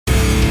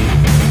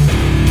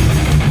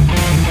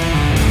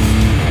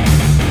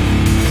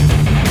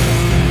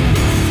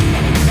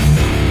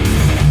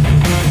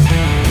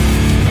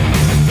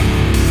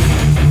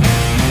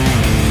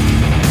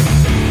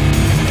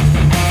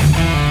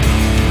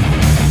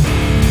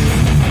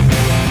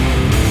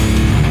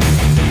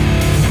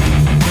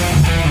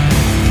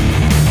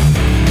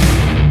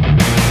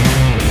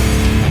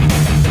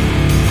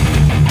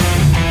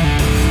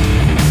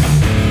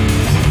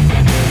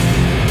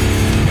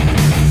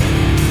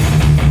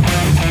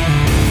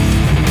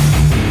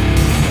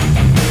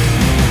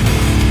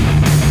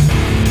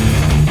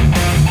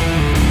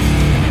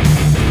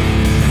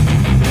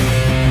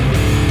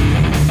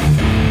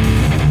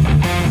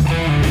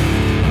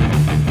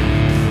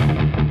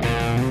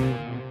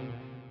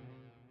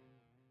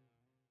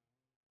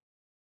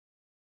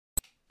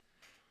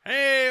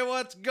Hey,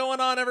 what's going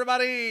on,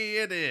 everybody?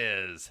 It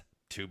is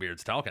Two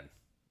Beards Talking.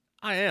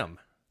 I am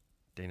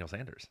Daniel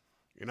Sanders.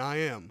 And I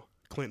am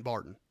Clint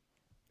Barton,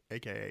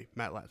 a.k.a.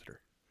 Matt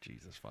Lassiter.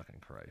 Jesus fucking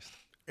Christ.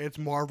 It's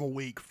Marvel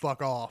Week.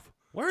 Fuck off.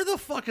 Where the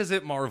fuck is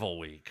it Marvel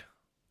Week?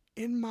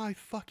 In my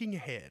fucking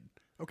head,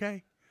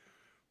 okay?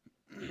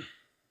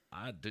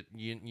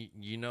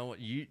 You know what?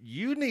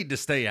 You need to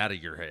stay out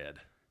of your head.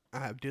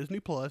 I have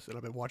Disney Plus, and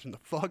I've been watching the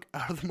fuck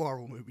out of the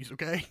Marvel movies,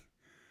 okay?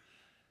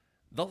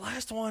 The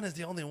last one is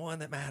the only one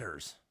that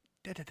matters.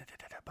 Bite your damn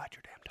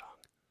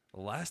tongue.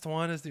 The last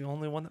one is the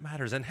only one that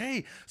matters. And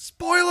hey,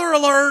 spoiler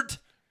alert!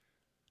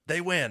 They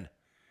win.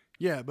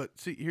 Yeah, but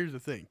see, here's the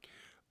thing.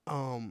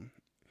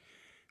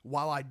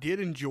 While I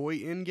did enjoy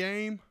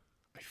Endgame,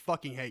 I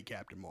fucking hate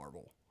Captain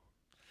Marvel.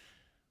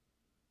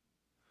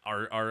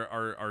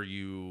 Are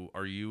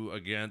you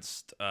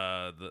against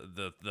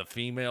the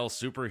female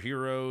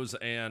superheroes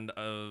and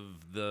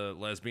of the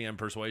lesbian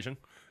persuasion?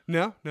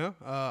 No.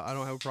 I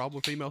don't have a problem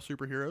with female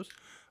superheroes.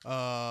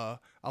 I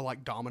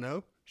like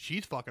Domino.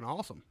 She's fucking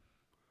awesome.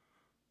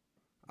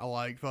 I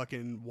like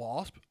fucking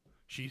Wasp.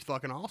 She's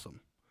fucking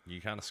awesome.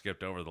 You kind of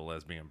skipped over the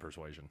lesbian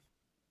persuasion.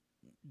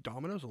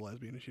 Domino's a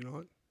lesbian, is she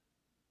not?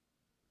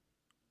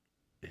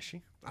 Is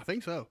she? I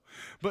think so.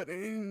 But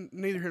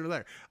neither here nor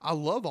there. I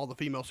love all the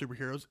female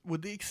superheroes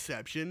with the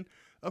exception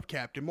of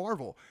Captain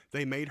Marvel.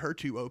 They made her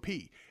too OP.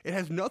 It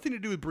has nothing to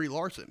do with Brie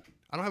Larson.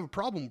 I don't have a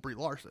problem with Brie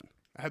Larson.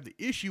 I have the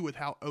issue with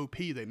how OP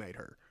they made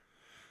her.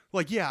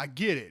 Like, yeah, I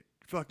get it.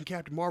 Fucking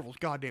Captain Marvel's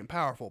goddamn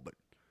powerful, but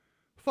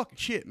fucking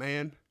shit,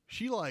 man.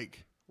 She,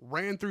 like,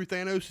 ran through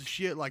Thanos'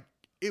 shit like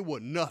it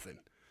was nothing.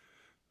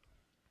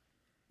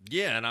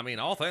 Yeah, and I mean,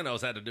 all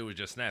Thanos had to do was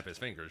just snap his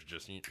fingers.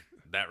 Just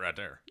that right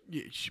there.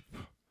 Yeah,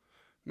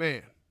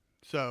 man.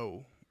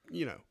 So,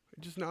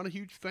 just not a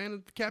huge fan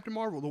of Captain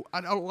Marvel. I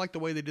don't like the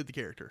way they did the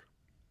character.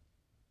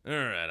 All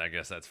right, I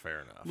guess that's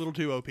fair enough. A little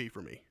too OP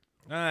for me.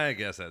 I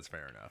guess that's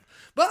fair enough.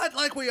 But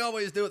like we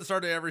always do at the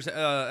start of every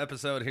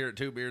episode here at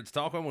Two Beards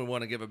Talking, we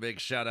want to give a big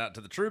shout out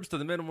to the troops, to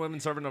the men and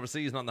women serving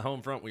overseas and on the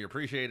home front. We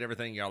appreciate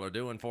everything y'all are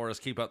doing for us.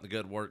 Keep up the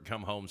good work.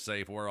 Come home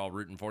safe. We're all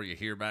rooting for you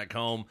here back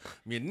home.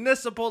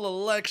 Municipal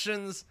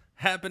elections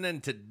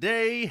happened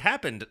today,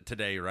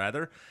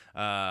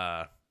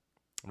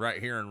 right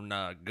here in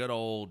good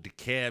old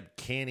DeKalb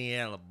County,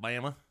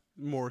 Alabama.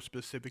 More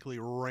specifically,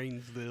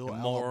 Rainsville,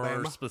 More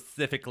Alabama.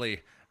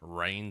 specifically,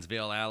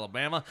 Rainsville,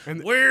 Alabama.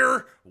 And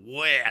we're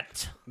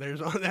wet.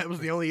 That was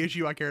the only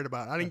issue I cared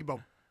about. I didn't give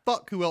a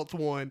fuck who else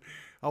won.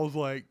 I was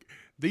like,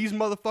 these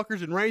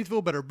motherfuckers in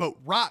Rainsville better vote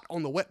right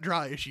on the wet,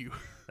 dry issue.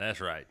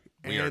 That's right.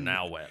 We are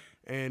now wet.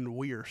 And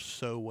we are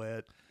so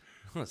wet.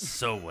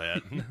 So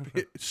wet.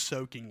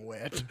 Soaking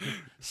wet.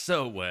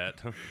 So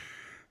wet.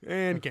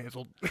 And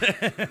canceled.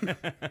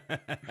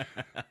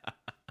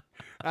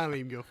 I don't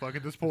even give a fuck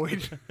at this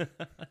point.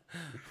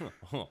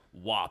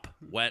 WAP.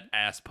 Wet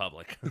ass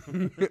public.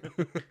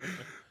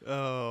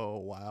 Oh,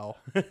 wow.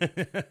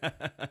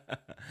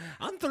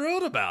 I'm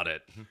thrilled about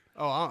it.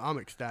 Oh, I'm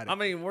ecstatic. I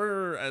mean,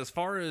 as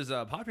far as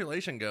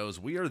population goes,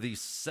 we are the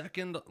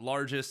second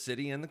largest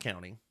city in the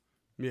county.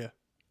 Yeah.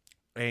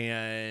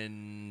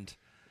 And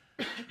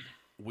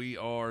we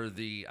are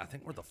I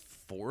think we're the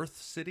fourth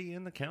city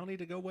in the county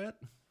to go wet.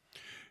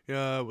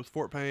 It was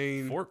Fort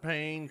Payne,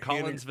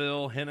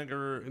 Collinsville,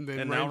 Henniger, and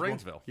now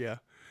Rainsville. Yeah.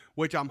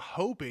 Which I'm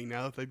hoping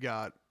now that they've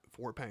got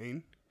Fort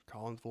Payne,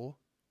 Collinsville,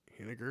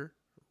 Henniger,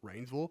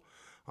 Rainsville,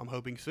 I'm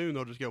hoping soon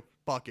they'll just go,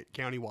 fuck it,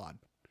 countywide.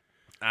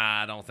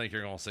 I don't think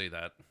you're going to see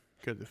that.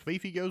 Because if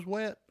Fifi goes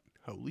wet,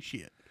 holy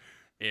shit.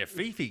 If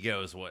Fifi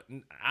goes wet,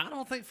 I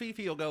don't think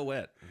Fifi will go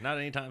wet. Not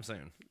anytime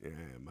soon. Yeah,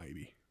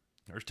 maybe.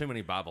 There's too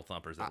many Bible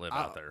thumpers that live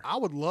out there. I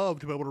would love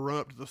to be able to run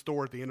up to the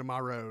store at the end of my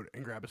road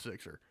and grab a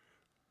sixer.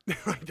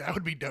 That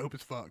would be dope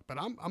as fuck. But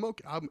I'm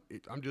okay. I'm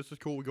just as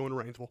cool with going to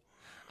Rainsville.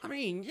 I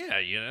mean, yeah,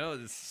 you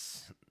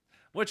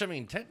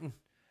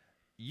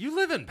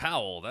live in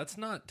Powell. That's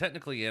not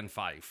technically in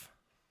Fife.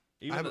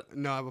 I have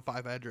a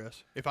Fife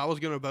address. If I was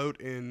going to vote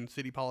in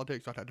city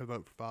politics, I'd have to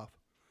vote for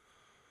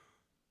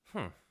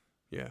Fife.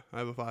 Yeah, I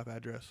have a Fife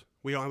address.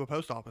 We don't have a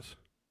post office.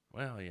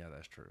 Well, yeah,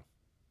 that's true.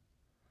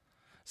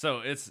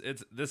 So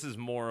this is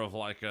more of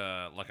like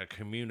a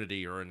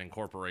community or an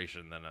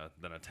incorporation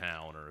than a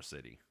town or a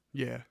city.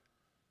 Yeah.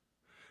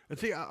 And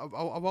see, I've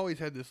always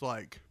had this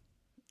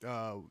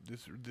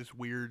this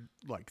weird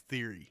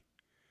theory.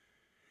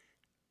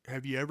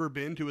 Have you ever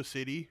been to a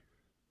city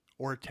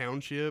or a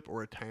township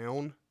or a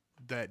town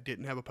that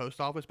didn't have a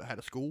post office but had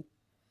a school?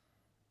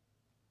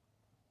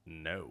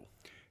 No.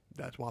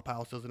 That's why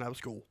Powell doesn't have a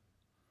school.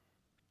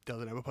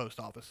 Doesn't have a post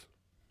office.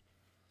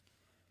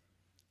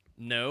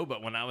 No,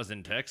 but when I was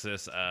in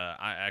Texas,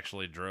 I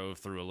actually drove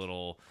through a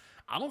little,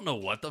 I don't know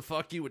what the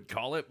fuck you would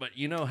call it, but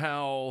you know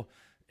how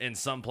in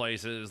some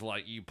places,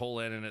 like, you pull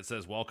in and it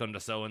says, welcome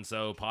to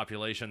so-and-so,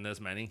 population this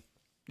many?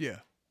 Yeah.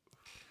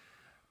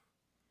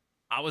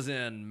 I was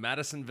in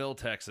Madisonville,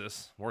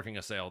 Texas, working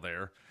a sale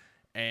there,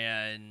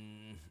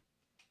 and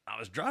I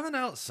was driving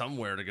out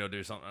somewhere to go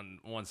do something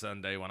one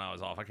Sunday when I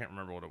was off. I can't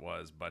remember what it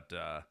was, but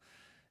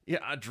Yeah,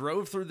 I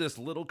drove through this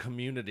little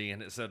community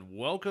and it said,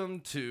 "Welcome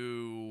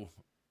to,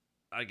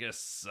 I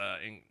guess,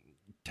 in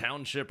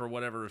township or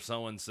whatever,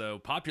 so and so."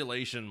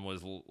 Population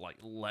was like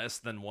less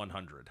than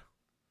 100.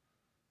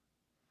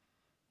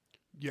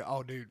 Yeah,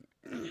 oh, dude.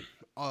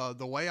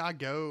 The way I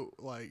go,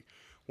 like,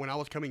 when I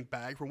was coming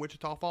back from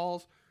Wichita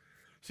Falls,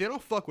 see, I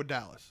don't fuck with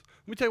Dallas.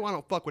 Let me tell you why I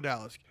don't fuck with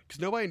Dallas. Because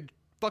nobody in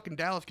fucking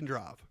Dallas can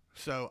drive.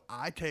 So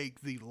I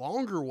take the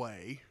longer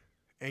way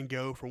and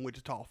go from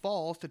Wichita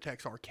Falls to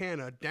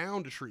Texarkana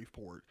down to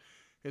Shreveport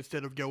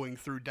instead of going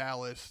through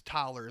Dallas,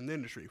 Tyler, and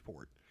then to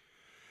Shreveport.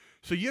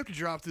 So you have to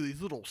drive through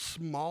these little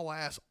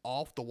small-ass,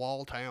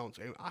 off-the-wall towns.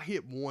 And I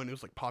hit one, it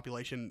was like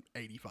population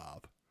 85.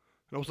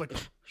 And I was like,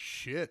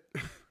 shit.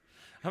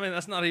 I mean,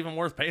 that's not even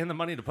worth paying the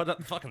money to put up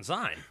the fucking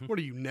sign. What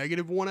are you,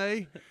 negative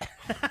 1A?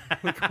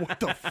 Like, what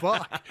the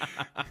fuck?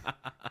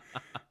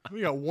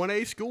 We got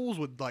 1A schools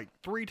with like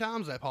 3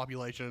 times that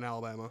population in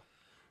Alabama.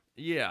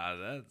 Yeah,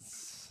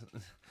 that's...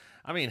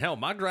 I mean, hell,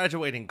 my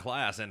graduating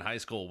class in high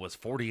school was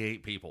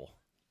 48 people.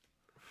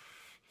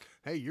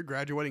 Hey, your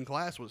graduating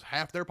class was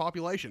half their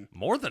population.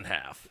 More than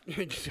half.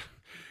 It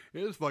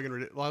was fucking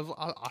ridiculous.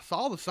 I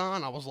saw the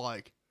sign. I was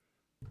like,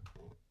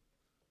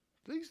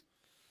 these...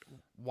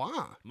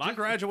 Why? My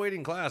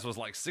graduating class was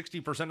like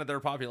 60% of their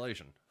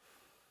population.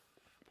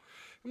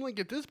 I'm like,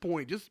 at this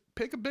point, just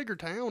pick a bigger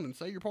town and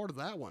say you're part of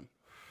that one.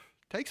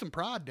 Take some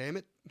pride, damn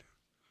it.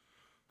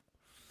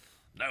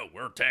 No,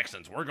 we're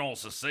Texans. We're going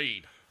to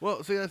secede.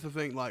 Well, see, that's the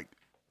thing. Like,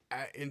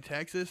 in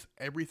Texas,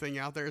 everything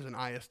out there is an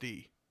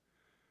ISD.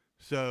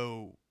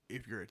 So,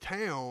 if you're a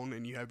town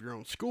and you have your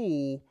own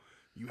school,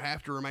 you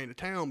have to remain a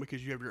town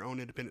because you have your own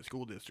independent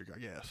school district, I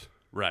guess.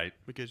 Right.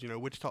 Because, you know,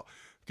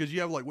 because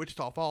you have, like,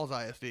 Wichita Falls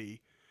ISD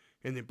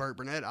and then Burke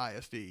Burnett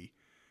ISD,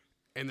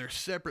 and they're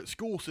separate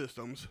school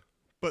systems,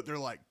 but they're,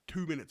 like,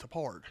 2 minutes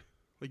apart.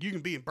 Like, you can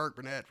be in Burke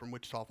Burnett from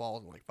Wichita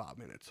Falls in, like, 5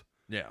 minutes.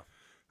 Yeah.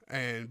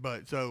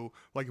 But, so,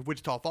 like, if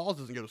Wichita Falls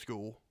doesn't go to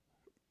school,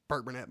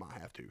 Burke Burnett might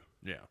have to.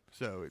 Yeah.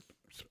 So,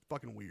 it's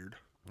fucking weird.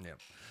 Yeah.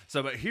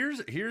 So, but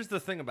here's the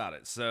thing about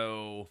it.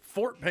 So,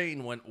 Fort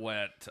Payne went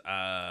wet,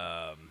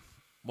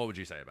 what would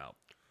you say, about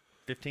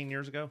 15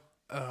 years ago?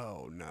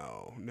 Oh,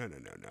 no. No.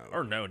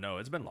 Or no,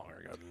 it's been longer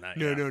ago than that.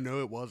 No,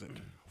 it wasn't.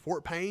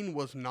 Fort Payne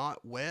was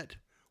not wet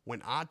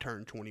when I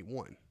turned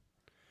 21.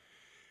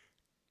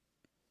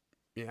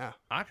 Yeah.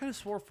 I could have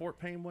swore Fort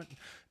Payne went...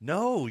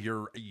 No,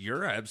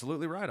 you're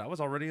absolutely right. I was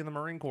already in the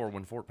Marine Corps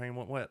when Fort Payne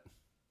went wet.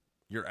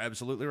 You're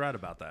absolutely right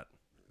about that.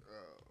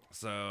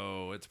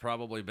 So it's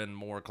probably been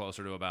more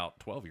closer to about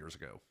 12 years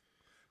ago.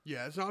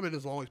 Yeah, it's not been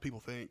as long as people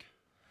think.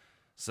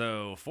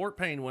 So Fort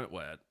Payne went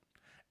wet.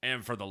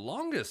 And for the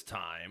longest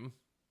time,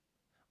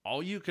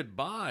 all you could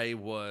buy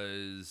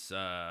was...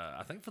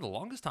 I think for the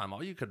longest time,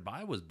 all you could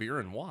buy was beer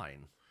and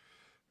wine.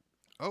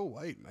 Oh,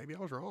 wait. Maybe I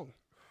was wrong.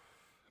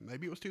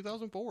 Maybe it was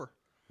 2004.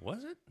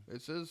 Was it?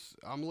 It says...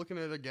 I'm looking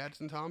at a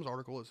Gadsden Times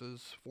article. It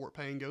says Fort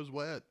Payne goes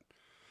wet.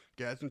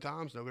 Gadsden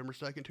Times, November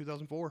 2nd,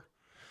 2004.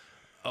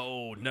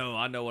 Oh, no,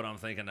 I know what I'm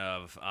thinking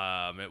of.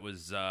 It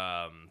was,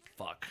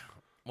 fuck.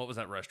 What was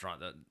that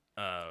restaurant?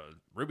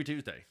 Ruby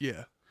Tuesday.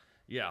 Yeah.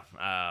 Yeah.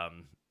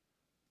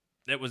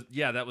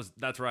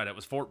 That's right. It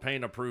was Fort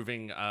Payne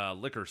approving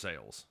liquor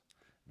sales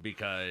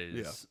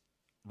because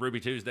Ruby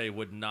Tuesday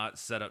would not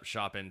set up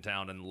shop in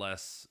town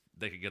unless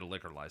they could get a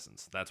liquor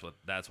license. That's what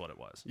it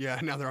was. Yeah,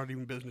 now they're not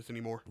even in business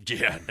anymore.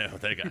 Yeah, no,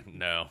 they got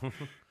no.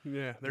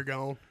 Yeah, they're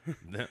gone.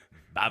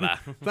 Bye-bye.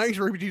 Thanks,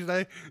 Ruby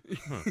Tuesday.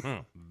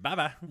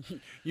 Bye-bye.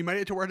 You made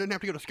it to where I didn't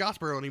have to go to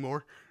Scottsboro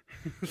anymore.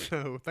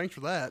 So, thanks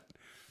for that.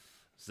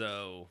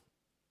 So,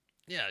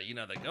 yeah,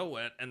 they go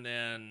wet, and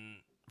then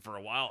for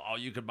a while, all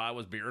you could buy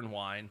was beer and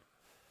wine.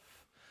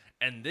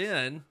 And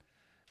then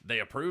they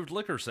approved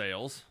liquor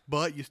sales.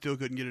 But you still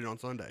couldn't get it on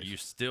Sundays. You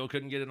still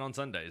couldn't get it on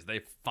Sundays.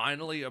 They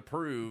finally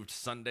approved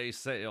Sunday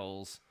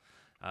sales,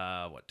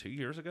 2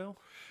 years ago?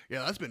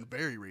 Yeah, that's been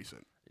very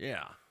recent.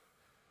 Yeah.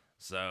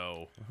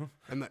 So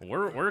and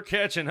we're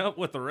catching up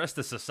with the rest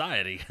of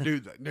society.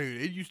 Dude,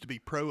 it used to be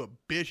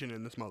prohibition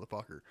in this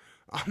motherfucker.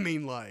 I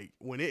mean, like,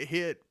 when it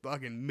hit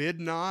fucking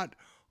midnight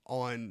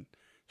on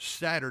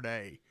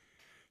Saturday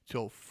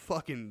till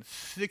fucking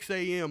 6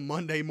 a.m.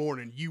 Monday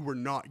morning, you were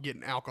not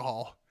getting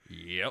alcohol.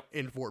 Yep.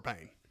 In Fort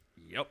Payne.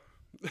 Yep.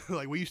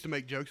 Like, we used to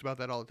make jokes about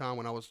that all the time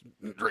when I was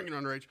drinking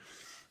underage.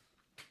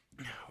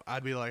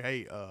 I'd be like,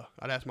 hey,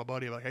 I'd ask my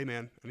buddy, like, hey,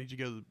 man, I need you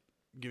to go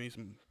give me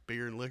some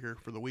beer and liquor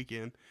for the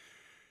weekend.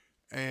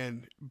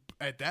 And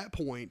at that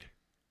point,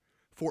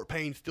 Fort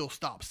Payne still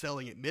stopped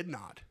selling at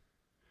midnight.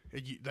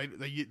 They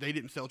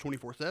didn't sell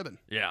 24/7.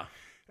 Yeah.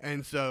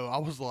 And so I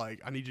was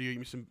like, I need you to give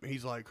me some.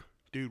 He's like,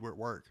 dude, we're at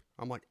work.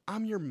 I'm like,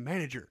 I'm your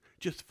manager.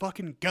 Just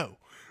fucking go.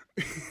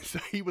 So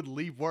he would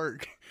leave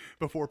work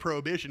before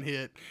Prohibition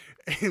hit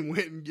and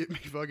went and get me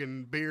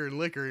fucking beer and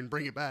liquor and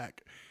bring it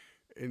back.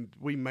 And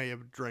we may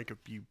have drank a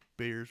few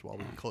beers while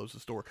we closed the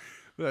store.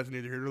 But that's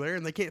neither here nor there.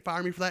 And they can't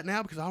fire me for that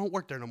now because I don't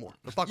work there no more.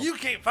 So fuck 'em. You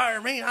can't fire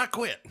me. I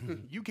quit.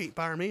 You can't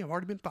fire me. I've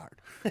already been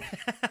fired.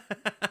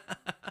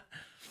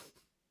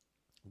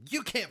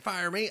 You can't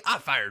fire me. I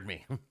fired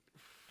me.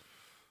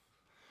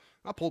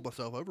 I pulled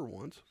myself over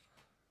once.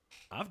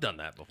 I've done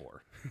that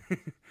before.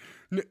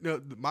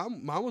 No,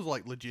 mine was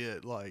like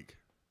legit. Like,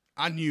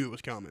 I knew it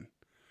was coming.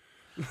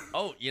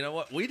 Oh, you know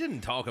what? We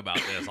didn't talk about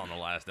this on the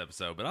last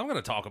episode, but I'm going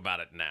to talk about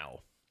it now.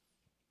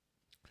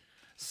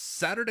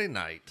 Saturday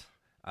night,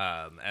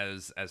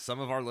 as some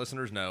of our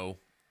listeners know,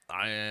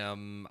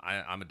 I'm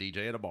a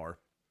DJ at a bar.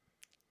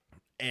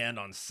 And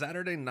on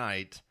Saturday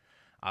night,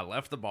 I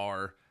left the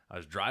bar. I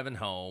was driving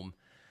home,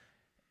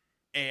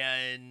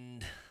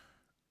 and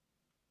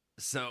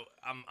so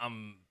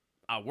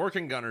I work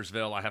in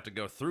Gunnersville. I have to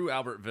go through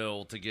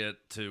Albertville to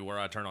get to where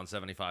I turn on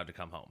 75 to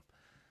come home.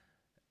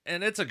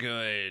 And it's a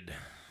good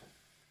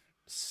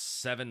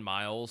 7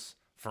 miles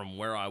from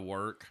where I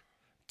work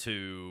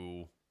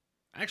to...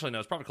 Actually, no,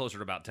 it's probably closer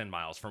to about 10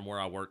 miles from where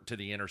I work to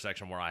the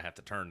intersection where I have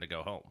to turn to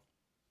go home.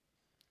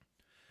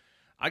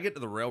 I get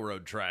to the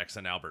railroad tracks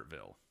in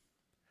Albertville.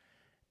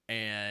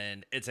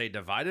 And it's a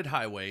divided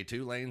highway,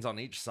 2 lanes on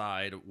each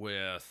side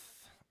with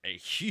a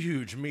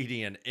huge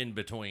median in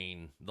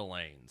between the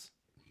lanes.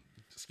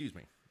 Excuse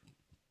me.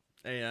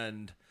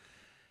 And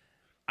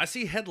I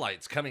see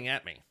headlights coming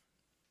at me.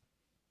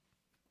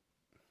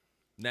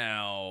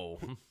 Now,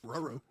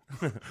 Ruh-roh.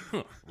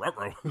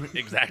 Ruh-roh.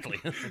 Exactly.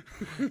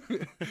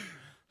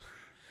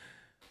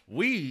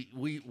 we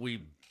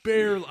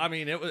barely, I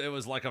mean, it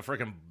was like a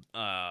freaking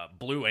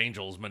Blue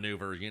Angels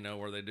maneuver, you know,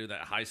 where they do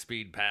that high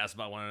speed pass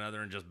by one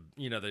another and just,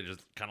 you know, they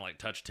just kind of like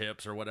touch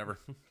tips or whatever.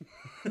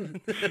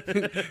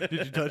 Did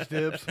you touch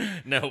tips?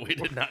 No, we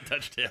did not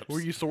touch tips. Were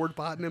you sword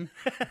fighting him?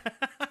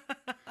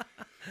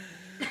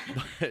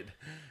 But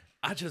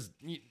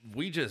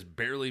we just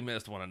barely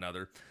missed one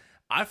another.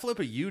 I flip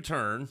a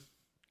U-turn,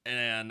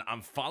 and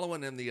I'm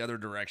following him the other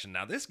direction.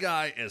 Now, this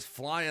guy is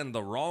flying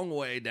the wrong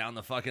way down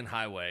the fucking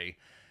highway,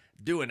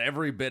 doing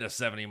every bit of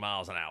 70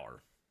 miles an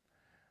hour.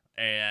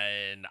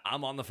 And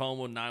I'm on the phone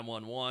with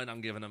 911.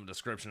 I'm giving him a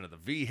description of the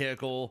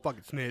vehicle.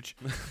 Fucking snitch.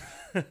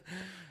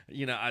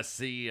 You know, I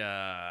see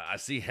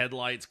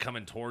headlights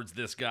coming towards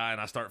this guy, and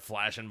I start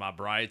flashing my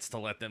brights to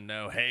let them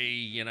know, hey,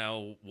 you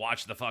know,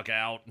 watch the fuck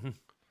out.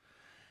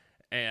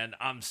 And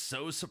I'm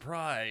so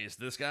surprised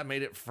this guy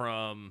made it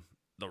from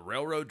the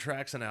railroad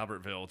tracks in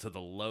Albertville to the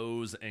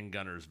Lowe's in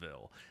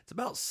Gunnersville. It's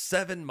about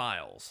 7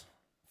 miles,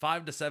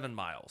 5 to 7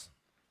 miles.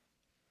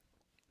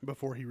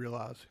 Before he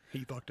realized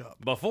he fucked up.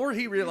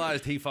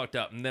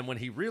 And then when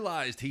he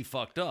realized he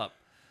fucked up,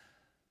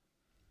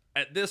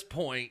 at this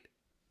point,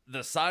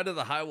 the side of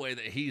the highway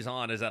that he's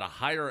on is at a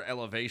higher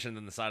elevation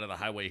than the side of the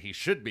highway he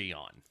should be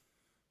on.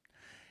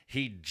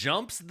 He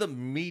jumps the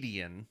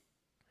median,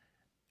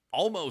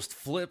 almost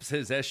flips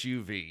his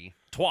SUV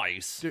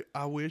twice. Dude,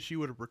 I wish you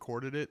would have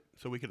recorded it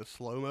so we could have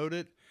slow-moed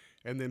it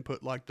and then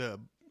put like the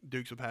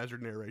Dukes of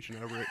Hazzard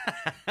narration over it.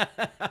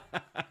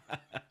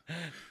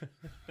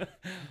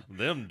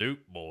 Them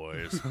Duke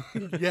boys.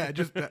 Yeah,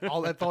 just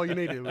that's all you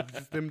needed was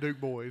just them Duke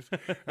boys.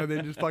 And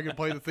then just fucking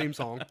play the theme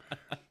song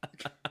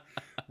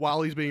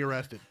while he's being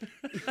arrested.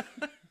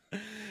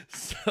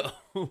 So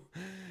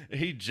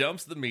he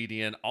jumps the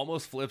median,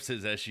 almost flips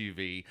his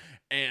SUV,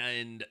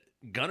 and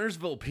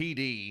Gunnersville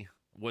PD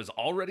was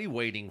already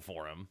waiting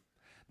for him.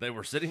 They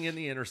were sitting in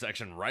the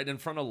intersection right in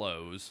front of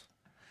Lowe's,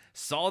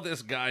 saw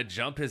this guy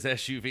jump his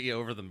SUV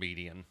over the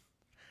median,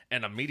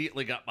 and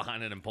immediately got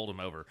behind it and pulled him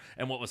over.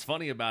 And what was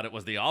funny about it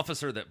was the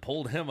officer that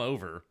pulled him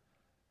over,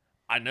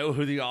 I know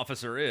who the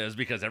officer is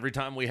because every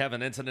time we have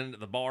an incident at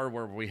the bar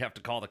where we have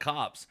to call the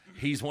cops,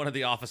 he's one of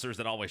the officers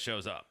that always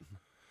shows up.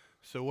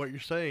 So what you're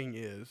saying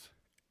is,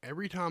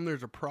 every time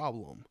there's a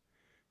problem,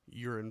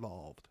 you're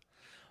involved.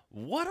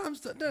 What I'm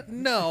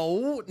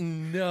no.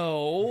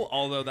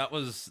 Although that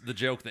was the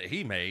joke that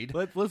he made.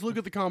 Let's look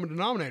at the common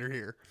denominator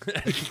here.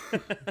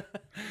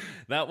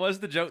 That was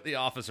the joke the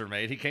officer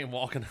made. He came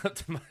walking up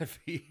to my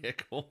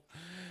vehicle,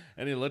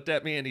 and he looked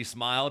at me and he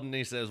smiled and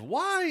he says,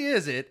 "Why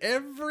is it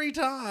every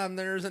time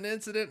there's an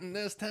incident in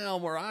this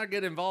town where I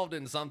get involved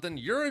in something,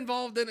 you're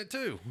involved in it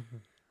too?"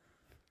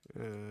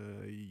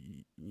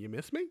 You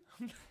miss me?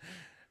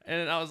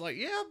 And I was like,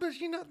 "Yeah, but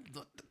you know,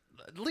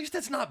 at least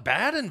it's not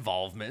bad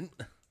involvement."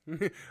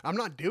 I'm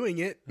not doing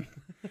it.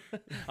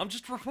 I'm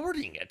just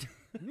reporting it.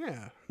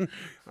 Yeah.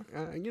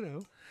 You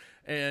know.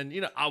 And,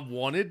 you know, I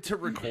wanted to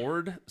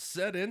record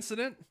said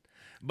incident,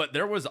 but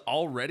there was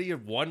already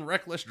one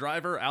reckless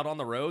driver out on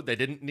the road. They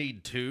didn't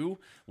need two,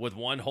 with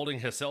one holding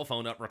his cell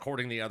phone up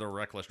recording the other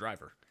reckless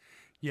driver.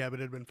 Yeah, but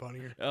it'd been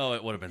funnier. Oh,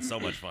 it would have been so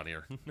much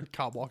funnier.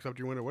 Cop walks up to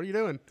your window. What are you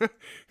doing?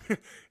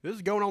 This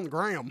is going on the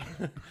gram.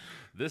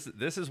 This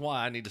is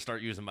why I need to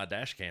start using my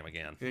dash cam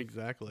again.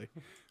 Exactly.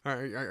 All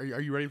right,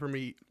 are you ready for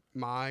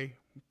my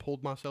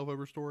pulled myself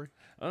over story?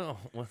 Oh,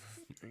 well,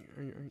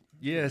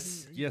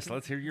 yes.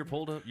 Let's hear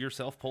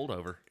yourself pulled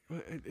over.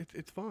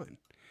 It's fun.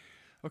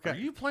 Okay. Are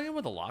you playing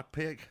with a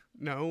lockpick?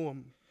 No,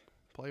 I'm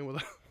playing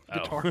with a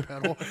guitar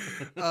pedal.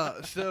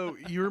 So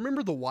you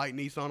remember the white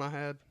Nissan I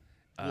had?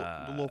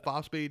 The little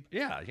 5-speed?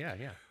 Yeah.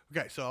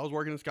 Okay, so I was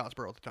working in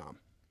Scottsboro at the time.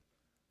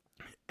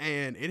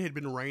 And it had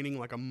been raining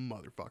like a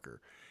motherfucker.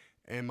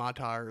 And my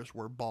tires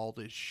were bald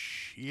as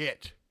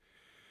shit.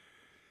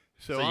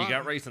 So you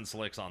got racing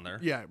slicks on there.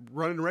 Yeah,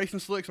 running racing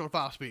slicks on a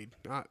 5-speed.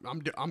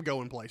 I'm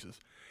going places.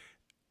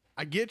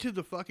 I get to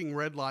the fucking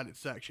red lighted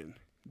section.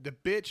 The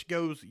bitch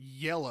goes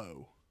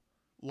yellow,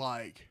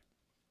 like,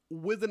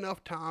 with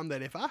enough time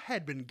that if I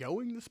had been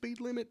going the speed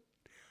limit,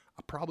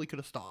 I probably could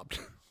have stopped.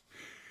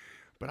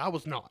 But I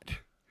was not.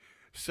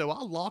 So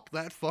I locked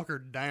that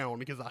fucker down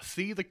because I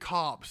see the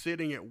cop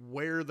sitting at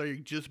where they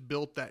just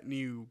built that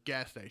new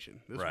gas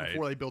station. This was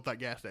before they built that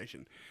gas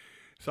station.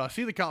 So I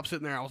see the cop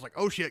sitting there. I was like,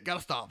 oh shit, gotta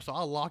stop. So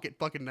I lock it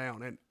fucking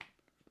down. And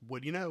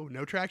what do you know?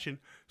 No traction.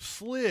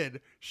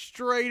 Slid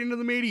straight into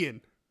the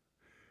median.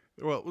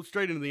 Well,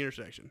 straight into the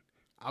intersection.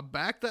 I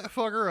backed that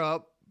fucker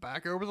up,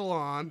 back over the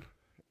lawn,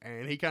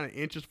 and he kind of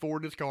inches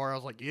forward in his car. I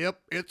was like, yep,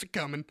 it's a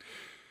coming.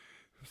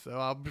 So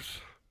I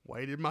just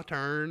waited my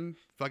turn.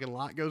 Fucking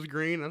light goes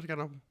green. I just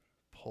gotta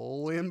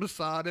pull in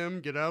beside him,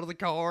 get out of the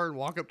car, and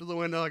walk up to the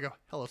window. I go,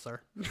 hello,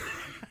 sir.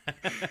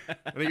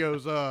 And he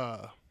goes,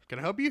 can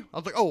I help you? I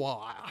was like, oh,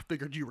 well, I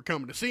figured you were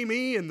coming to see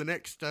me in the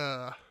next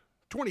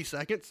 20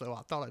 seconds, so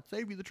I thought I'd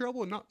save you the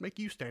trouble and not make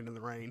you stand in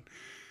the rain.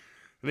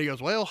 And he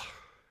goes, well,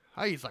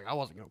 he's like, I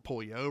wasn't going to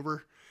pull you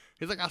over.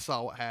 He's like, I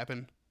saw what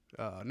happened.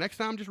 Next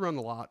time, just run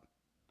the lot.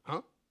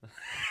 Huh?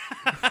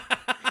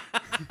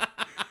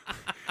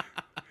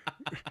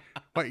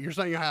 Wait, you're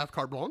saying I have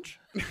carte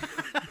blanche?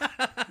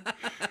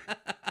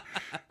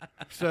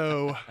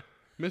 So,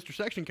 Mr.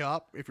 Section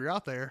Cop, if you're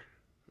out there,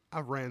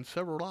 I've ran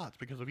several lots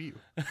because of you.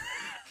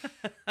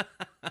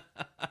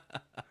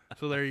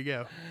 So there you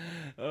go.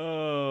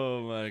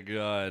 Oh my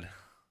God.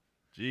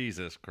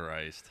 Jesus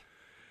Christ.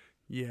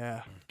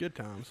 Yeah, good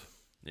times.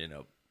 You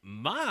know,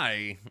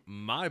 my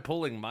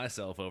pulling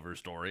myself over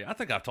story, I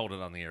think I've told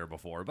it on the air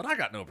before, but I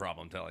got no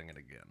problem telling it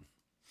again.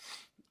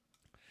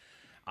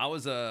 I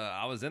was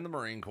in the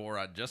Marine Corps.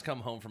 I'd just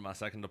come home from my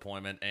second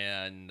deployment,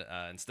 and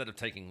instead of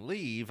taking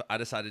leave, I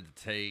decided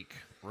to take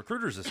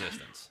recruiter's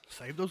assistance.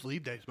 Save those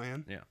leave days,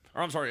 man. Yeah.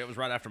 Or I'm sorry, it was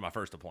right after my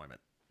first deployment.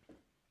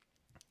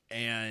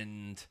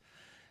 And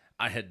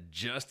I had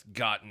just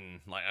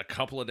gotten, like a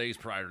couple of days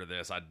prior to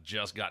this, I'd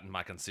just gotten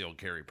my concealed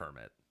carry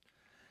permit.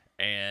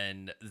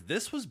 And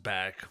this was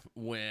back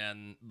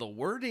when the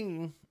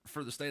wording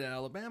for the state of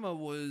Alabama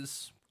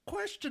was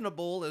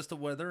questionable as to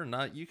whether or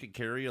not you could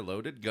carry a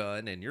loaded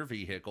gun in your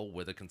vehicle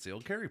with a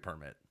concealed carry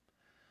permit.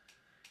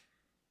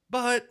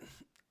 But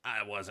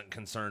I wasn't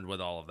concerned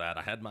with all of that.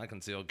 I had my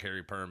concealed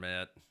carry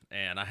permit,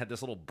 and I had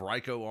this little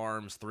Bryco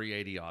Arms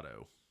 380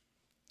 auto.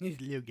 He's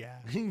a little guy.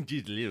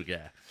 He's a little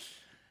guy.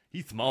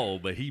 He's small,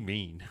 but he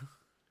mean.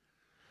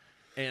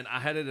 And I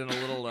had it in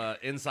a little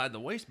inside the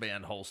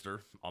waistband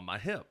holster on my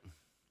hip.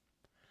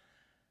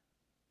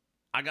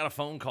 I got a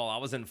phone call. I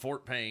was in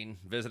Fort Payne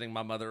visiting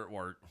my mother at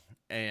work,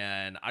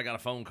 and I got a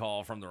phone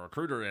call from the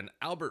recruiter in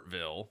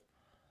Albertville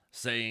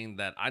saying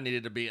that I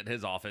needed to be at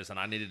his office and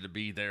I needed to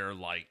be there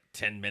like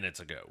 10 minutes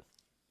ago.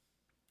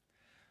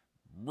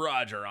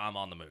 Roger, I'm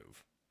on the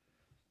move.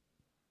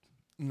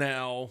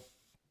 Now,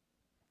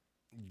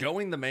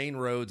 going the main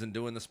roads and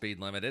doing the speed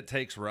limit, it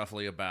takes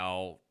roughly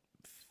about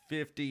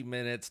 50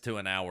 minutes to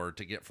an hour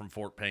to get from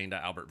Fort Payne to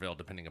Albertville,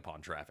 depending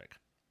upon traffic.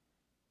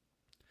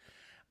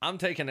 I'm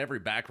taking every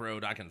back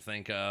road I can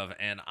think of,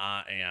 and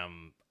I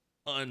am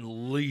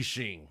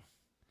unleashing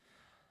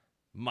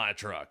my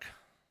truck.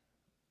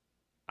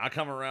 I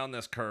come around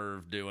this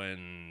curve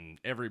doing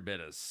every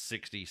bit of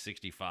 60,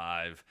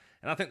 65,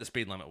 and I think the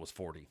speed limit was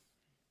 40.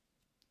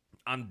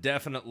 I'm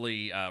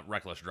definitely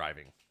reckless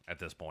driving at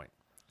this point.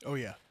 Oh,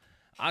 yeah.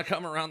 I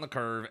come around the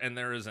curve, and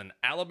there is an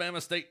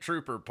Alabama State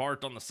Trooper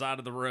parked on the side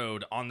of the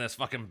road on this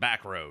fucking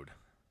back road.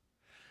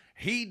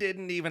 He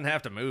didn't even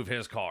have to move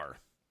his car.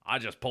 I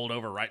just pulled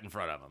over right in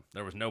front of him.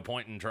 There was no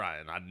point in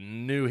trying. I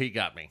knew he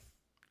got me.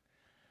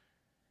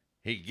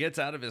 He gets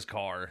out of his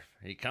car.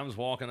 He comes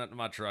walking up to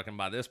my truck, and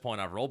by this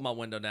point, I've rolled my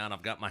window down.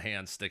 I've got my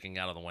hands sticking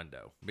out of the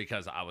window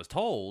because I was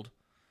told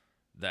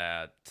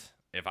that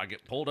if I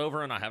get pulled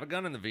over and I have a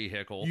gun in the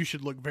vehicle, you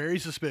should look very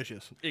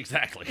suspicious.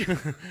 Exactly.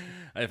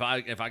 If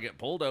I get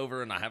pulled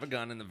over and I have a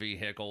gun in the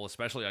vehicle,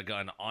 especially a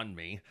gun on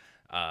me,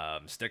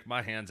 stick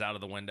my hands out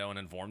of the window and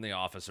inform the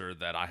officer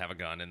that I have a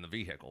gun in the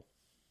vehicle,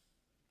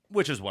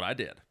 which is what I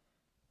did.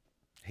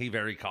 He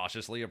very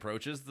cautiously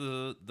approaches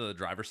the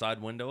driver's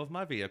side window of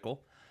my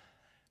vehicle,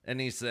 and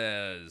he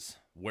says,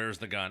 "Where's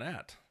the gun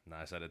at?" And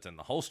I said, "It's in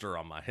the holster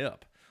on my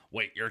hip."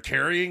 "Wait, you're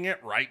carrying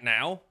it right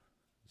now?"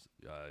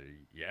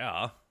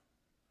 Yeah.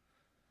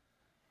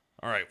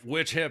 "All right,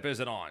 which hip is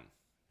it on?"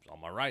 "It's on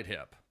my right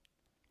hip."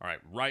 "All right,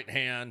 right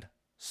hand,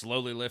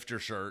 slowly lift your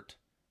shirt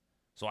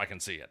so I can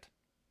see it."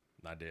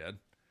 And I did.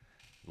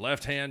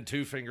 Left hand,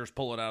 2 fingers,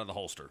 pull it out of the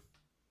holster.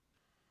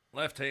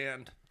 Left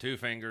hand, 2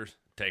 fingers,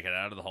 take it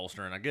out of the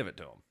holster, and I give it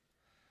to him.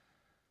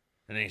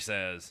 And he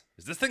says,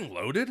 "Is this thing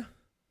loaded?"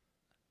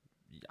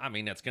 I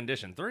mean, it's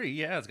condition 3.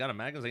 Yeah, it's got a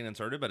magazine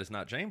inserted, but it's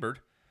not chambered.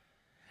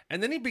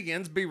 And then he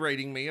begins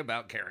berating me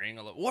about carrying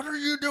a "What are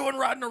you doing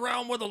riding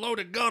around with a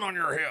loaded gun on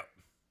your hip?"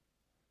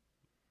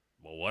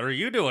 "Well, what are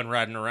you doing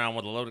riding around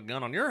with a loaded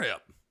gun on your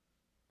hip?"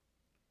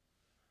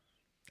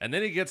 And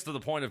then he gets to the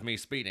point of me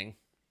speeding.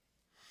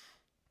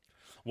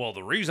 Well,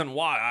 the reason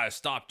why I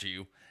stopped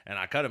you, and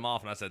I cut him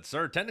off and I said,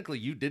 sir, technically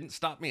you didn't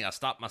stop me. I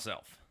stopped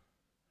myself.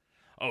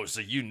 Oh,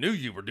 so you knew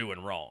you were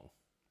doing wrong.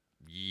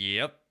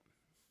 Yep,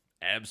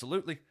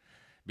 absolutely.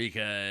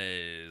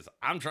 Because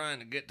I'm trying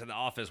to get to the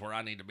office where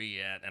I need to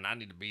be at, and I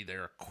need to be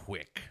there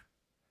quick.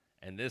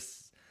 And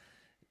this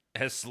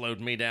has slowed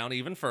me down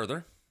even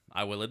further,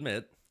 I will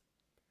admit.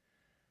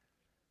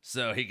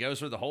 So he goes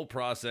through the whole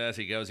process.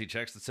 He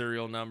checks the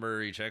serial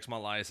number, he checks my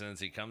license,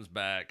 he comes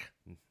back,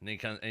 and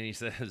he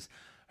says,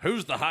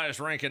 who's the highest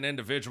ranking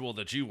individual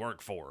that you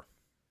work for?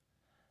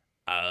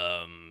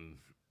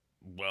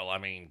 Well, I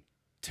mean,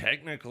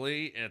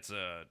 technically it's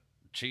a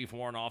Chief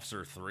Warrant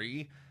Officer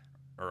 3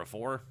 or a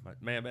 4, it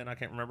may have been, I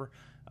can't remember.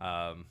 But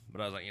I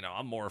was like,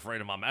 I'm more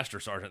afraid of my Master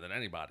Sergeant than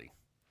anybody.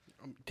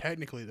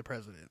 Technically the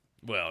president.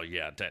 Well,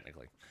 yeah,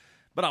 technically.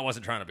 But I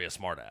wasn't trying to be a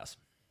smartass.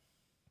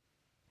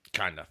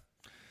 Kinda.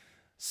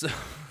 So,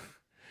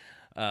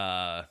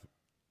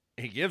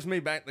 he gives me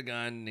back the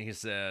gun, and he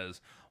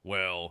says,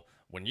 well,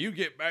 when you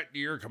get back to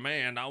your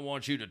command, I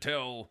want you to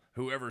tell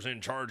whoever's in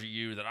charge of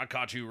you that I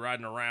caught you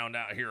riding around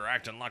out here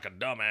acting like a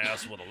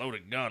dumbass with a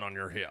loaded gun on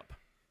your hip.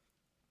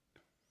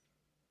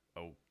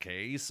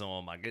 Okay, so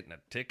am I getting a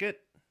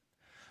ticket?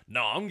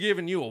 No, I'm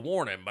giving you a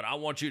warning, but I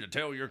want you to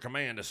tell your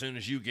command as soon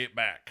as you get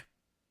back.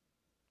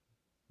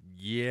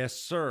 Yes,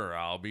 sir,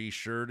 I'll be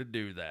sure to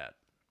do that.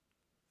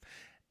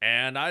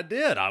 And I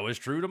did. I was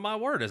true to my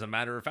word. As a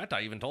matter of fact,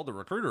 I even told the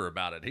recruiter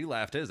about it. He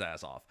laughed his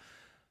ass off.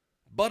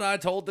 But I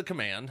told the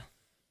command,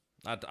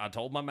 I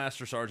told my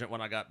Master Sergeant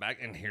when I got back,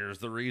 and here's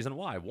the reason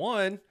why.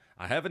 1,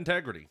 I have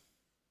integrity.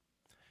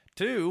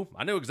 2,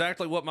 I knew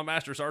exactly what my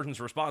Master Sergeant's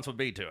response would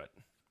be to it.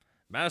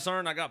 Master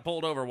Sergeant, I got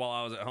pulled over while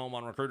I was at home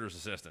on recruiter's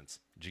assistance.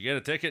 Did you get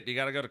a ticket? You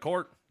got to go to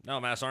court? No,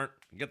 Master Sergeant.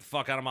 Get the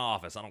fuck out of my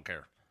office. I don't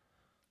care.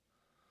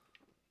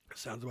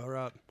 Sounds about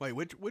right.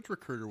 Wait, which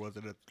recruiter was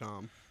it at the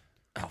time?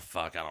 Oh,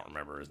 fuck, I don't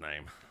remember his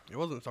name. It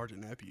wasn't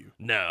Sergeant Nephew.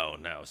 No.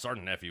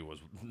 Sergeant Nephew was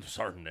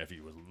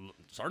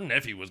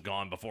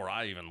gone before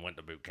I even went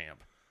to boot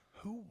camp.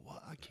 Who?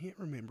 What? I can't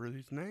remember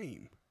his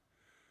name.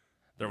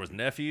 There was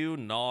Nephew,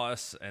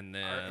 Noss, and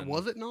then...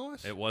 Was it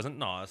Noss? It wasn't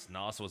Noss.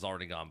 Noss was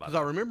already gone by then.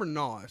 Because I remember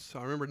Noss.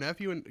 I remember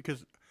Nephew,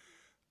 because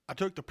I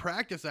took the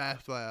practice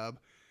ASVAB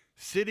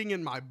sitting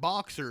in my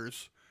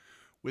boxers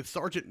with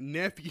Sergeant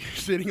Nephew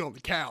sitting on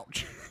the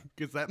couch.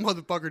 Because that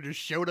motherfucker just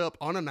showed up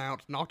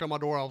unannounced, knocked on my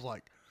door. I was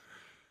like,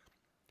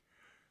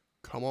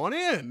 come on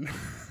in.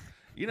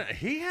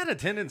 He had a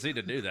tendency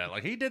to do that.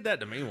 Like, he did that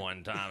to me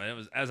one time. And it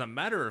was, as a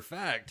matter of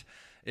fact,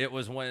 it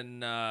was when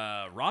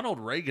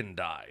Ronald Reagan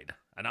died.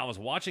 And I was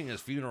watching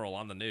his funeral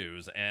on the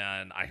news,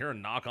 and I hear a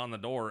knock on the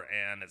door,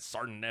 and it's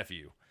Sergeant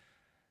Nephew.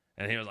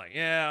 And he was like,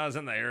 yeah, I was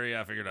in the area.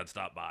 I figured I'd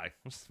stop by.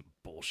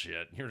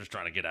 Bullshit. You're just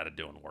trying to get out of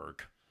doing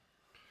work.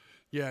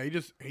 Yeah,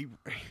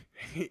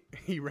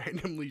 he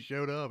randomly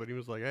showed up, and he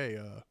was like, hey,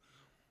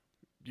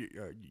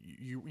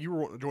 you were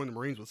wanting to join the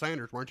Marines with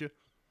Sanders, weren't you?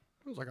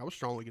 I was like, I was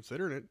strongly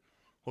considering it.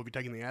 Well, have you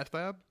taken the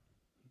ASVAB?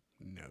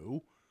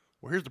 No.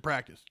 Well, here's the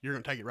practice. You're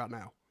going to take it right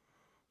now.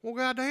 Well,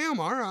 goddamn,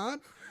 all right.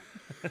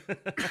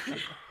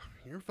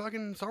 You're a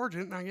fucking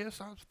sergeant, I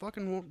guess I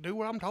fucking won't do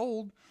what I'm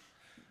told.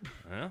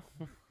 Yeah.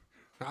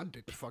 I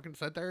did fucking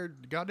sat there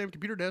at the goddamn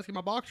computer desk in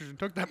my boxers and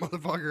took that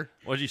motherfucker.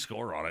 What'd you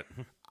score on it?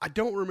 I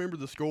don't remember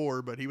the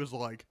score, but he was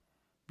like,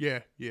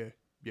 yeah, you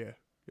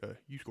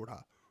scored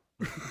high.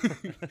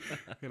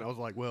 And I was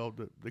like, well,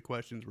 the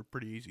questions were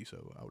pretty easy,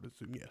 so I would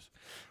assume yes.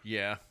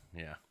 Yeah.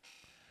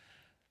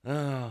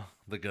 Oh,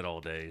 the good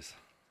old days.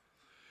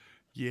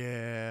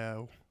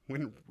 Yeah,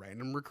 when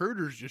random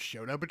recruiters just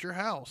showed up at your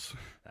house.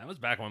 That was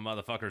back when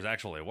motherfuckers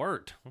actually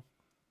worked.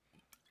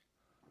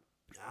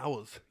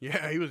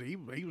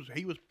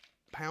 He was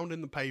pounding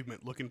the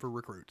pavement looking for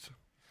recruits.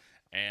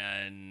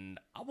 And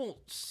I won't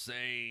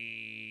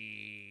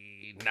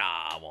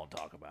I won't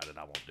talk about it.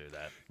 I won't do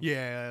that.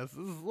 Yeah,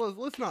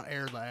 let's not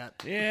air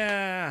that.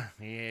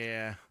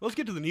 Yeah. Let's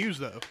get to the news,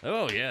 though.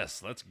 Oh,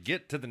 yes. Let's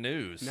get to the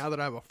news. Now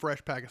that I have a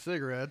fresh pack of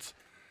cigarettes.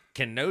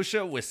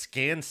 Kenosha,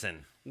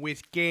 Wisconsin.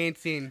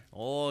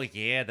 Oh,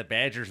 yeah. The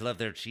Badgers love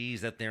their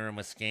cheese up there in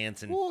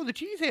Wisconsin. Oh, the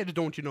cheeseheads,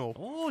 don't you know?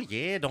 Oh,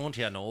 yeah. Don't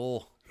you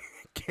know?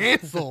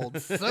 Canceled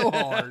so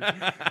hard.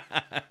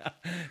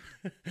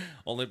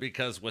 Only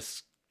because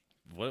what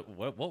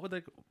were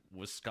they?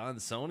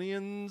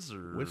 Wisconsonians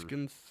or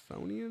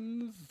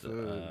Wisconsonians?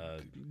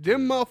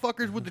 Them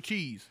motherfuckers with the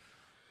cheese.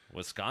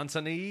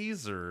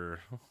 Wisconsinese or?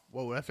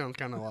 Whoa, that sounds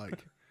kind of like.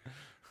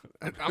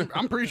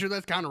 I'm pretty sure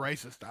that's kind of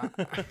racist.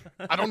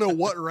 I don't know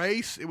what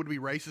race it would be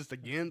racist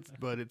against,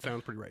 but it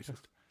sounds pretty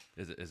racist.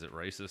 Is it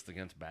racist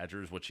against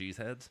badgers with cheese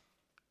heads?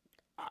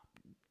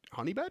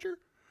 Honey badger?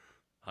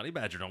 Honey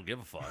badger don't give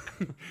a fuck.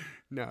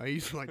 No,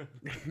 he's like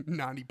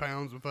 90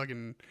 pounds of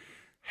fucking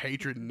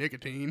hatred and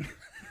nicotine.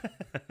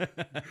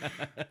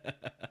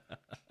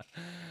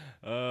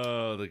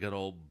 Oh, the good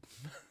old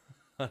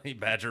honey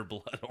badger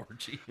blood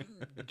orgy.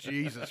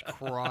 Jesus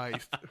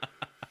Christ.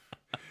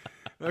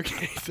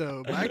 Okay,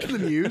 so back to the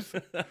news.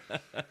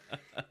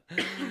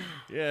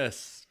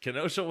 Yes,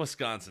 Kenosha,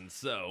 Wisconsin.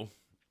 So,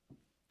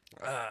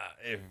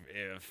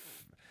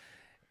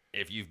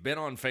 If you've been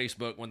on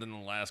Facebook within the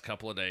last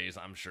couple of days,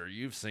 I'm sure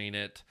you've seen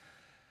it.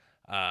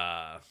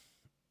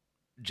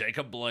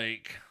 Jacob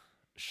Blake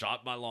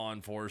shot by law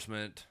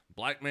enforcement.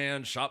 Black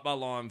man shot by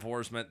law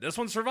enforcement. This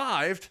one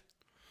survived.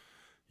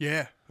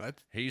 Yeah,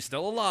 He's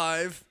still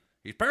alive.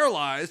 He's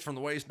paralyzed from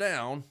the waist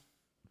down.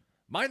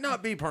 Might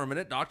not be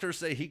permanent. Doctors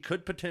say he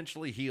could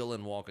potentially heal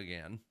and walk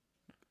again.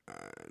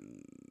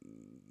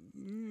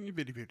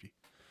 50-50.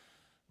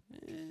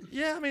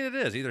 Yeah, I mean, it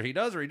is. Either he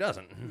does or he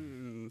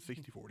doesn't.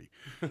 60-40.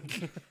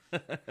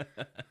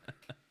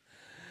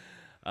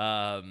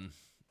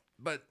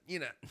 But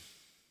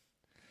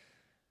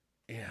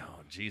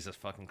Jesus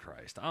fucking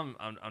Christ. I'm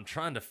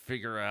trying to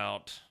figure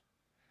out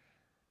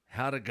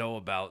how to go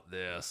about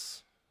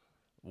this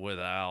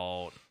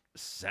without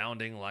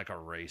sounding like a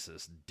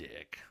racist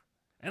dick.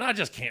 And I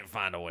just can't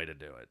find a way to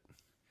do it.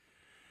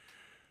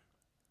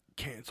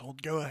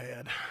 Canceled. Go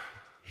ahead.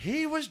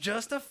 He was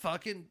just a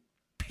fucking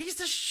piece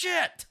of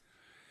shit.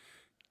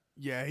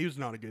 Yeah, he was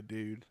not a good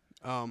dude.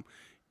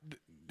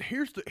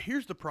 Here's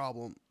the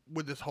problem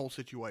with this whole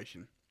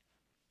situation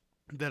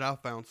that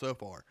I've found so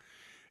far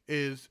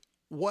is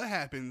what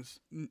happens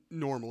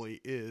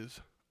normally is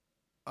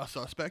a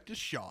suspect is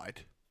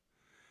shot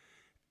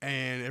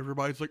and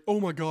everybody's like, oh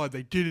my God,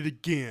 they did it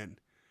again.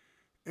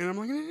 And I'm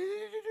like, wait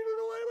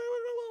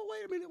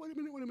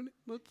a minute.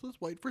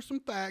 Let's wait for some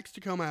facts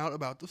to come out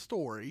about the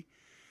story.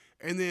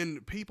 And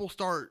then people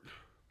start,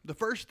 the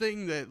first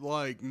thing that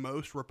like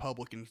most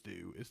Republicans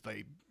do is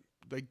they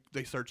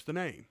search the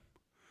name.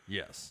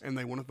 Yes. And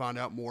they want to find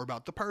out more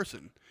about the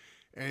person.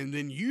 And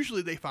then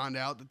usually they find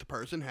out that the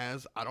person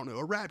has, I don't know,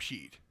 a rap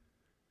sheet.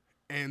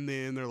 And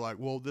then they're like,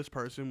 well, this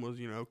person was,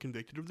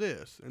 convicted of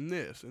this and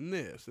this and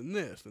this and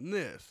this and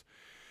this.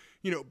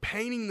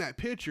 Painting that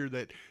picture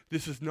that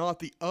this is not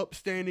the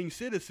upstanding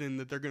citizen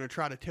that they're going to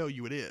try to tell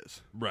you it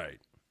is.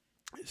 Right.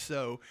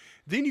 So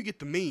then you get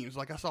the memes.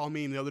 Like I saw a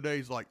meme the other day.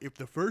 Is like, if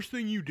the first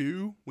thing you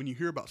do when you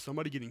hear about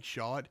somebody getting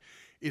shot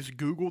is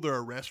Google their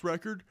arrest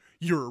record,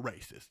 you're a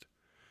racist.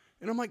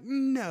 And I'm like,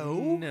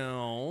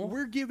 no.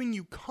 We're giving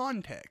you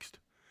context.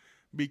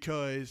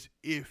 Because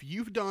if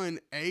you've done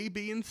A,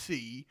 B, and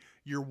C,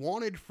 you're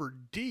wanted for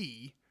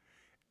D,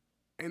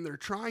 and they're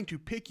trying to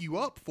pick you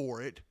up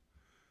for it,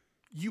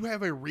 you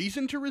have a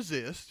reason to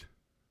resist.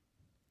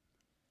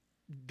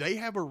 They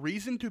have a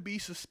reason to be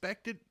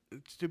suspectful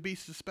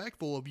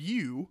of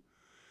you.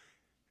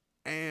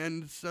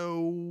 And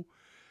so,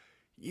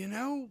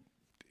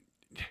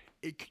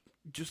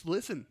 just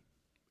listen.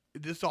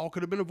 This all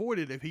could have been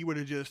avoided if he would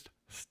have just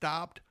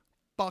stopped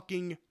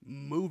fucking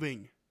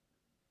moving.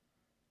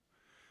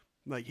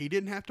 Like, he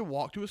didn't have to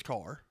walk to his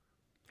car.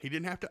 He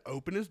didn't have to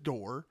open his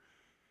door.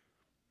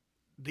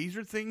 These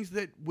are things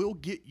that will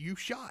get you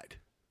shot.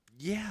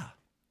 Yeah.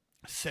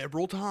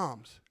 Several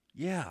times.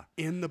 Yeah.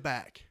 In the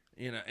back.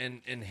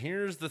 And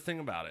here's the thing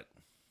about it.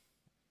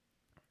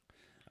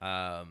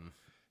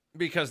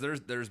 Because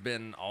there's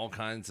been all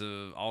kinds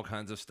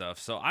of stuff.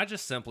 So I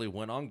just simply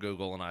went on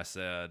Google and I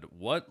said,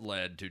 what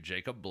led to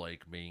Jacob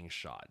Blake being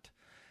shot?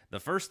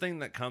 The first thing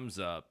that comes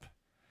up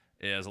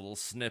is a little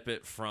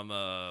snippet from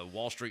a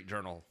Wall Street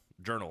Journal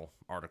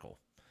article.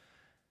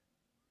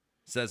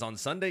 It says, on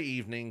Sunday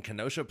evening,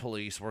 Kenosha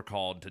police were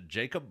called to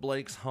Jacob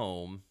Blake's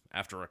home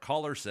after a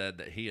caller said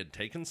that he had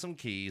taken some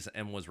keys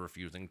and was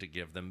refusing to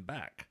give them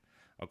back,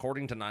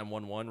 according to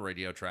 911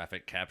 radio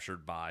traffic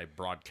captured by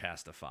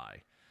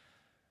Broadcastify.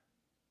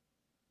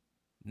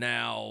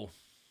 Now,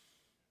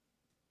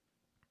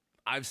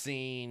 I've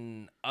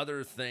seen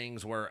other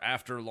things where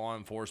after law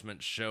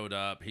enforcement showed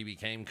up, he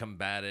became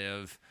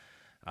combative,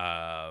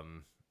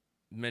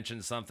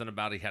 mentioned something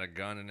about he had a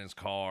gun in his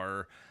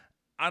car.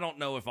 I don't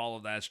know if all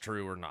of that's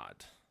true or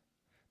not.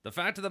 The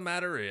fact of the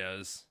matter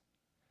is,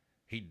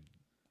 he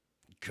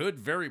could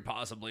very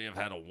possibly have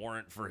had a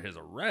warrant for his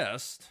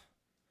arrest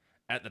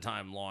at the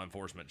time law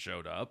enforcement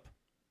showed up.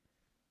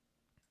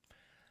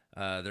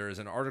 There is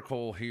an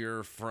article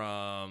here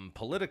from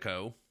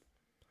Politico,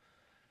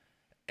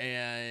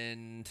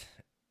 and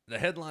the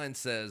headline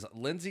says,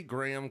 Lindsey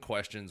Graham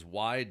questions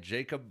why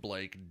Jacob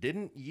Blake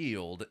didn't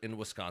yield in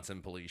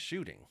Wisconsin police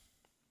shooting.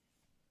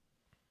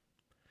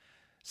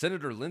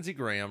 Senator Lindsey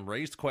Graham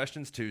raised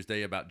questions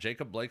Tuesday about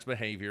Jacob Blake's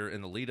behavior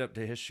in the lead-up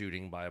to his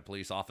shooting by a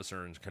police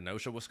officer in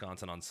Kenosha,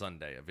 Wisconsin on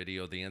Sunday. A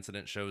video of the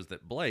incident shows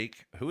that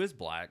Blake, who is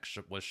black,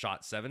 was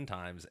shot 7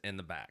 times in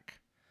the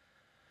back.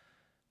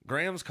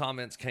 Graham's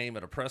comments came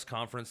at a press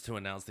conference to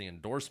announce the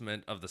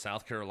endorsement of the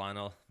South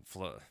Carolina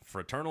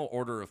Fraternal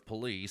Order of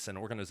Police, an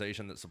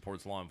organization that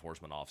supports law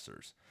enforcement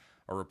officers.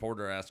 A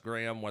reporter asked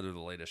Graham whether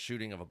the latest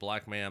shooting of a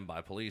black man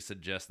by police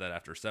suggests that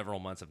after several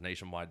months of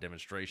nationwide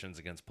demonstrations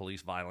against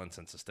police violence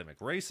and systemic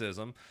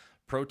racism,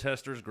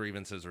 protesters'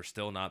 grievances are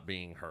still not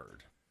being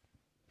heard.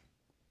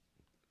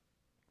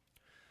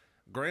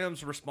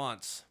 Graham's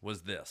response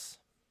was this: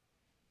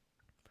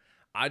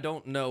 I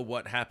don't know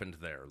what happened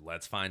there.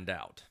 Let's find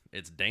out.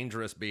 It's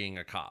dangerous being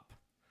a cop.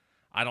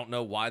 I don't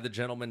know why the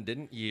gentleman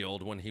didn't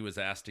yield when he was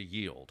asked to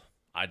yield.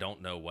 I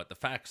don't know what the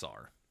facts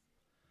are.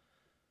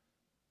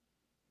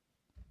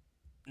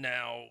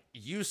 Now,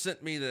 you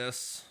sent me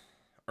this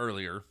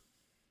earlier,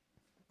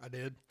 I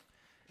did.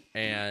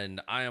 and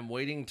I am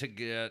waiting to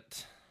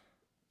get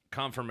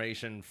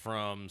confirmation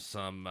from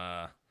some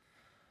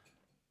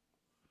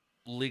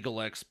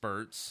legal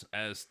experts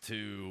as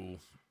to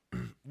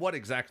what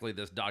exactly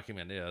this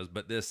document is,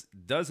 but this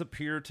does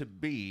appear to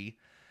be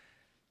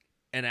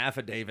an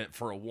affidavit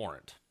for a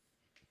warrant.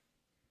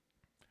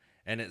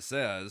 And it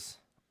says,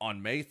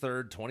 on May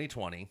 3rd,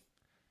 2020,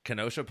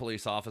 Kenosha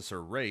police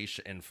officer Raish,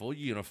 in full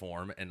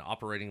uniform and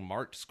operating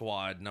marked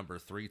squad number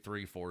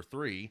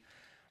 3343,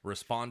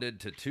 responded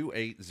to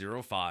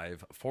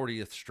 2805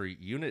 40th Street,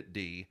 Unit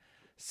D,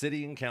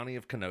 City and County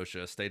of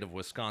Kenosha, State of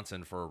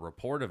Wisconsin, for a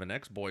report of an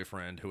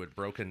ex-boyfriend who had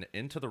broken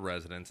into the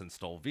residence and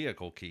stole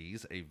vehicle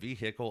keys, a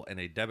vehicle,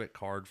 and a debit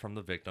card from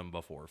the victim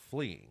before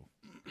fleeing.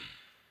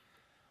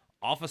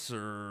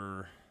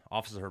 Officer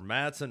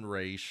Madsen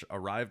Raish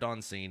arrived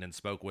on scene and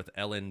spoke with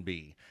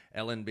LNB.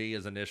 LNB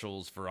is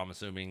initials for, I'm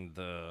assuming,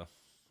 the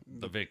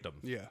victim.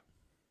 Yeah.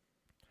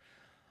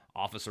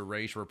 Officer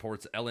Raish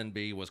reports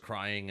LNB was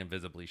crying and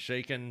visibly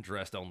shaken,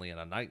 dressed only in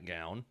a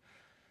nightgown.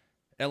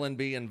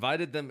 LNB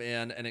invited them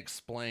in and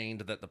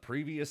explained that the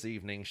previous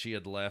evening she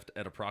had left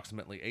at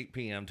approximately 8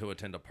 p.m. to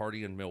attend a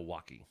party in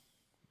Milwaukee.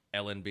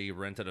 LNB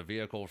rented a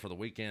vehicle for the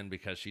weekend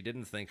because she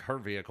didn't think her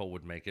vehicle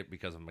would make it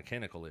because of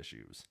mechanical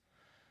issues.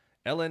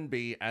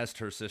 LNB asked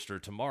her sister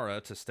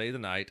Tamara to stay the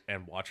night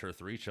and watch her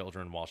 3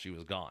 children while she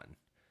was gone.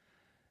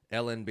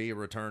 LNB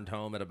returned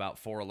home at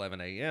about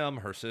 4:11 a.m.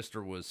 Her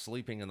sister was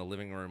sleeping in the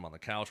living room on the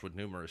couch with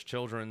numerous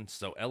children,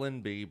 so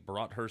LNB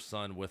brought her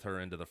son with her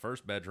into the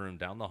first bedroom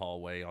down the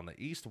hallway on the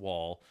east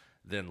wall,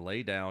 then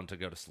lay down to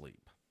go to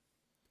sleep.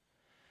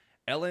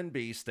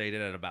 LNB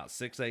stated at about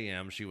 6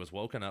 a.m. she was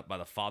woken up by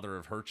the father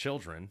of her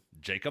children,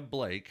 Jacob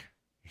Blake,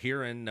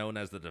 herein known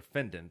as the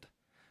defendant,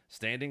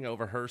 standing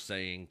over her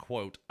saying,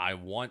 quote, "I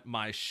want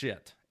my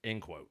shit,"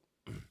 end quote.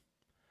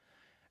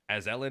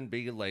 As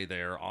LNB lay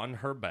there on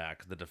her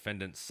back, the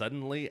defendant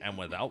suddenly and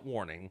without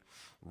warning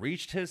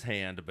reached his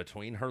hand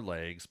between her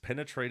legs,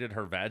 penetrated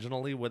her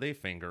vaginally with a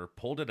finger,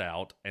 pulled it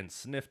out, and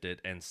sniffed it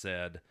and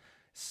said,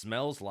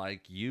 "Smells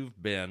like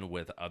you've been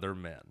with other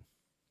men."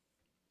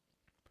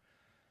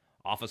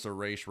 Officer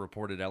Raish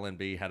reported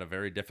LNB had a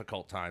very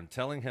difficult time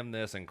telling him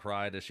this and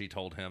cried as she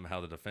told him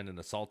how the defendant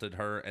assaulted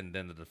her, and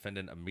then the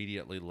defendant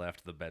immediately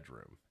left the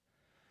bedroom.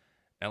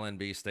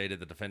 LNB stated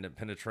the defendant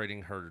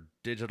penetrating her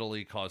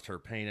digitally caused her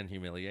pain and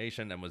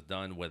humiliation and was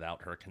done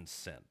without her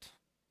consent.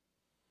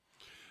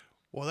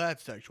 Well,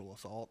 that's sexual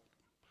assault.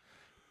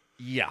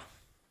 Yeah.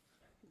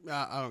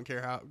 I don't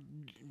care how.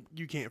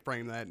 You can't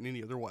frame that in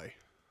any other way.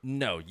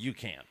 No, you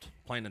can't.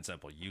 Plain and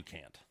simple, you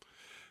can't.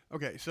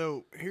 Okay,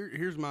 so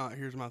here's my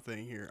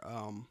thing here.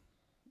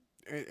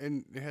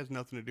 And it has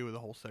nothing to do with the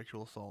whole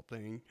sexual assault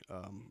thing.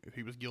 If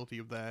he was guilty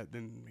of that,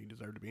 then he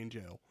deserved to be in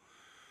jail.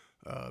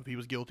 If he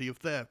was guilty of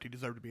theft, he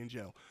deserved to be in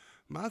jail.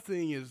 My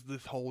thing is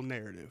this whole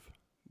narrative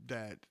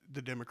that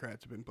the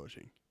Democrats have been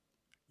pushing.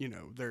 You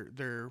know,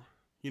 they're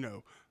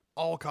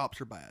all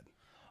cops are bad.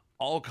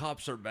 All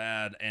cops are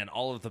bad, and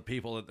all of the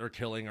people that they're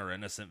killing are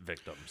innocent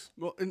victims.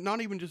 Well, and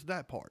not even just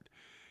that part.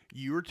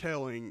 You're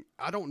telling,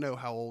 I don't know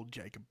how old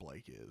Jacob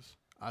Blake is.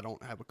 I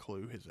don't have a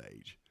clue his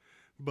age.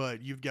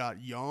 But you've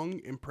got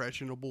young,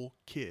 impressionable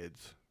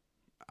kids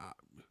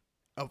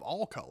of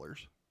all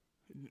colors.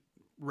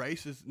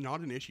 Race is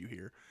not an issue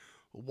here.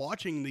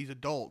 Watching these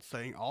adults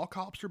saying all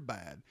cops are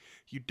bad,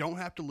 you don't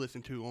have to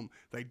listen to them,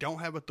 they don't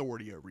have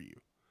authority over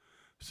you.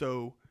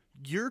 So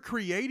you're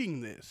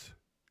creating this.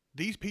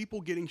 These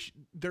people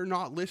they're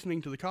not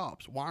listening to the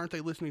cops. Why aren't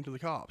they listening to the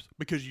cops?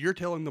 Because you're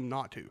telling them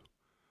not to.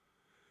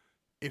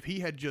 If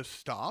he had just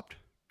stopped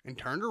and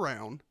turned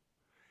around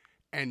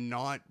and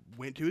not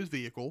went to his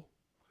vehicle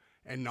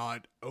and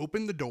not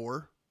opened the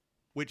door,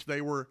 which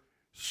they were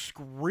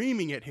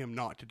screaming at him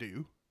not to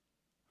do,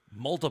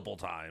 multiple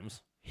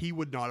times, he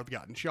would not have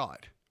gotten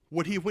shot.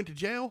 Would he have went to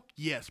jail?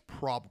 Yes,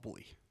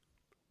 probably.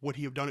 Would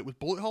he have done it with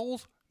bullet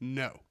holes?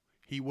 No,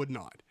 he would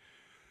not.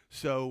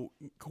 So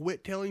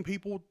quit telling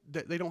people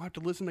that they don't have to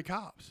listen to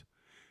cops.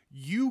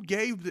 You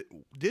gave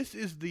this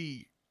is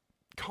the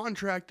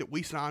contract that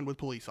we signed with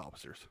police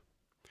officers.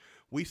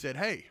 We said,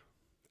 hey,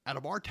 out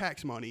of our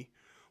tax money,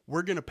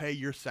 we're going to pay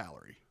your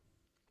salary.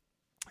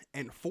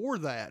 And for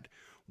that,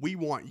 we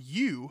want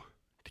you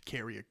to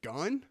carry a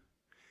gun,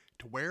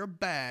 to wear a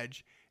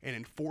badge, and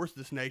enforce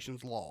this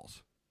nation's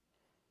laws.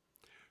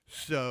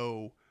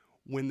 So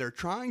when they're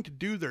trying to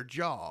do their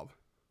job,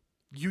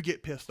 you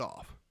get pissed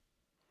off.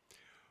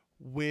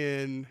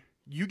 When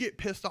you get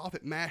pissed off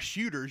at mass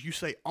shooters, you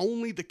say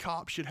only the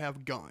cops should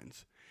have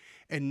guns.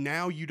 And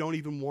now you don't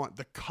even want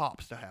the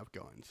cops to have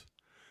guns.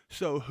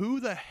 So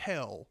who the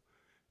hell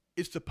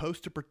is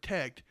supposed to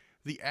protect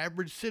the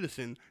average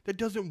citizen that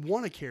doesn't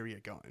want to carry a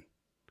gun?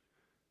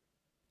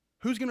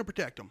 Who's going to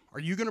protect them? Are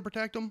you going to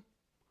protect them?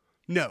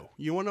 No.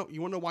 You want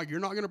to know why you're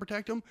not going to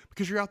protect them?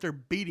 Because you're out there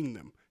beating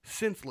them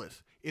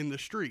senseless in the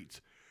streets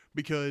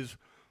because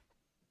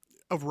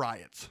of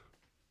riots.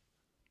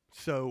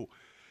 So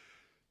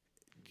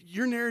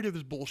your narrative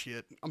is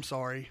bullshit. I'm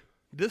sorry.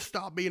 This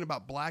stopped being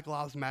about Black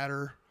Lives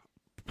Matter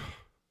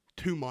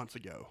 2 months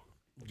ago.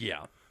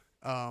 Yeah.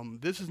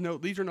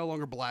 These are no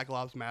longer Black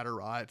Lives Matter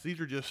riots. These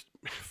are just,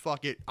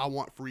 fuck it, I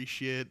want free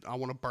shit. I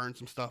want to burn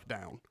some stuff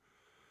down.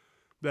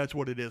 That's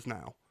what it is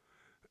now.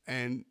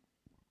 And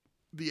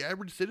the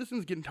average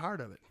citizen's getting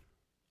tired of it.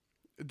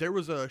 There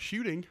was a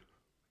shooting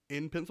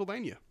in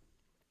Pennsylvania.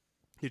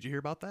 Did you hear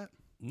about that?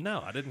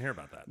 No, I didn't hear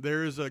about that.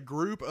 There's a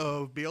group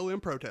of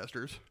BLM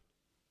protesters,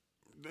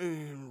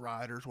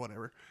 rioters,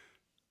 whatever.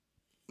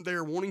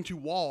 They're wanting to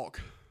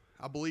walk,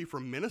 I believe,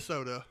 from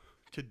Minnesota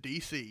to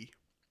D.C.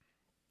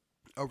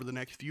 over the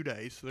next few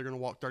days. So they're going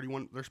to walk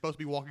 31. They're supposed to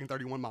be walking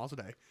 31 miles a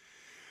day.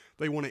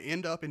 They want to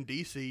end up in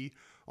D.C.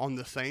 on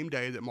the same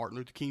day that Martin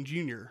Luther King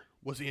Jr.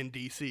 was in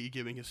D.C.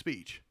 giving his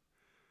speech.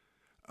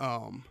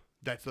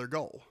 That's their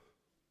goal.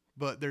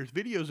 But there's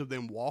videos of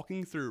them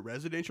walking through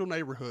residential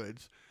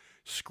neighborhoods,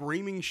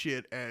 screaming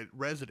shit at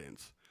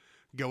residents,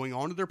 going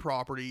onto their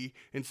property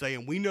and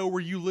saying, "We know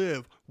where you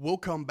live. We'll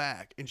come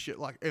back," and shit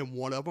like. And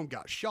one of them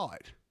got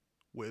shot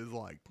with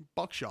like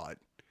buckshot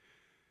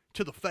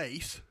to the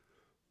face.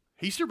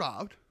 He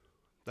survived.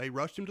 They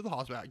rushed him to the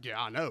hospital.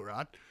 Yeah, I know,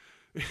 right?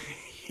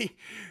 He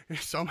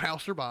somehow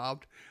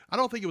survived. I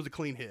don't think it was a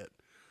clean hit.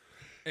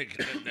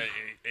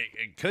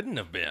 It couldn't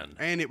have been.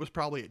 And it was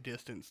probably at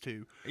distance,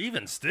 too.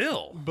 Even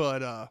still.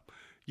 But,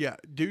 yeah,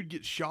 dude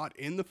gets shot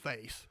in the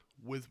face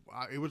with,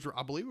 I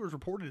believe it was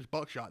reported as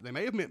buckshot. They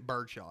may have meant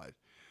birdshot.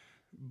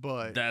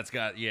 But. That's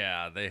got,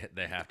 yeah,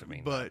 they have to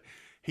mean But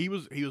he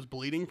was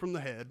bleeding from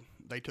the head.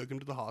 They took him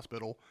to the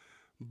hospital.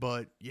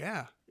 But,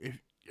 yeah,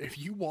 if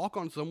you walk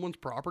on someone's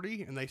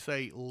property and they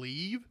say,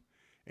 leave,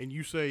 and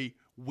you say,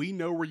 "We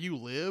know where you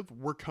live,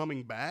 we're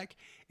coming back,"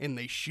 and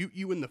they shoot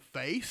you in the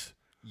face,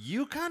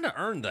 you kind of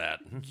earned that.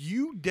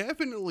 You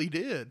definitely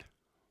did.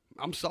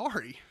 I'm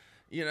sorry.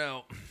 You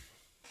know,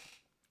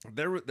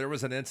 there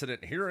was an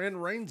incident here in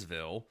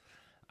Rainsville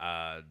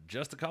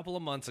just a couple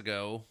of months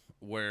ago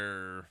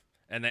where,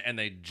 and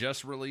they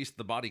just released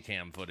the body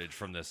cam footage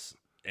from this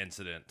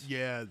incident.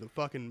 Yeah, the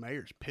fucking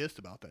mayor's pissed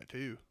about that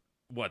too.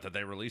 What, that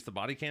they released the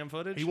body cam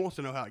footage? He wants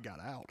to know how it got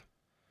out.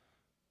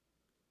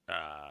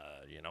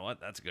 You know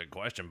what? That's a good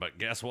question. But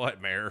guess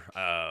what, Mayor?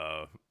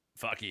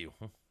 Fuck you.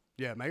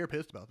 Yeah, mayor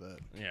pissed about that.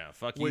 Yeah,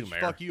 fuck Which, you,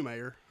 Mayor. fuck you,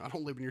 mayor. I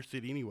don't live in your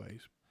city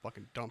anyways.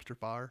 Fucking dumpster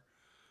fire.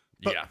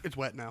 Yeah. It's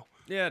wet now.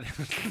 Yeah.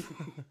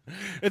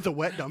 It's a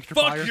wet dumpster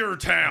fire. Fuck your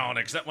town,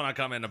 except when I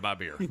come in to buy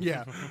beer.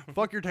 Yeah.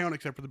 Fuck your town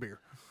except for the beer.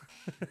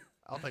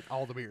 I'll take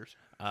all the beers.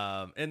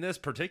 In this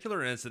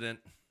particular incident,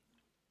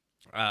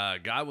 a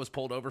guy was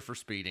pulled over for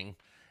speeding.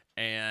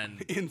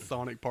 And in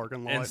Sonic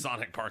parking lot. In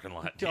Sonic parking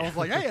lot. Yeah. I was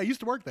like, hey, I used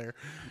to work there.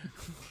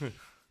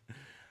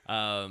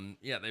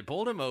 Yeah, they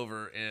pulled him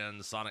over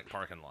in Sonic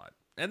parking lot.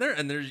 And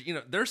there's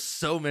there's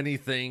so many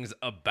things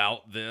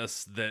about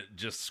this that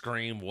just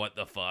scream what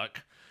the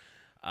fuck.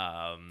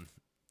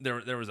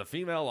 There was a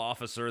female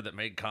officer that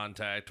made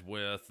contact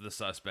with the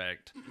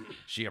suspect.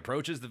 She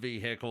approaches the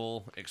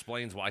vehicle,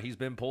 explains why he's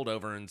been pulled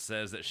over, and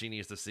says that she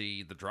needs to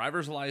see the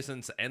driver's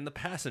license and the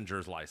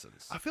passenger's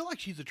license. I feel like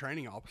she's a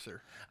training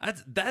officer.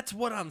 That's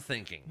what I'm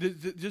thinking.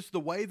 Just the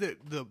way that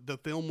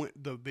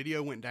the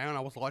video went down, I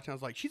was watching, I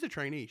was like, she's a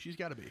trainee. She's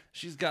got to be.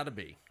 She's got to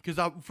be. Because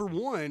for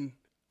one,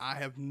 I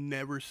have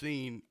never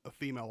seen a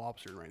female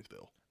officer in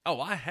Rainsville.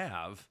 Oh, I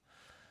have.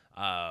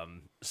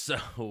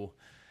 So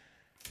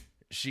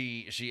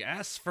she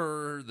asks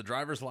for the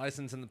driver's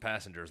license and the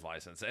passenger's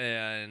license,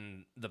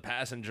 and the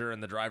passenger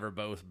and the driver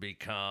both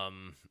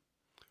become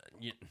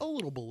a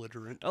little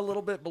belligerent. A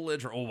little bit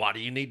belligerent. Well, why do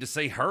you need to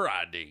see her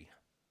ID?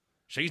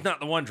 She's not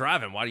the one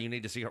driving. Why do you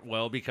need to see her?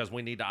 Well, because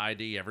we need to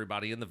ID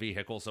everybody in the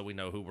vehicle so we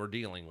know who we're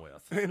dealing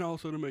with. And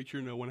also to make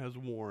sure no one has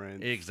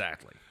warrants.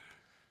 Exactly.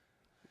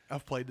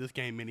 I've played this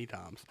game many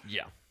times.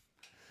 Yeah.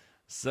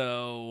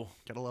 So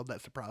gotta love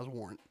that surprise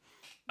warrant.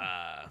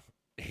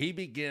 He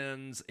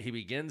begins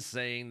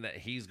saying that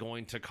he's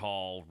going to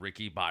call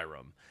Ricky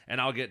Byram,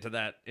 and I'll get to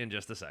that in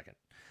just a second.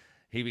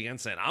 He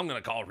begins saying, "I'm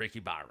going to call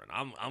Ricky Byram.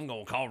 I'm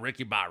going to call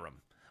Ricky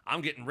Byram.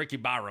 I'm getting Ricky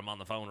Byram on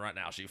the phone right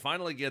now." She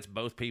finally gets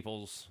both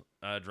people's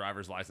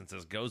driver's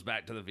licenses, goes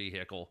back to the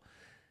vehicle,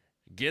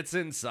 gets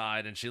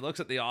inside, and she looks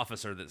at the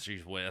officer that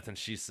she's with, and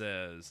she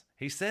says,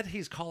 "He said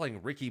he's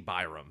calling Ricky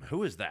Byram.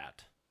 Who is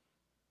that?"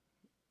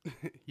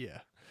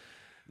 Yeah.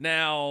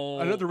 Now,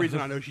 another reason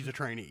I know she's a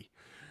trainee.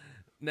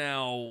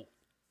 Now,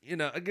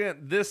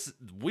 again,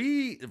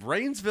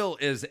 Rainsville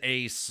is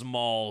a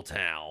small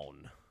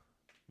town,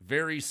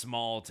 very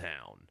small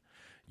town.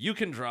 You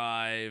can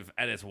drive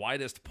at its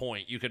widest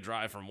point. You could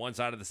drive from one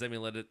side of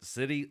the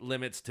city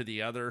limits to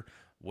the other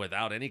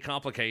without any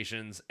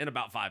complications in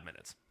about 5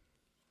 minutes.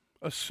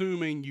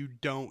 Assuming you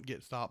don't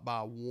get stopped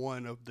by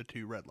one of the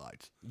two red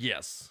lights.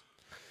 Yes.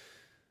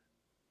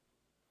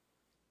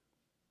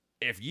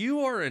 If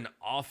you are an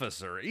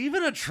officer,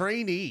 even a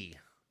trainee,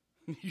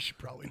 you should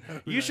probably know.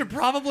 You should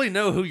probably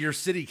know who your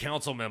city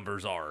council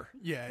members are.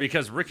 Yeah.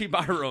 Because Ricky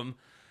Byram,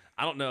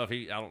 I don't know if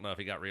he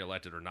got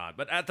reelected or not,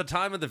 but at the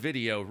time of the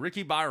video,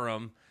 Ricky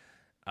Byram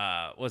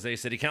was a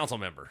city council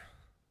member.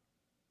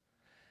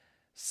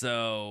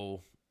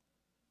 So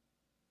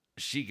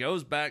she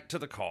goes back to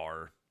the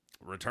car,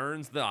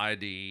 returns the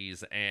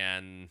IDs,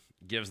 and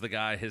gives the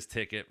guy his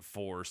ticket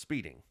for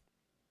speeding.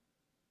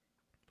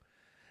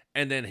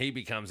 And then he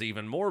becomes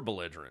even more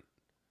belligerent,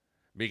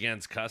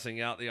 begins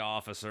cussing out the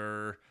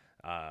officer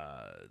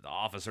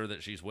that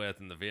she's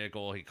with in the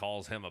vehicle. He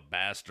calls him a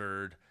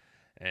bastard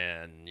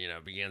and,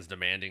 begins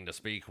demanding to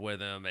speak with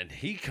him. And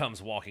he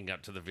comes walking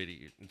up to the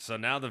video. So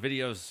now the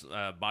video's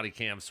body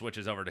cam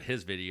switches over to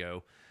his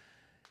video,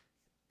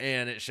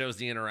 and it shows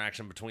the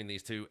interaction between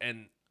these two.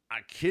 And I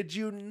kid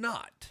you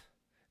not,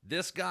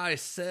 this guy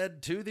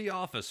said to the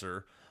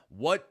officer,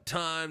 "What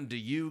time do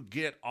you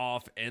get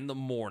off in the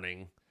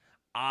morning?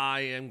 I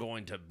am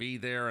going to be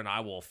there and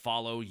I will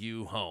follow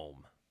you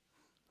home."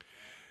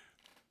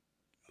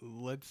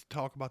 Let's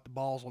talk about the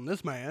balls on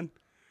this man.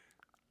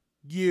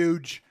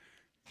 Huge.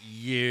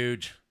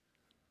 And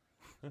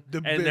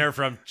they're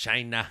from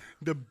China.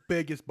 The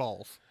biggest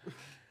balls.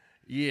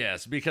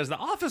 Yes, because the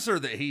officer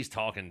that he's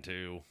talking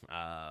to,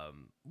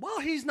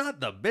 he's not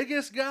the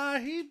biggest guy.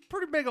 He's a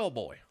pretty big old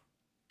boy.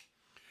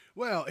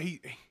 Well,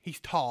 he's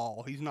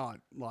tall. He's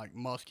not like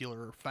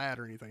muscular or fat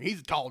or anything.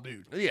 He's a tall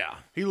dude. Yeah.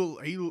 He look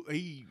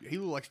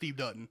like Steve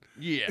Dutton.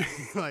 Yeah.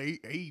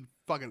 Like he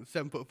fucking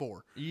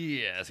 7'4".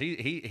 Yes,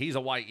 he's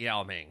a white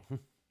Yao Ming.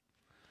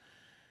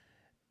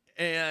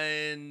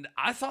 And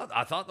I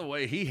thought the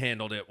way he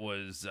handled it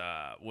was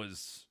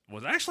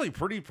actually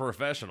pretty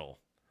professional.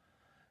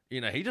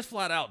 He just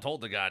flat out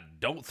told the guy,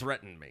 "Don't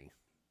threaten me."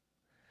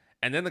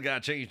 And then the guy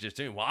changed his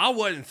tune. "Well, I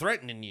wasn't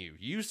threatening you.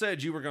 You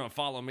said you were going to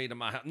follow me to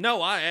my house."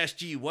 "No, I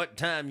asked you what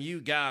time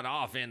you got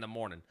off in the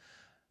morning."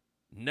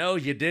 "No,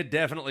 you did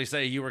definitely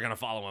say you were going to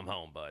follow him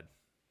home, bud."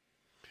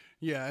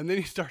 Yeah, and then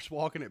he starts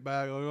walking it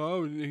back.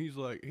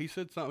 He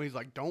said something. He's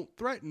like, "Don't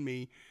threaten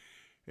me."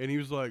 And he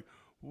was like,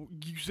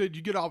 "You said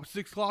you get off at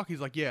 6 o'clock?"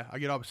 He's like, "Yeah, I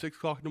get off at 6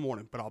 o'clock in the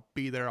morning, but I'll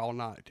be there all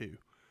night too."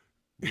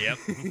 Yep.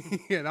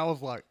 And I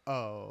was like,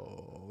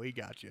 "Oh, he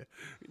got you."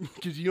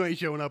 Because you ain't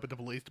showing up at the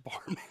police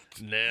department.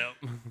 No.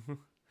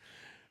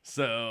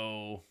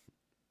 So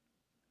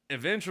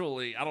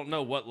eventually, I don't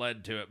know what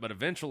led to it, but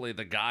eventually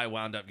the guy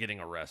wound up getting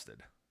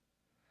arrested.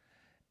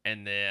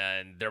 And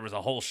then there was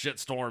a whole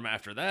shitstorm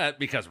after that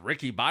because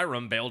Ricky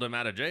Byram bailed him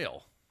out of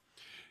jail.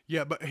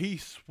 Yeah, but he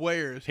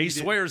swears. He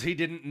swears he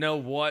didn't know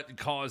what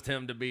caused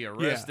him to be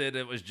arrested.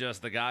 Yeah. It was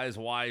just the guy's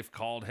wife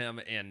called him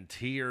in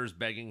tears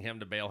begging him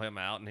to bail him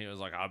out, and he was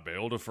like, "I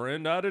bailed a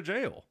friend out of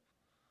jail."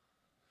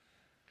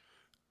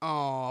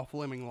 Oh,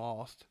 Fleming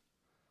lost.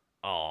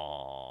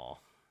 Oh.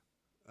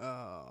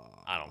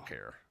 I don't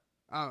care.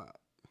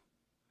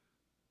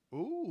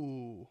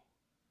 Ooh.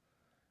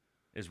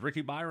 Is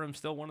Ricky Byram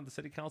still one of the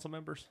city council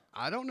members?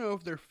 I don't know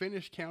if they're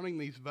finished counting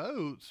these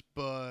votes,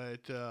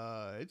 but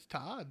it's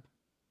tied.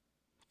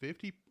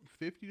 50%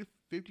 to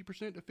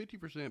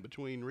 50%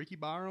 between Ricky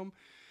Byram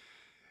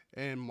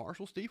and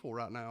Marshall Stiefel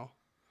right now.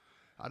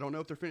 I don't know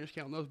if they're finished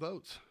counting those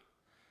votes.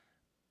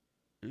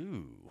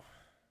 Ooh.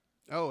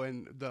 Oh,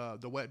 and the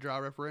wet dry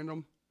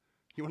referendum.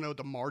 You want to know what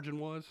the margin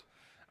was?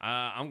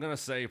 I'm gonna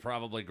say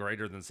probably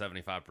greater than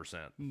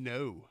 75%.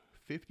 No,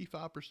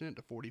 55%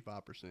 to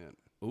 45%.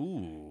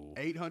 Ooh.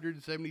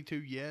 872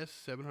 yes,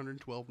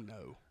 712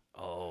 no.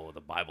 Oh,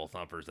 the Bible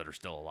thumpers that are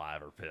still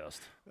alive are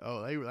pissed.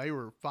 Oh, they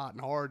were fighting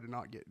hard to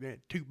not get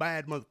it. Too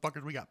bad,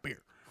 motherfuckers. We got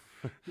beer.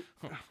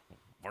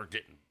 We're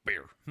getting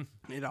beer.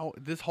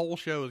 This whole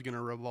show is going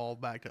to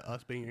revolve back to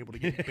us being able to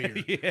get beer.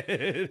 Yeah,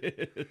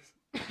 it is.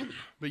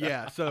 But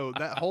yeah, so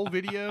that whole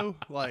video,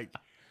 like,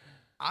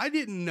 I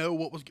didn't know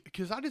what was,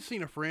 because I just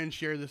seen a friend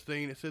share this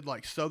thing that said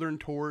like Southern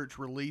Torch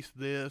released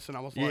this, and I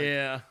was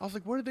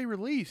like, where did they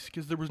release?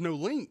 Because there was no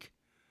link.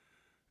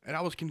 And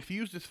I was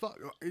confused as fuck.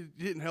 It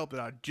didn't help that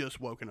I'd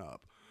just woken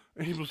up.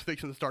 And he was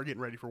fixing to start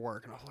getting ready for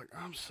work. And I was like,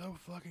 I'm so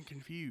fucking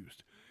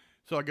confused.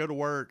 So I go to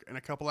work, and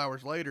a couple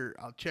hours later,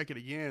 I'll check it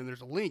again, and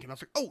there's a link. And I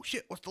was like, oh,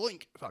 shit, what's the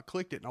link? So I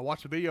clicked it, and I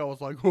watched the video. I was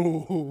like,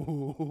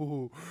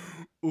 oh,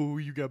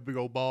 you got big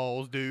old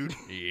balls, dude.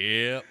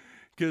 Yep.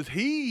 Because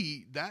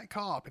that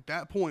cop at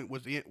that point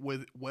was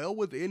well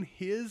within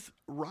his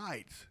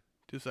rights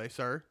to say,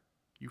 "Sir,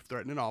 you've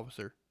threatened an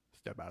officer.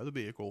 Step out of the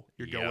vehicle.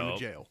 You're going to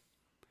jail."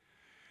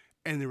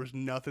 And there was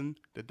nothing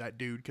that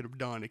dude could have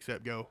done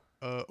except go,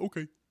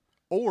 okay.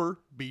 Or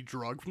be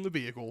drugged from the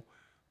vehicle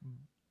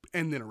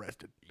and then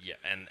arrested. Yeah,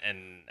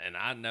 and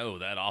I know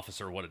that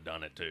officer would have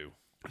done it too.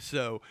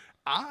 So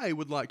I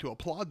would like to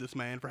applaud this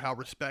man for how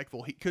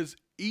respectful because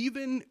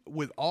even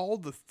with all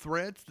the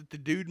threats that the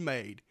dude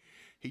made,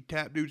 he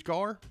tapped dude's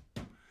car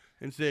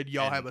and said,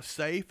 "Y'all have a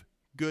safe,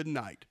 good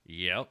night."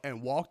 Yep.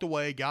 And walked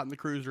away, got in the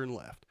cruiser, and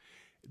left.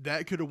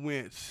 That could have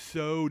went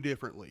so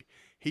differently.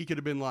 He could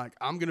have been like,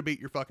 "I'm going to beat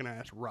your fucking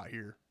ass right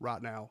here,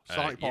 right now.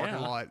 Sonic parking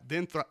lot,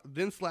 then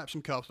slap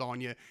some cuffs on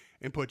you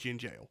and put you in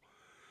jail."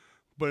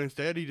 But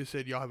instead, he just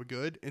said, "Y'all have a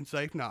good and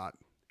safe night,"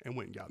 and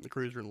went and got in the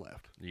cruiser and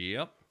left.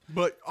 Yep.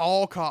 But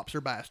all cops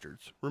are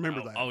bastards.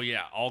 Remember that. Oh,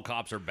 yeah. All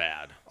cops are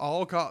bad.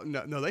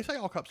 No, they say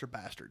all cops are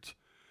bastards.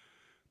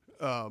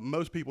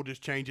 Most people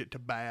just change it to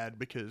bad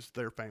because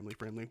they're family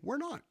friendly. We're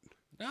not.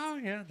 Oh,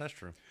 yeah, that's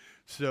true.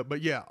 So,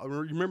 but yeah,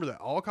 remember that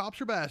all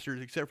cops are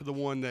bastards except for the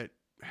one that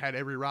had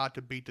every right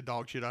to beat the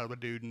dog shit out of a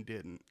dude and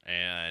didn't.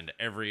 And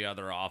every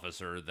other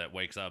officer that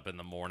wakes up in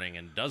the morning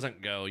and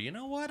doesn't go, you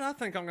know what? I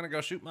think I'm going to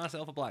go shoot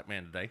myself a black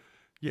man today.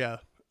 Yeah.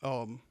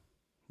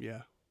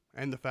 Yeah.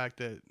 And the fact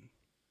that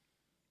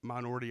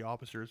minority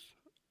officers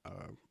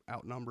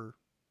outnumber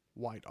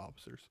white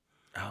officers.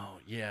 Oh,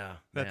 yeah.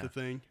 That's a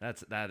thing.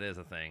 That is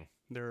a thing.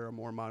 There are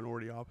more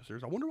minority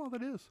officers. I wonder why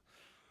that is.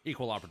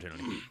 Equal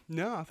opportunity.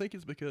 No, I think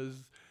it's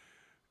because,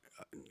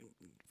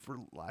 for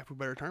lack of a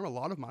better term, a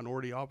lot of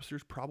minority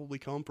officers probably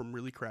come from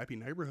really crappy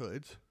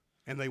neighborhoods,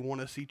 and they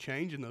want to see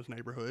change in those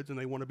neighborhoods, and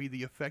they want to be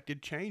the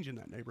affected change in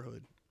that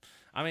neighborhood.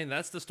 I mean,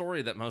 that's the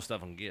story that most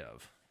of them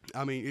give.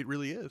 I mean, it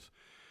really is.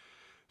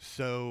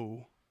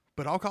 So,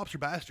 but all cops are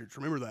bastards.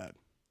 Remember that.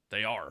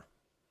 They are.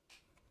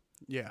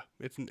 Yeah,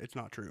 it's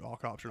not true. All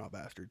cops are not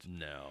bastards.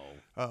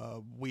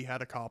 No. We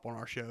had a cop on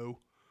our show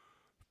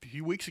a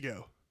few weeks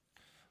ago.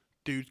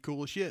 Dude's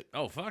cool as shit.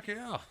 Oh, fuck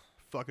yeah.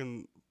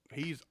 Fucking,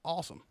 he's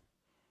awesome.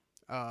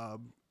 I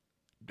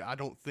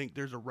don't think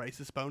there's a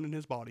racist bone in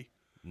his body.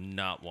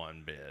 Not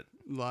one bit.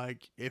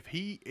 Like, if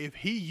he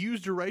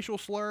used a racial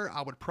slur,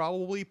 I would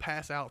probably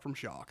pass out from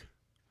shock.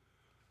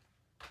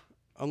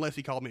 Unless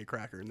he called me a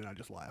cracker, and then I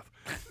just laugh.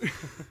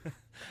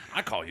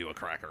 I call you a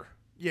cracker.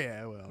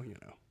 Yeah, well,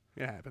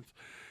 it happens.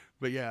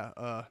 But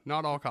yeah,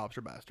 not all cops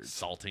are bastards.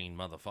 Saltine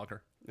motherfucker.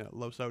 Yeah,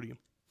 low sodium.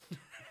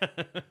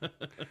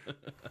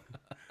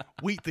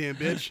 Wheat thin,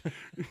 bitch.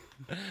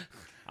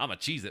 I'm a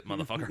Cheez-It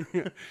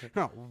motherfucker.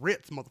 No,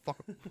 Ritz,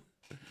 motherfucker.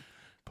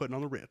 Putting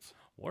on the Ritz.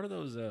 What are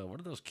those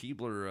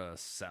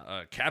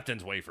Keebler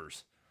Captain's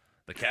wafers?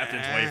 The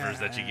Captain's wafers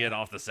that you get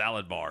off the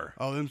salad bar.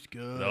 Oh, them's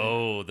good.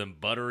 Oh, them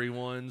buttery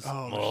ones.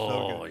 Oh, they're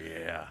so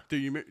good. Yeah. Do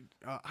you?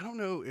 I don't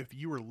know if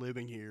you were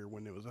living here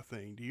when it was a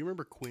thing. Do you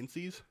remember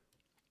Quincy's?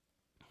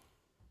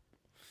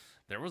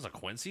 There was a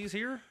Quincy's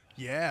here?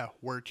 Yeah,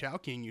 where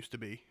Chowking used to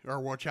be, or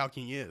where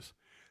Chowking is.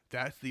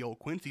 That's the old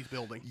Quincy's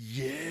building.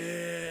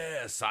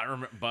 Yes, I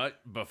remember.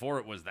 But before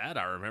it was that,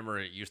 I remember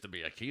it used to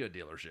be a Kia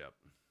dealership.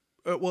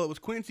 Well, it was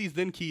Quincy's,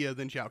 then Kia,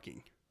 then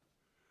Chowking.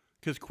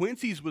 Because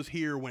Quincy's was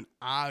here when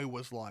I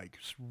was like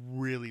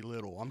really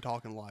little. I'm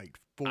talking like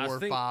 4,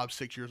 5,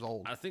 6 years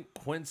old. I think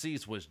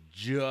Quincy's was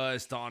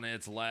just on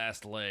its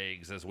last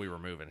legs as we were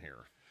moving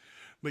here.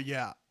 But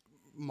yeah,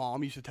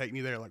 Mom used to take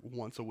me there like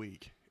once a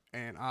week.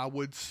 And I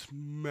would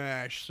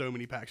smash so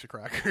many packs of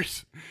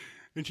crackers.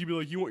 And she'd be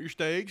like, "You want your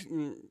steaks?"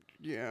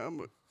 Yeah,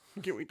 but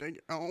can we take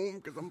it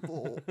home? Because I'm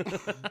full.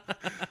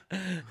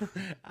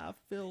 I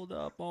filled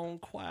up on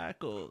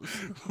quackers.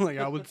 Like,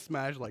 I would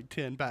smash like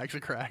 10 packs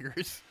of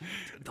crackers.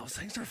 Those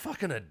things are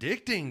fucking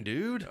addicting,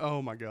 dude.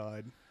 Oh, my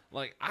God.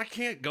 Like, I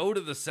can't go to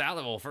the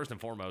salad. Well, first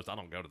and foremost, I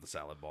don't go to the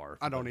salad bar.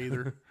 I don't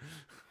either.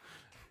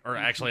 Or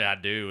actually, I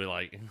do.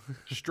 Like,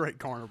 straight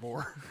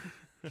carnivore.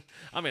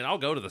 I mean, I'll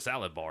go to the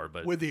salad bar,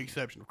 but with the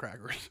exception of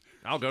crackers.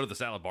 I'll go to the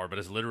salad bar, but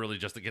it's literally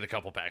just to get a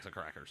couple packs of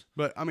crackers.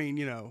 But I mean,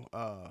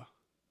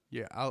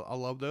 yeah, I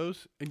love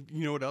those. And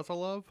you know what else I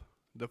love?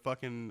 The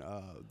fucking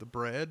the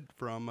bread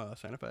from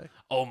Santa Fe.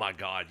 Oh my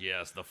God,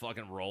 yes, the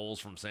fucking rolls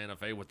from Santa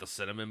Fe with the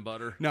cinnamon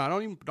butter. No, I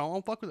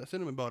don't fuck with that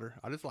cinnamon butter.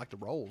 I just like the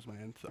rolls,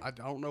 man. I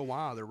don't know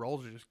why their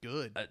rolls are just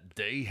good.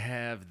 They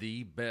have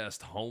the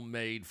best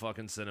homemade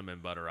fucking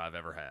cinnamon butter I've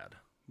ever had.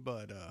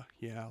 But,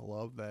 yeah, I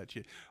love that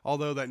shit.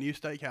 Although that new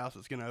steakhouse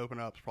that's going to open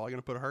up is probably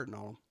going to put a hurting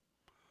on them.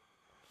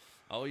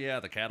 Oh,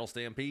 yeah, the Cattle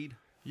Stampede?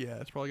 Yeah,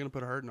 it's probably going to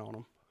put a hurting on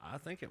them. I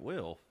think it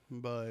will.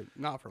 But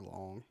not for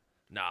long.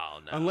 No.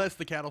 Unless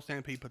the Cattle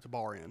Stampede puts a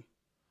bar in.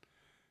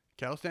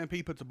 Cattle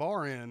Stampede puts a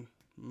bar in.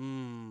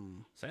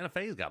 Santa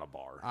Fe's got a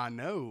bar. I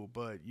know,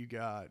 but you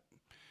got...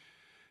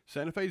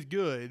 Santa Fe's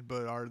good,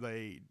 but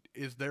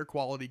is their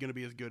quality going to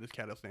be as good as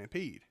Cattle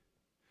Stampede?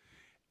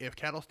 If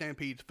Cattle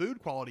Stampede's food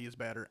quality is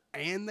better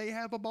and they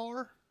have a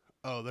bar,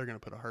 they're going to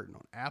put a hurting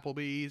on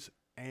Applebee's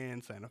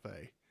and Santa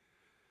Fe.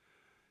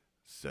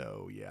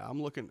 So yeah,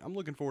 I'm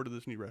looking forward to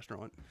this new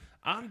restaurant.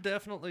 I'm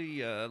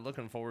definitely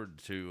looking forward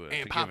to.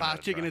 And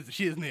Popeye's chicken is the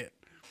shiznit.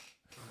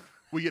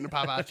 We getting a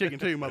Popeye's chicken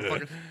too,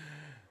 motherfuckers.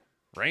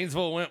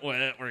 Rainsville went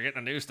wet. We're getting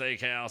a new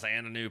steakhouse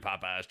and a new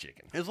Popeye's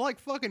chicken. It's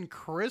like fucking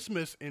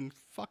Christmas in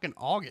fucking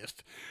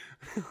August.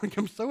 Like,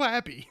 I'm so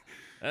happy.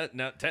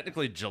 No,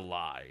 technically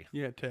July.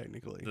 Yeah,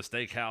 technically. The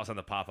steakhouse and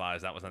the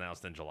Popeyes, that was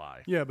announced in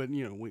July. Yeah, but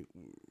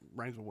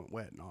Rainsville went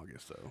wet in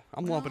August, so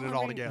I'm lumping it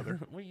all together.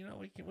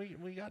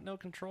 We got no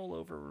control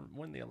over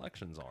when the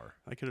elections are.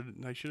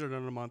 They should have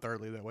done it a month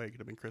early. That way it could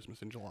have been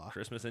Christmas in July.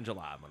 Christmas in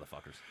July,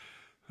 motherfuckers.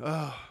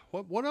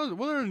 What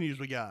other news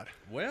we got?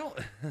 Well,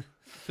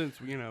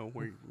 since we're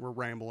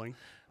rambling.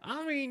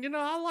 I mean,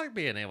 I like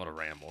being able to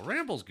ramble.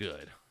 Ramble's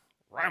good.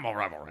 Ramble.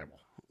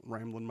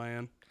 Rambling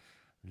man.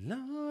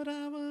 Lord,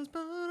 I was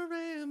born a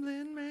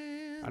rambling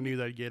man. I knew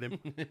that'd get him.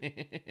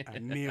 I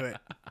knew it.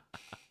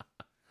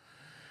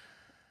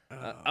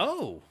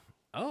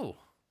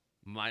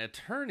 My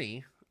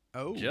attorney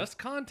just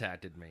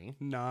contacted me.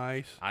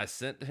 Nice. I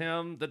sent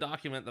him the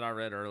document that I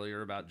read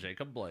earlier about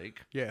Jacob Blake.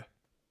 Yeah.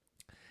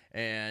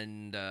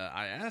 And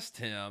I asked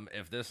him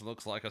if this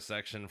looks like a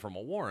section from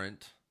a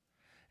warrant,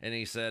 and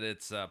he said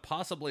it's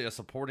possibly a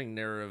supporting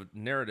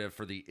narrative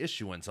for the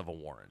issuance of a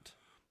warrant.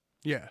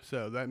 Yeah,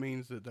 so that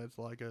means that that's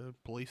like a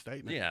police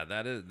statement. Yeah,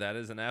 that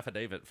is an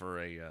affidavit for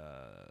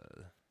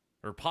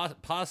or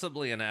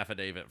possibly an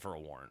affidavit for a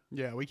warrant.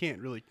 Yeah, we can't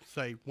really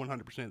say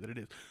 100% that it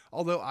is.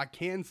 Although I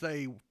can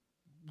say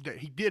that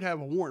he did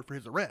have a warrant for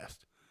his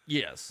arrest.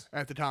 Yes.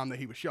 At the time that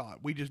he was shot.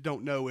 We just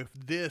don't know if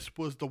this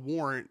was the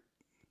warrant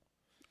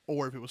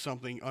or if it was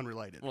something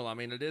unrelated. Well, I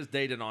mean, it is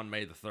dated on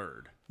May the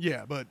 3rd.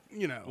 Yeah, but,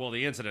 you know. Well,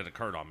 the incident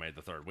occurred on May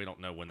the 3rd. We don't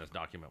know when this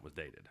document was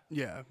dated.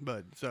 Yeah,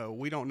 but so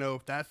we don't know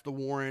if that's the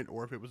warrant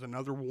or if it was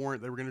another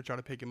warrant they were going to try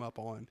to pick him up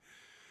on.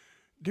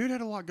 Dude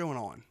had a lot going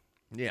on.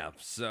 Yeah,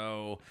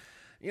 so,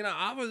 you know,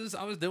 I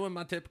was doing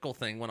my typical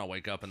thing when I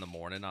wake up in the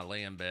morning. I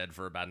lay in bed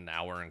for about an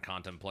hour and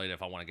contemplate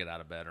if I want to get out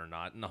of bed or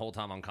not. And the whole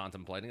time I'm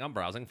contemplating, I'm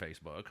browsing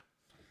Facebook.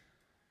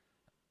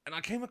 And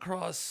I came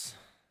across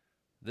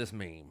this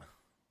meme.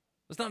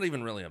 It's not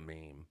even really a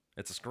meme.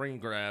 It's a screen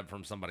grab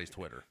from somebody's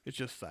Twitter. It's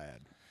just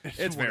sad.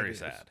 It's very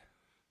sad.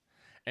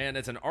 And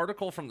it's an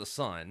article from The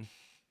Sun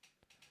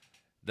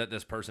that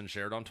this person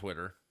shared on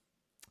Twitter.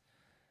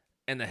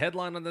 And the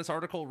headline on this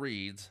article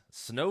reads,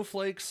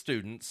 Snowflake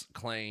students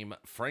claim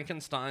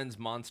Frankenstein's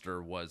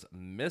monster was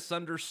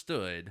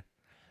misunderstood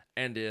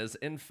and is,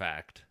 in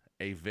fact,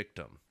 a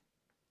victim.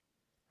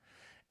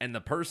 And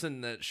the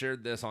person that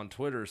shared this on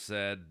Twitter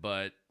said,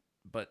 but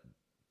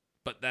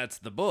that's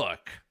the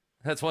book.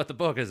 That's what the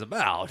book is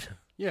about.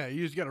 Yeah,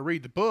 you just got to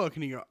read the book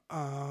and you go,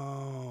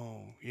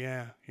 oh,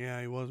 yeah,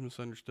 he was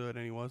misunderstood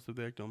and he was the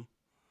victim.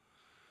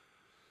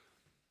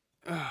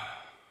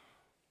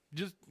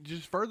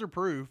 Just further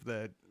proof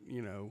that,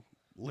 you know,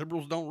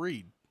 liberals don't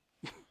read.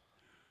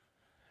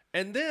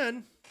 And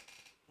then,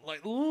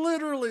 like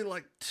literally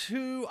like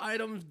 2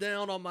 items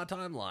down on my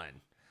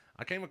timeline,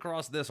 I came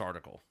across this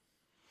article.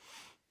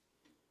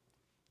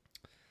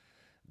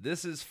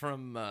 This is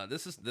from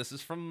this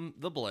is from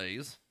The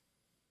Blaze.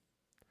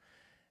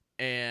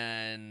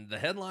 And the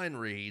headline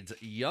reads,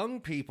 young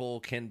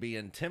people can be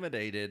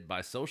intimidated by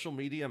social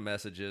media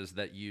messages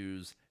that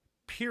use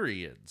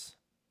periods.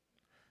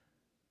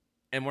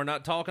 And we're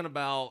not talking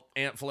about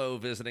Aunt Flo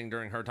visiting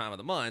during her time of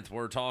the month.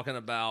 We're talking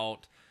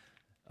about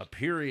a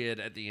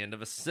period at the end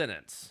of a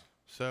sentence.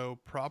 So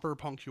proper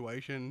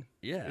punctuation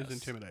Yes. is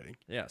intimidating.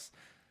 Yes.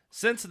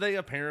 Since they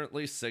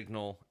apparently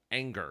signal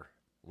anger,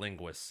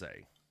 linguists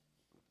say.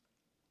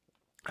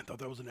 I thought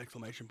that was an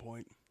exclamation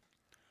point.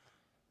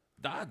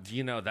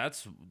 You know,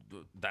 that's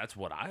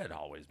what I had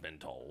always been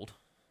told.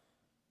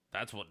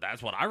 That's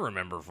what I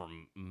remember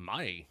from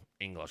my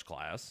English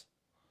class.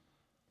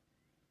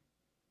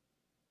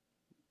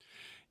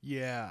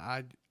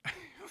 Yeah,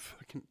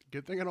 fucking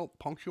good thing I don't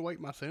punctuate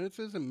my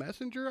sentences in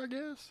Messenger, I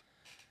guess.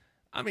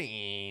 I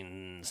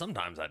mean,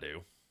 sometimes I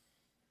do.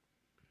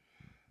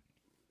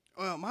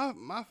 Well,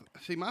 my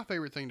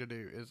favorite thing to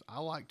do is I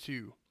like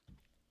to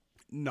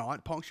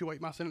not punctuate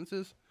my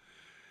sentences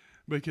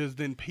because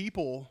then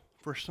people,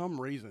 for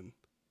some reason,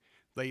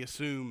 they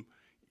assume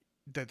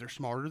that they're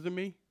smarter than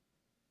me.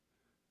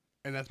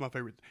 And that's my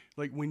favorite.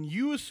 Like, when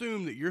you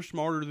assume that you're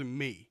smarter than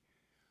me,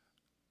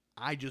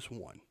 I just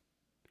won.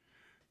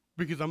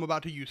 Because I'm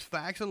about to use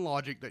facts and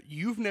logic that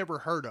you've never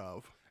heard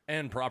of.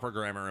 And proper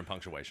grammar and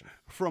punctuation.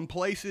 From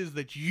places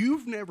that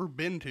you've never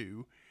been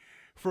to.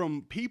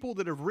 From people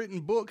that have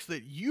written books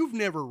that you've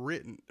never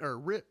written or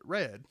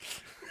read.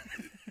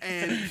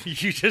 And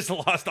you just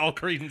lost all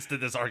credence to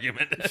this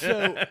argument.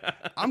 So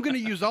I'm going to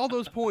use all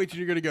those points and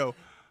you're going to go,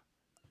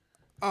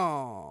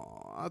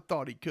 oh, I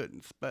thought he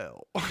couldn't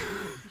spell.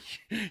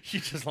 You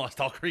just lost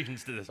all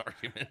credence to this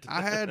argument.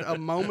 I had a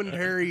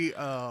momentary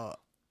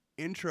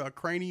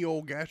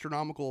intracranial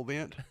gastronomical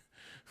event.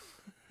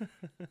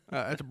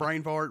 That's a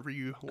brain fart for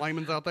you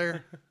layman's out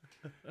there.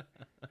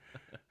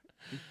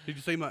 Did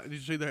you see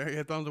the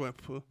headphones that went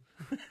poof?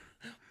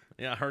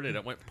 Yeah, I heard it.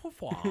 It went poof.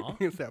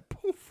 It's that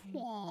poof.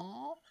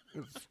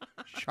 It's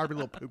sharpy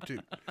little poop too.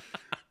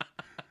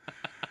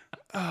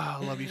 I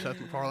love you, Seth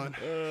MacFarlane.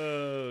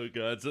 Oh,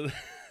 God. So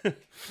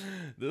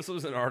this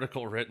was an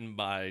article written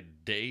by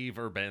Dave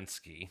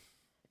Urbanski.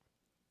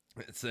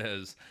 It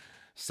says,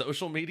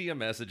 social media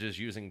messages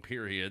using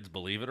periods,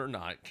 believe it or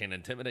not, can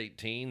intimidate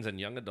teens and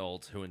young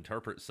adults who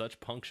interpret such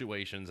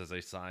punctuations as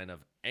a sign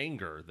of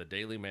anger, the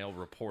Daily Mail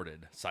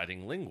reported,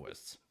 citing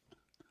linguists.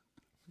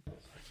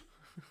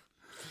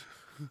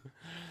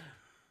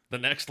 The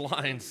next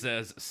line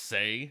says,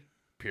 say,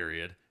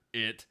 period,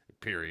 it,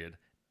 period,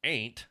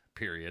 ain't,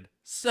 period,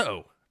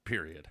 so,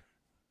 period.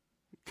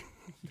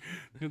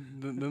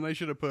 Then they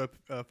should have put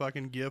a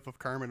fucking gif of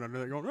Kermit under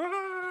there going,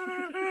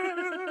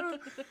 ah!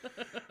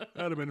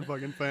 That'd have been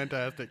fucking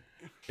fantastic.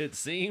 It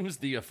seems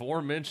the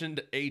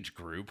aforementioned age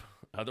group,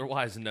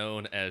 otherwise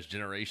known as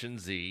Generation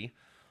Z,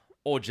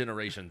 or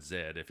Generation Z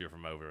if you're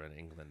from over in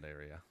England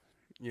area.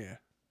 Yeah.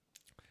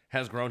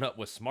 Has grown up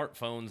with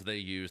smartphones they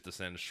use to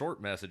send short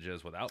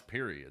messages without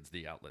periods,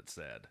 the outlet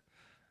said.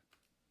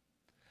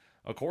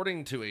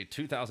 According to a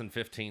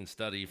 2015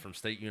 study from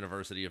State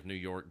University of New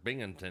York,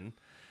 Binghamton,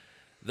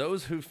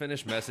 Those who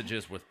finish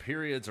messages with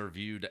periods are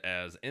viewed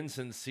as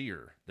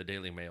insincere, the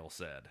Daily Mail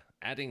said,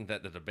 adding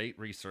that the debate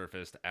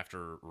resurfaced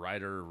after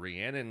writer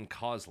Rhiannon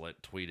Coslet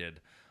tweeted,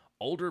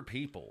 "Older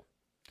people,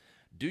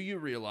 do you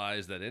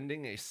realize that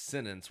ending a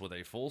sentence with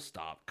a full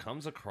stop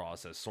comes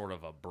across as sort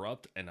of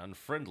abrupt and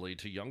unfriendly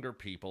to younger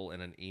people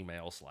in an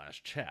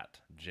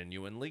email/chat?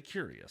 Genuinely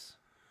curious."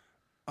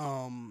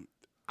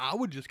 I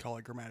would just call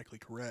it grammatically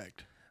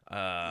correct.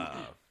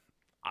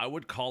 I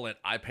would call it,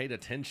 I paid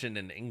attention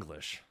in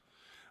English.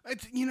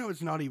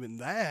 It's not even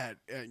that.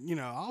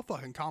 I'll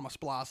fucking comma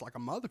splice like a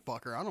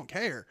motherfucker. I don't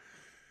care.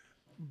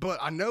 But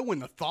I know when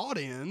the thought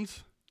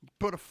ends,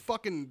 put a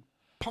fucking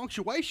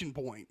punctuation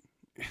point.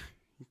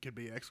 It could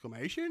be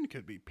exclamation,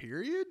 could be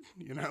period.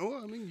 You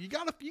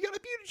got a few to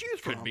choose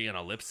from. Could be an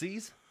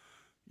ellipses.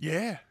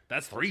 Yeah.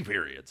 That's 3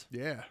 periods.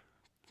 Yeah.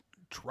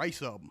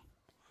 Trace of them.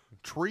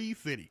 Tree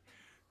fitty.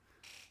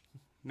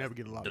 Never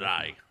get a lot.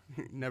 Dry.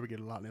 Never get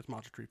a lot in this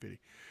monster tree fitty.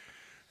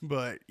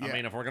 But yeah. I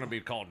mean, if we're going to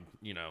be called,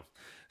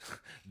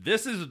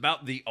 this is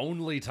about the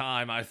only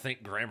time I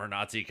think grammar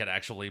Nazi could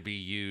actually be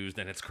used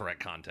in its correct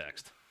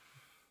context.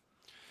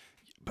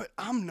 But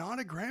I'm not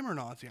a grammar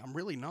Nazi. I'm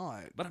really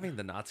not. But I mean,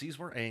 the Nazis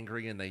were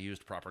angry and they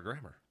used proper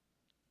grammar.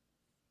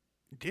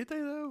 Did they,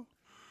 though?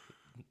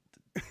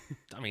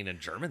 I mean, in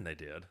German they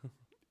did.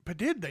 But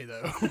did they,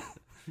 though?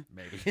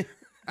 Maybe.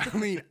 I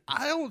mean,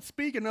 I don't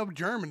speak enough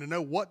German to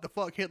know what the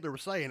fuck Hitler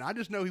was saying. I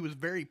just know he was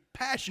very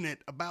passionate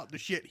about the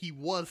shit he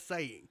was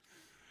saying.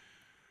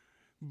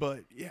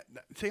 But, yeah,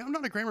 see, I'm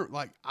not a grammar...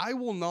 I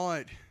will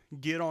not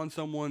get on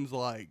someone's,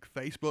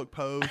 Facebook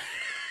post...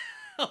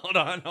 Hold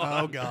on.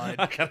 Oh, God.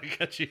 I gotta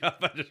cut you off.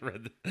 I just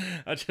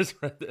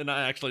read, and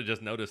I actually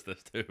just noticed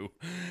this too.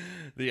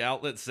 The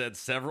outlet said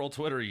several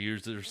Twitter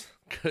users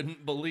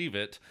couldn't believe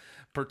it,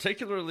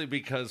 particularly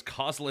because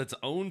Coslet's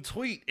own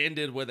tweet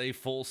ended with a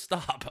full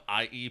stop,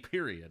 i.e.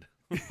 period.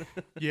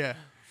 Yeah.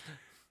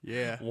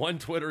 Yeah. One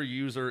Twitter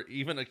user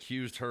even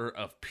accused her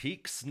of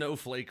peak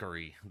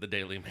snowflakery, the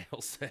Daily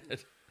Mail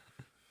said.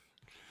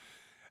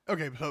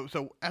 Okay,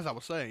 so as I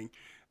was saying,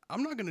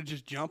 I'm not going to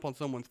just jump on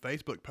someone's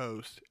Facebook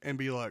post and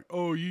be like,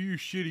 "Oh, you use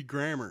shitty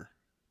grammar."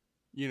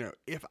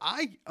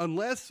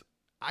 Unless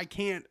I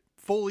can't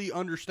fully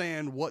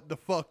understand what the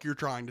fuck you're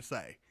trying to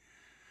say.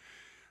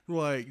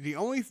 The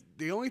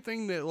only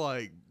thing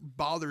that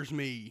bothers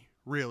me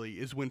really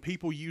is when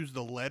people use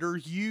the letter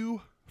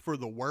U for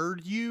the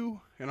word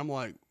you, and I'm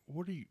like,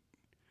 what are you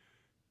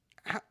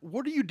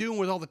doing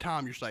with all the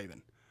time you're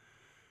saving?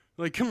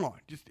 Come on,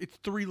 it's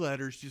 3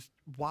 letters, just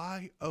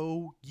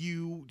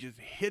Y-O-U, just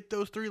hit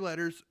those 3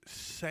 letters,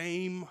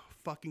 same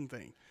fucking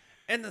thing.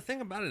 And the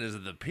thing about it is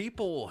that the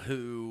people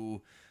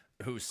who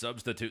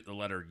substitute the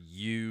letter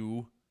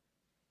U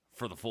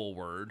for the full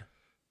word,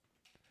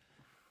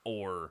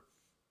 or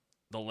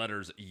the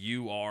letters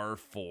UR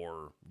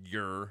for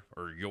your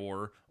or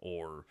your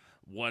or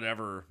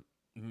whatever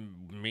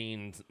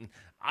means,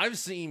 I've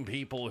seen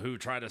people who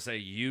try to say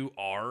you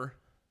are,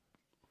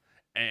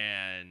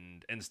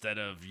 and instead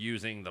of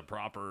using the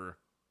proper,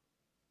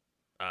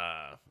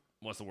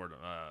 what's the word?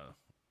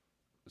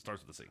 It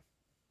starts with a C.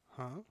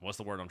 Huh? What's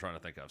the word I'm trying to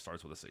think of?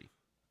 Starts with a C.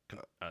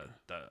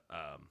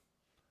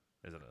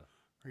 Is it a?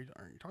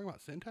 Are you talking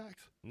about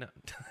syntax? No.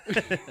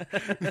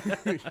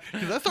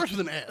 Because that starts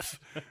with an S.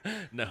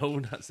 No,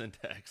 not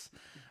syntax.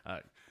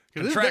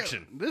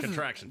 Contraction.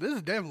 Contraction. This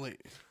is definitely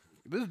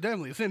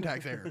a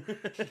syntax error.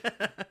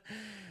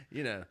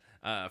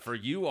 For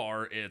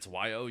UR, it's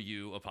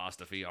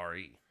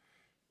YOU''RE.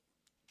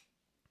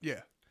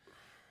 Yeah.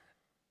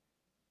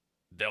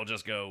 They'll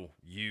just go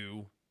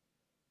U,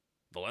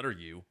 the letter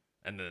U,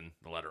 and then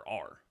the letter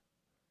R.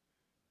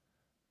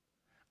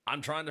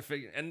 I'm trying to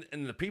figure, and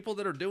the people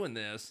that are doing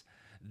this,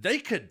 they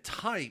could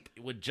type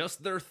with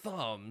just their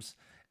thumbs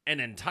an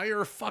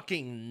entire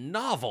fucking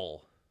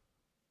novel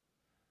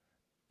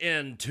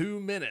in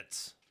 2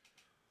 minutes.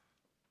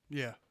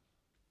 Yeah.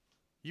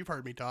 You've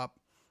heard me top.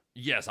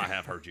 Yes, I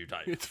have heard you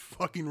type. It's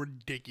fucking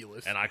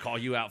ridiculous. And I call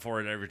you out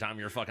for it every time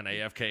you're fucking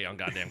AFK on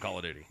goddamn Call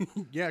of Duty.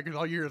 Yeah, because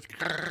all you hear is...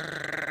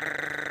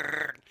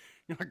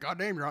 You're like,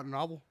 goddamn, you're out in a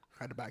novel.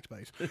 I had to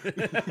backspace.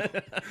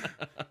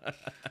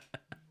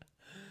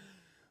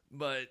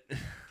 But,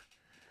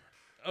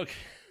 okay.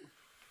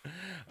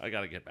 I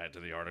gotta get back to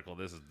the article.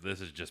 This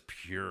is just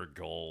pure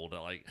gold.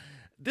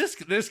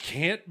 This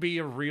can't be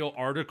a real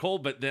article,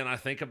 but then I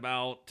think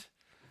about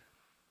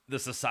the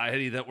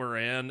society that we're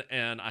in,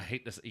 and I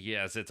hate to say,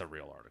 yes, it's a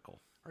real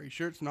article. Are you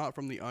sure it's not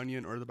from The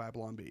Onion or the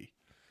Babylon Bee?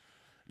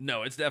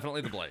 No, it's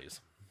definitely The Blaze.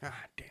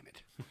 Damn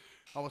it.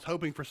 I was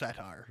hoping for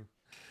satire.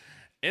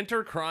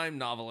 Enter crime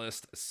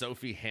novelist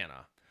Sophie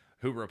Hannah,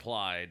 who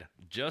replied,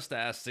 "Just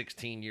ask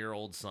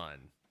 16-year-old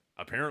son.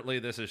 Apparently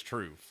this is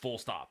true. Full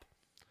stop.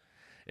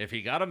 If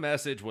he got a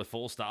message with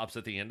full stops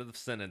at the end of the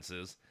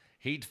sentences,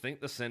 he'd think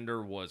the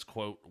sender was,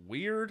 quote,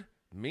 weird,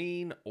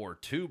 mean, or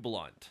too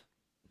blunt."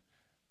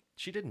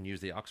 She didn't use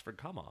the Oxford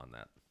comma on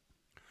that.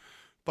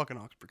 Fucking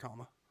Oxford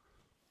comma.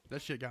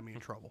 That shit got me in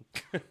trouble.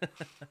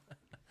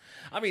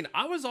 I mean,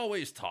 I was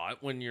always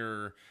taught when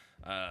you're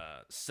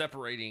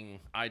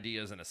separating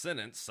ideas in a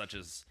sentence, such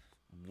as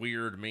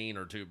weird, mean,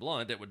 or too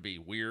blunt, it would be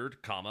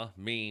weird, comma,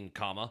 mean,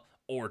 comma,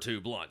 or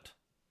too blunt.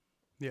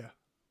 Yeah.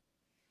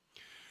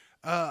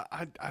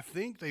 I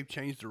think they've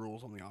changed the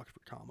rules on the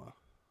Oxford comma.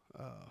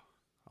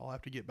 I'll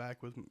have to get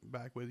back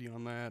with you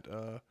on that.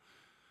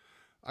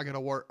 I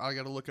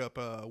gotta look up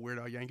Weird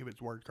Al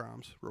Yankovic's word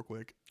crimes real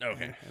quick.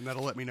 Okay. And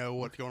that'll let me know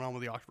what's going on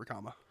with the Oxford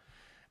comma.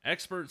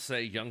 Experts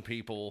say young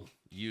people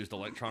used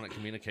electronic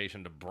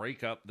communication to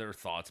break up their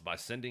thoughts by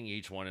sending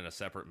each one in a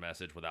separate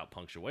message without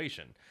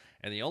punctuation.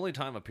 And the only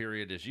time a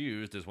period is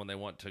used is when they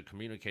want to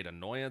communicate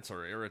annoyance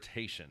or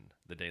irritation,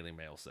 the Daily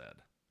Mail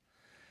said.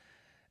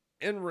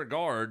 In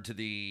regard to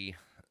the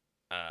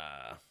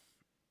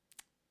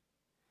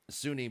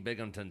SUNY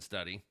Binghamton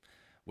study,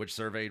 which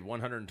surveyed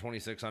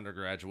 126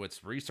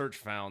 undergraduates, research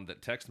found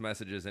that text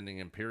messages ending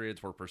in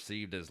periods were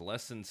perceived as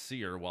less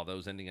sincere, while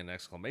those ending in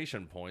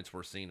exclamation points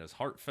were seen as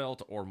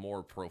heartfelt or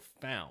more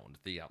profound,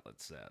 the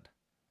outlet said.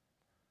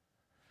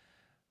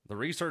 The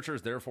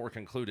researchers therefore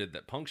concluded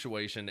that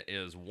punctuation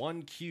is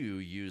one cue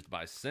used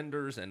by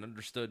senders and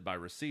understood by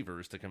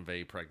receivers to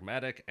convey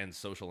pragmatic and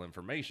social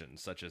information,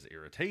 such as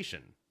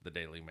irritation, the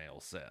Daily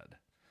Mail said.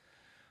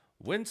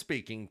 When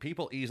speaking,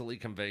 people easily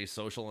convey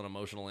social and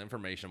emotional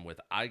information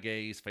with eye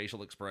gaze,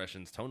 facial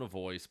expressions, tone of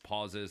voice,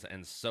 pauses,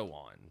 and so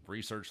on,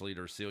 research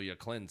leader Celia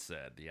Klin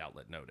said, the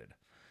outlet noted.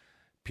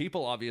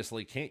 People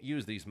obviously can't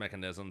use these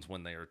mechanisms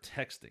when they are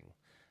texting.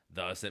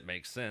 Thus, it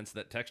makes sense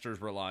that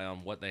texters rely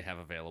on what they have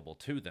available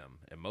to them,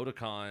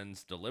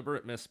 emoticons,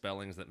 deliberate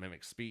misspellings that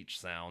mimic speech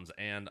sounds,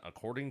 and,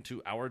 according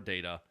to our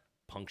data,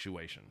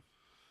 punctuation.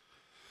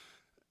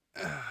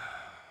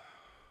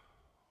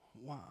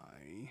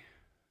 Why?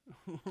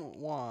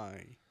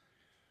 Why?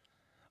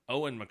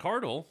 Owen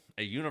McArdle,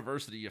 a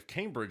University of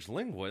Cambridge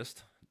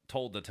linguist,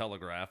 told The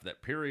Telegraph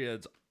that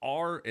periods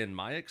are, in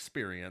my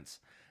experience,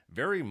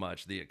 very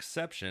much the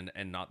exception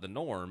and not the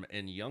norm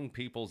in young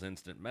people's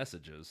instant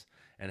messages,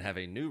 and have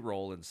a new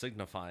role in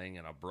signifying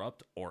an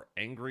abrupt or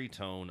angry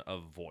tone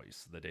of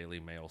voice, the Daily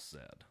Mail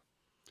said.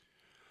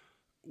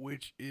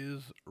 Which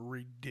is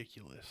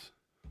ridiculous.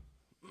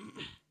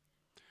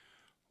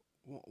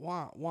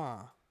 Why?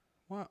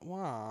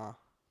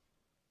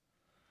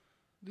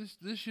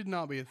 This should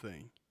not be a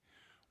thing.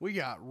 We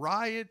got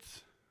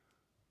riots.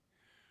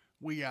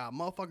 We got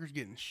motherfuckers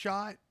getting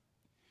shot.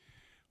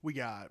 We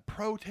got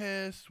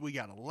protests. We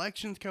got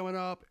elections coming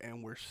up.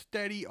 And we're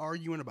steady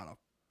arguing about a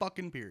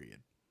fucking period.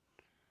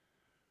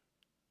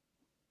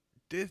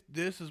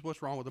 This is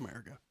what's wrong with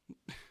America.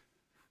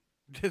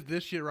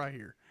 This shit right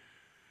here.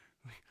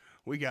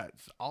 We got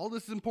all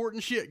this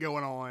important shit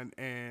going on.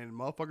 And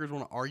motherfuckers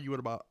want to argue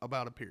about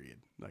a period.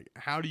 Like,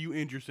 how do you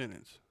end your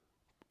sentence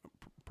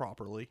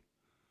properly?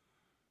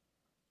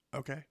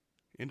 Okay,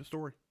 end of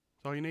story.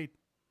 That's all you need.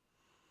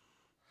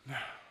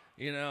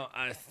 You know,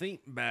 I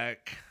think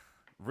back,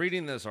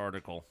 reading this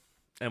article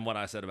and what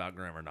I said about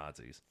grammar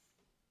Nazis,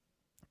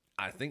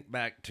 I think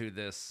back to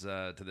this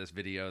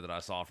video that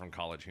I saw from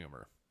College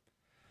Humor,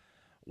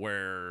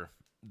 where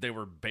they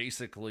were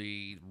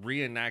basically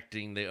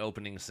reenacting the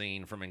opening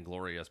scene from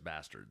Inglourious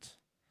Bastards.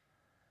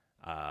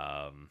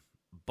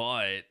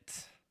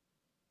 But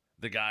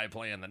the guy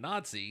playing the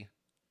Nazi,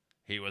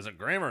 he was a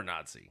grammar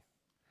Nazi.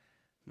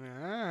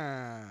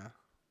 Ah.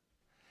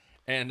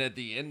 And at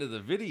the end of the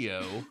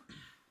video,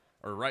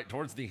 or right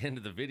towards the end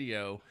of the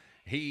video,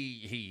 he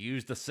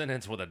used the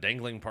sentence with a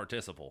dangling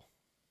participle.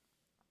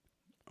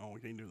 Oh, we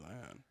can't do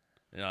that.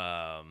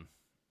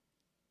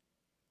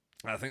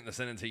 I think the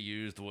sentence he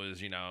used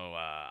was,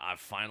 I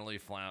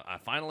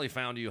finally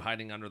found you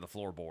hiding under the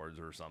floorboards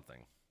or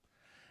something.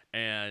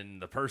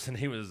 And the person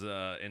he was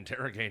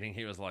interrogating,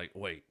 he was like,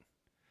 wait,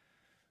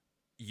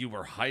 you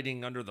were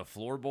hiding under the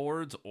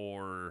floorboards,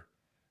 or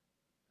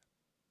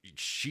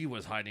she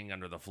was hiding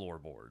under the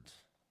floorboards?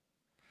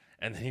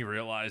 And then he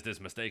realized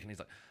his mistake, and he's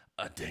like,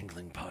 a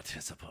dangling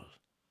participle.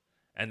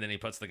 And then he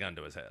puts the gun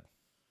to his head.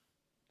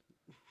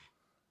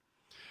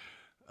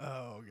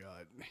 Oh,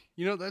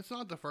 God. That's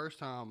not the first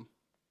time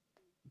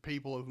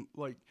people have,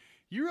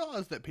 you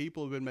realize that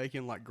people have been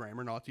making,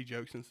 grammar Nazi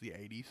jokes since the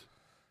 80s?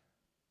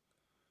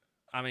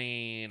 I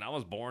mean, I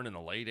was born in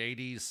the late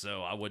 80s,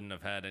 so I wouldn't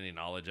have had any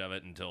knowledge of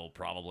it until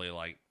probably,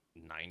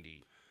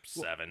 97.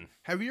 Well,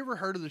 have you ever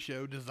heard of the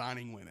show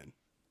Designing Women?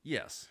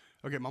 Yes.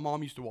 Okay, my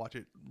mom used to watch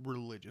it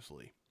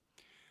religiously.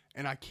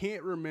 And I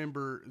can't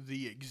remember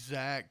the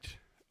exact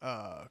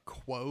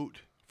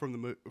quote from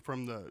the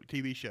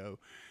TV show,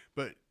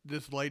 but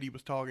this lady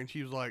was talking.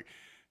 She's like,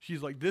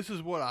 this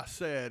is what I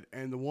said.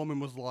 And the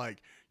woman was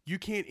like, you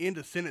can't end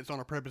a sentence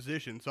on a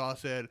preposition. So I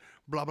said,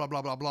 blah, blah,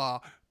 blah, blah, blah,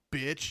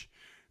 bitch.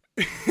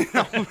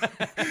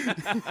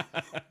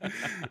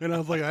 And I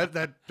was like,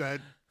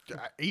 that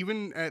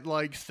even at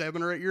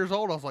 7 or 8 years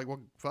old, I was like,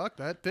 well, fuck,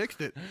 that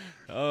fixed it.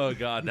 Oh,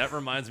 God. That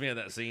reminds me of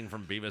that scene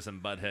from Beavis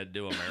and Butthead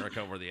Do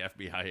America where the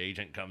FBI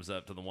agent comes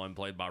up to the one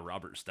played by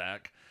Robert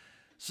Stack.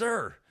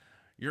 Sir,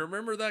 you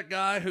remember that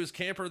guy whose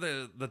camper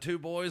the two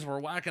boys were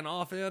whacking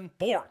off in?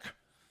 Bork,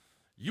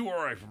 you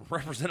are a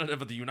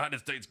representative of the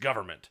United States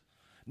government.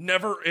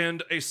 Never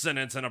end a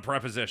sentence in a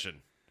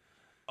preposition.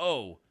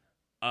 Oh,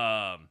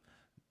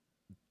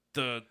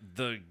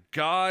 the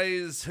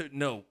guys who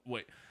no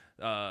wait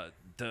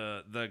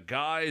the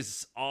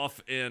guys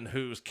off in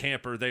whose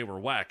camper they were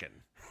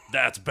whacking.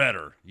 That's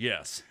better.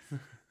 Yes.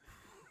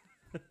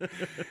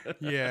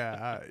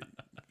 Yeah,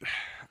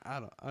 I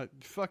don't.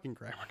 Fucking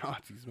grammar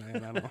Nazis,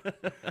 man. I don't.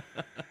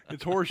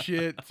 It's horse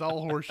shit. It's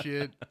all horse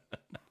shit.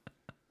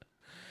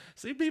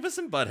 See, Beavis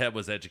and Butthead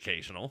was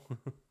educational.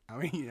 I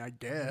mean, I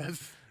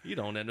guess, You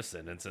don't end a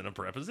sentence in a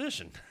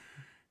preposition.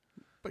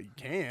 but you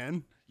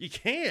can. You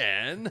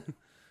can,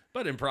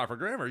 but in proper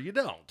grammar, you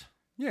don't.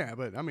 Yeah,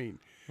 but I mean,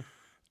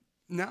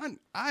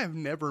 I have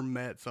never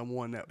met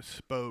someone that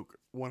spoke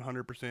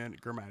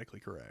 100% grammatically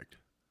correct.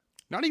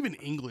 Not even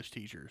English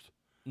teachers.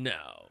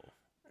 No.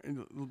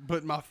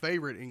 But my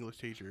favorite English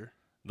teacher.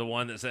 The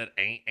one that said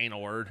ain't a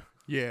word.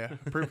 Yeah,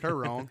 proved her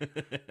wrong.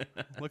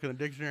 Look at the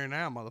dictionary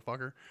now,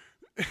 motherfucker.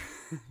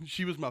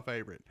 She was my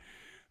favorite.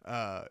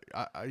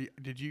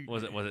 Did you?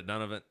 Was it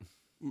none of it?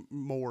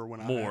 More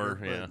when I More, met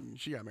her, yeah. but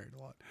she got married a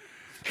lot.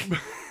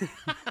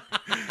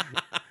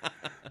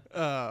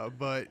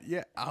 But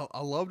yeah,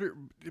 I loved her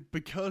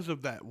because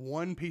of that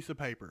one piece of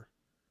paper.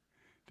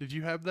 Did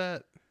you have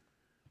that?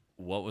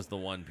 What was the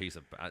one piece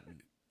of? I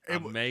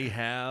may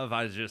have.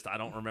 I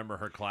don't remember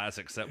her class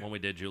except when we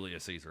did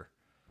Julius Caesar.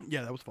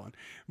 Yeah, that was fun.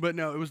 But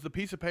no, it was the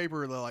piece of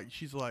paper that, like,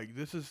 she's like,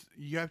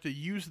 you have to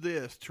use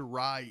this to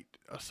write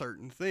a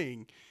certain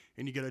thing,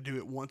 and you got to do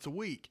it once a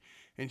week.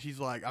 And she's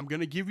like, I'm going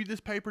to give you this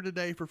paper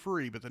today for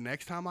free, but the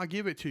next time I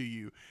give it to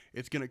you,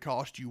 it's going to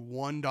cost you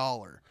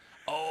 $1.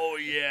 Oh,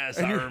 yes,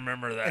 I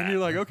remember that. And you're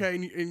like, okay,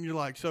 and you're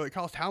like, so it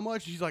costs how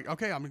much? She's like,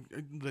 okay,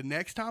 the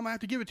next time I have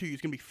to give it to you,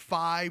 it's going to be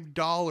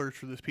 $5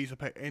 for this piece of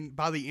paper. And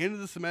by the end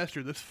of the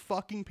semester, this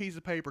fucking piece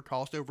of paper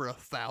cost over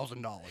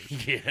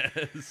 $1,000.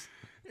 Yes.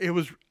 It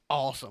was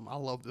awesome. I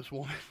love this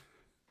woman.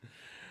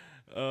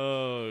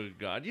 Oh,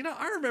 God.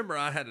 I remember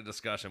I had a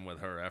discussion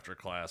with her after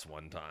class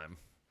one time.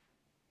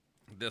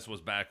 This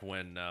was back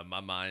when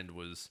my mind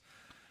was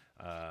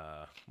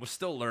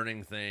still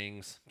learning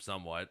things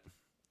somewhat.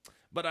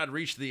 But I'd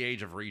reached the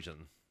age of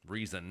reason,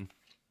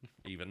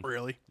 even.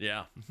 Really?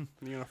 Yeah.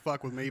 You're going to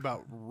fuck with me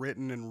about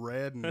written and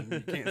read and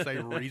you can't say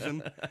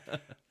reason?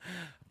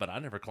 But I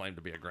never claimed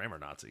to be a grammar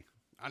Nazi.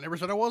 I never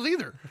said I was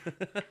either.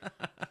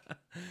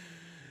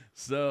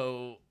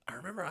 So I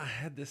remember I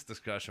had this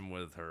discussion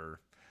with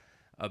her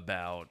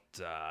about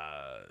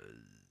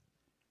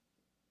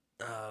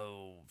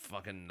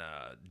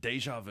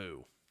deja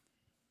vu,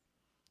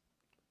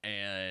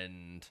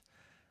 and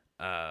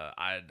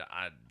I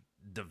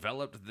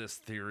developed this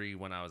theory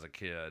when I was a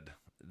kid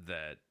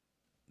that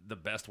the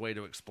best way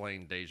to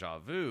explain deja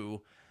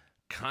vu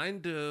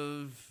kind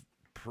of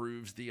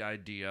proves the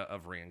idea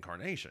of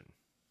reincarnation.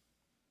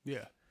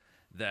 Yeah.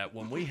 That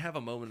when we have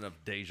a moment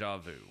of deja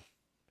vu,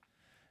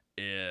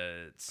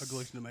 it's A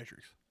glitch in the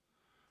Matrix.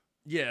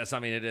 Yes, I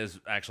mean, it is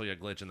actually a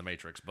glitch in the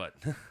Matrix, but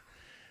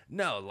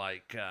no,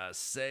 like,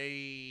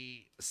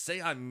 say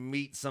I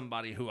meet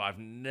somebody who I've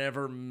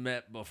never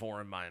met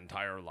before in my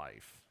entire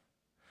life,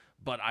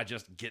 but I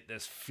just get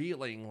this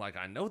feeling like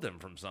I know them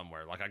from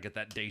somewhere, like I get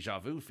that deja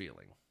vu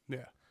feeling.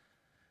 Yeah.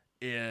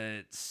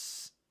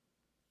 It's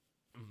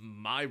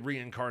my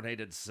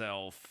reincarnated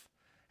self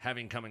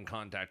having come in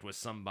contact with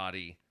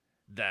somebody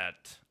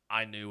that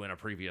I knew in a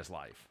previous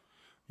life.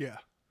 Yeah.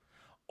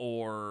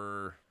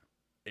 Or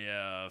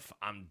if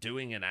I'm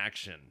doing an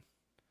action,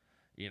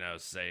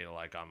 say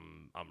like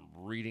I'm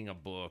reading a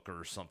book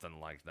or something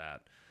like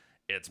that,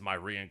 it's my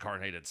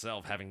reincarnated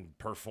self having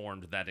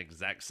performed that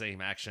exact same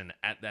action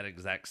at that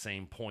exact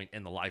same point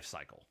in the life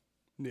cycle.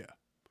 Yeah.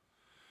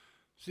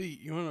 See,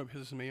 you know what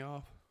pisses me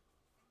off?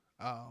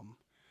 I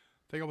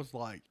think I was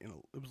like, it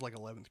was like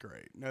 11th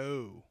grade. No,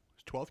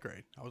 it was 12th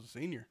grade. I was a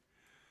senior.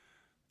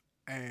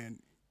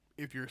 And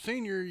if you're a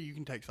senior, you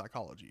can take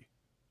psychology.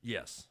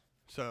 Yes.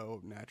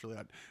 So naturally,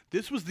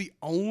 this was the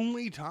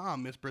only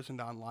time Miss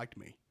Brissendine liked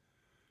me.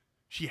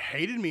 She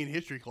hated me in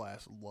history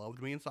class,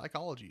 loved me in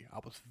psychology. I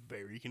was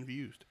very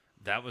confused.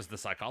 That was the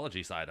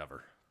psychology side of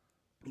her.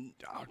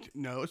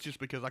 No, it's just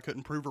because I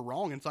couldn't prove her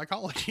wrong in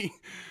psychology.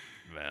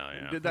 Well,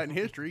 yeah. Did that in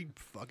history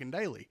fucking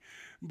daily.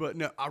 But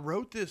no, I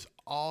wrote this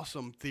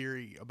awesome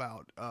theory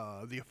about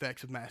the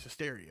effects of mass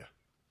hysteria.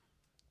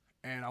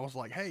 And I was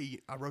like, hey,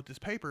 I wrote this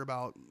paper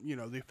about,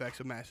 the effects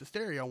of mass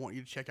hysteria. I want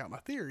you to check out my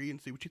theory and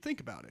see what you think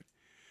about it.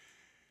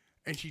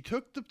 And she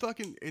took the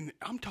fucking, and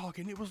I'm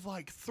talking, it was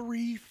like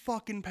 3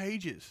 fucking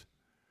pages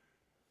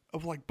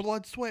of like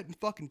blood, sweat, and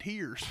fucking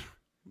tears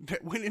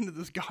that went into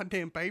this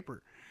goddamn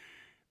paper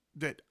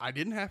that I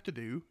didn't have to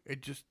do.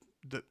 It just,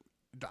 the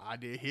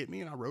idea hit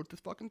me and I wrote this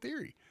fucking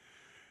theory.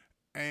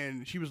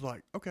 And she was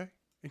like, okay.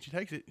 And she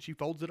takes it, and she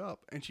folds it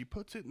up, and she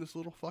puts it in this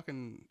little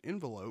fucking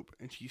envelope,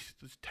 and she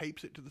just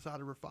tapes it to the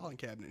side of her filing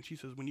cabinet. And she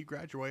says, when you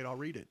graduate, I'll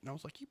read it. And I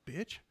was like, you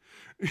bitch.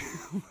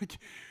 Like,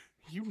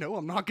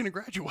 I'm not going to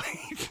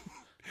graduate.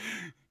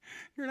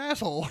 You're an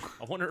asshole.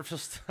 I wonder if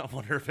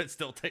it's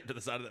still taped to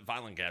the side of that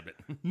filing cabinet.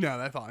 No,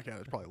 that filing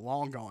cabinet is probably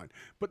long gone.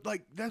 But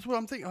like, that's what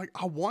I'm thinking. Like,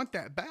 I want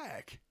that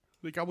back.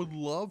 Like, I would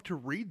love to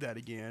read that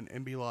again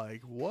and be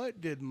like,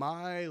 what did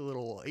my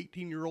little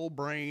 18-year-old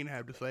brain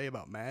have to say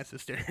about mass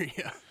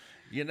hysteria?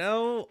 You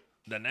know,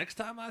 the next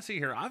time I see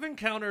her, I've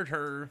encountered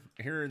her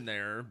here and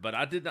there, but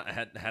I did not.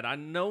 Had I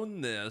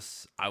known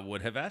this, I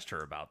would have asked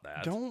her about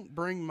that. Don't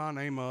bring my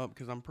name up,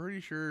 because I'm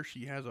pretty sure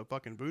she has a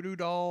fucking voodoo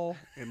doll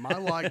in my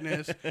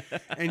likeness,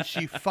 and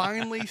she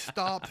finally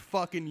stopped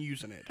fucking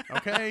using it,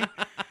 okay?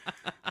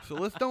 So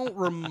let's don't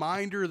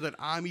remind her that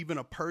I'm even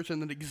a person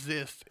that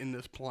exists in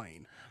this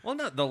plane. Well,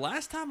 no, the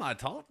last time I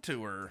talked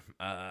to her,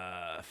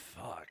 how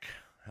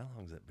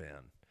long's it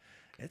been?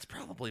 It's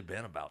probably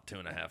been about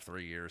 2.5,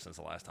 3 years since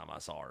the last time I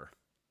saw her.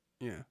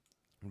 Yeah.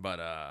 But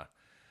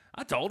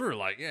I told her,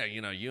 like, yeah,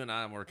 you know, you and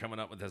I were coming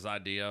up with this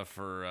idea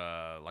for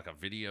like a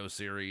video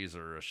series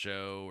or a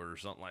show or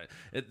something like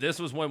it. This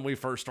was when we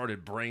first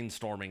started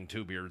brainstorming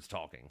Two Beards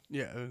Talking.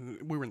 Yeah,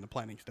 we were in the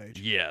planning stage.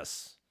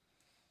 Yes.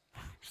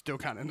 Still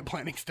kind of in the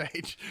planning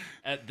stage.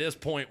 At this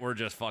point, we're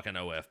just fucking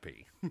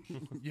OFP.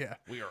 Yeah.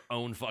 We are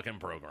own fucking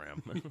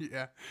program.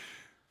 Yeah.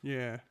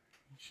 Yeah.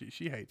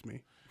 She hates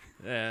me.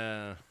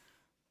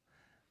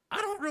 I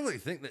don't really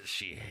think that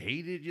she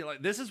hated you.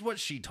 Like, this is what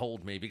she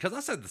told me, because I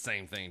said the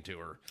same thing to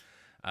her.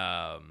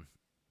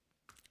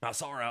 I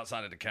saw her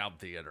outside of the Calb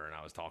Theater, and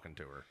I was talking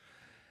to her.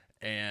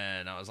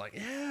 And I was like,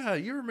 yeah,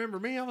 you remember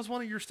me? I was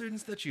one of your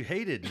students that you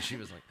hated. And she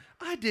was like,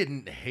 I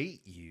didn't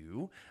hate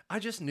you. I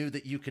just knew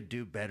that you could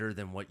do better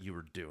than what you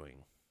were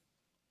doing.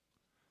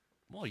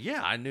 Well,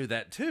 yeah, I knew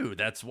that too.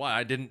 That's why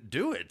I didn't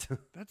do it.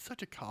 That's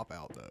such a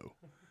cop-out, though.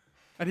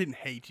 I didn't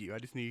hate you. I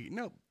just knew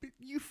no,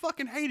 you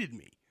fucking hated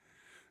me.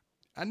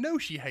 I know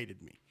she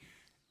hated me.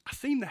 I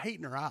seen the hate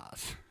in her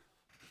eyes.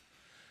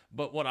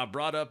 But what I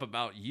brought up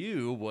about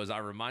you was I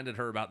reminded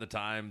her about the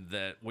time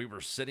that we were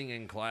sitting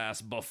in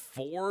class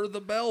before the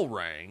bell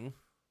rang,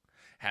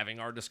 having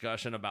our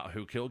discussion about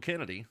who killed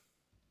Kennedy.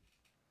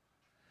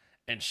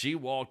 And she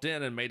walked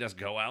in and made us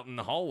go out in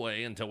the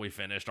hallway until we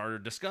finished our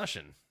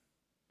discussion.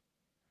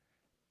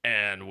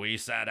 And we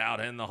sat out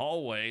in the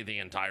hallway the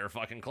entire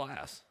fucking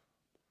class.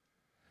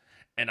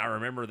 And I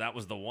remember that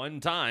was the one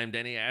time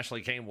Denny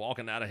Ashley came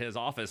walking out of his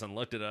office and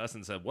looked at us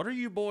and said, "What are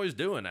you boys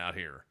doing out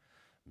here?"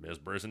 Ms.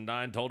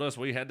 Brizendine told us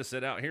we had to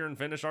sit out here and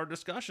finish our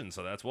discussion,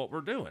 so that's what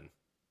we're doing.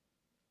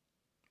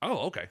 Oh,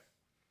 okay.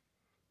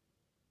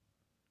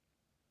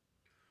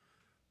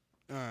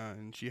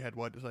 And she had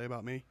what to say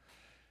about me?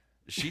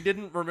 She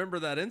didn't remember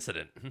that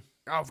incident.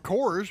 Of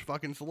course,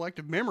 fucking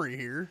selective memory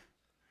here.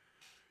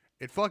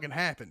 It fucking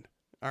happened.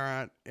 All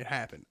right, it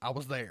happened. I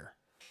was there.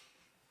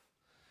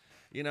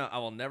 You know, I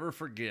will never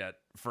forget,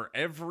 for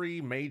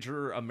every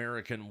major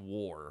American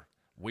war,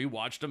 we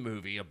watched a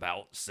movie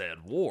about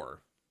said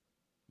war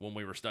when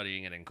we were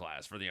studying it in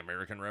class. For the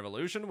American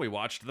Revolution, we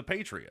watched The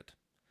Patriot.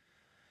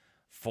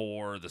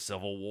 For the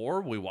Civil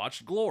War, we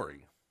watched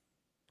Glory.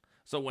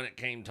 So when it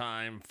came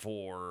time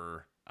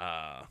for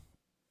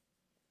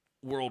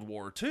World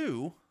War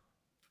II,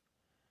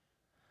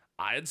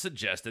 I had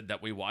suggested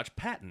that we watch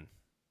Patton.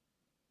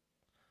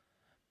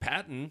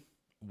 Patton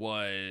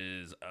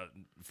was,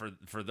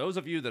 for those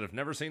of you that have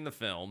never seen the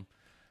film,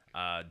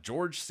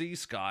 George C.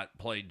 Scott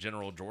played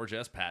General George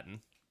S.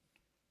 Patton.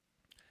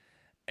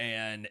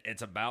 And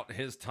it's about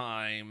his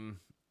time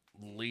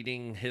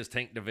leading his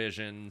tank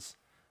divisions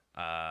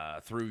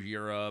through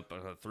Europe,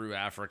 through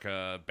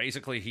Africa.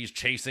 Basically, he's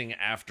chasing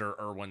after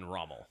Erwin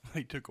Rommel.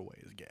 They took away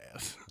his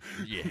gas.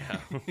 Yeah.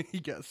 He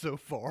got so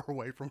far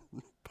away from...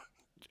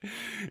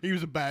 He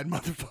was a bad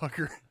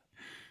motherfucker.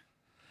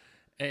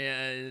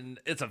 And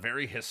it's a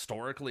very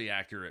historically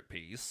accurate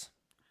piece.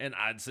 And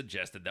I'd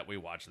suggested that we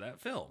watch that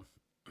film.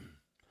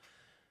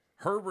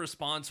 Her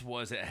response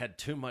was it had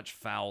too much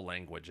foul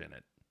language in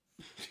it.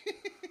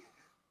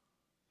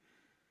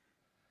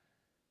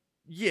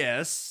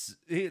 Yes,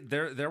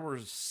 there were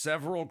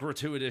several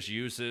gratuitous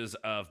uses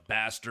of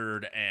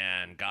bastard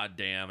and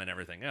goddamn and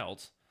everything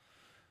else.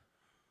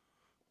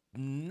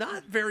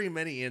 Not very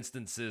many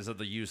instances of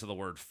the use of the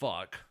word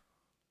fuck.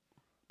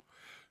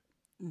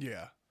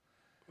 Yeah.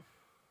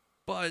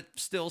 But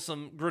still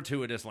some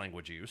gratuitous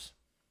language use.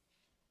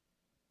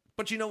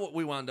 But you know what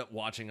we wound up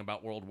watching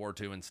about World War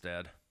II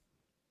instead?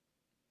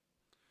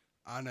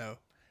 I know.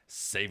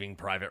 Saving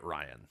Private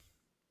Ryan.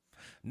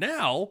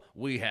 Now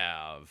we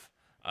have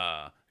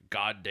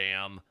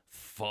goddamn,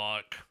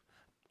 fuck,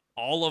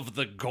 all of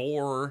the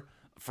gore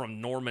from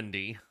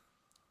Normandy.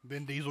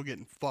 Vin Diesel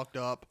getting fucked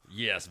up.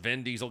 Yes,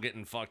 Vin Diesel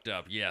getting fucked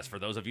up. Yes, for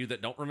those of you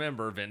that don't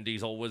remember, Vin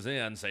Diesel was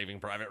in Saving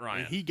Private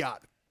Ryan. And he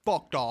got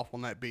fucked off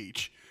on that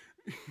beach.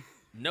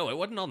 No, it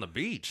wasn't on the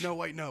beach. No,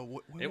 wait,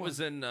 no. It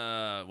was in,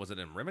 was it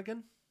in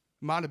Remagen?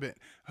 Might have been.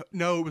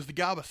 No, it was the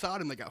guy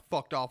beside him that got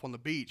fucked off on the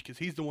beach because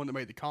he's the one that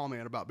made the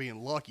comment about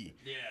being lucky.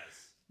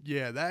 Yes.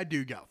 Yeah, that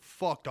dude got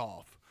fucked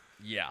off.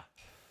 Yeah.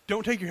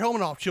 Don't take your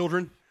helmet off,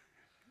 children.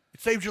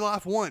 It saved your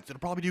life once. It'll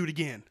probably do it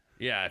again.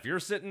 Yeah, if you're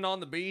sitting on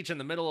the beach in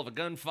the middle of a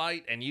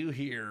gunfight and you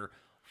hear,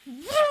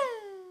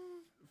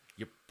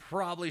 you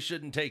probably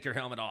shouldn't take your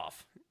helmet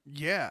off.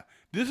 Yeah,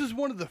 this is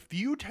one of the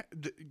few.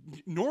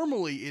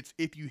 Normally, it's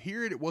if you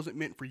hear it, it wasn't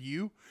meant for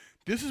you.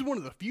 This is one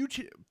of the few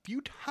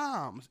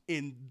times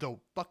in the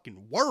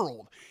fucking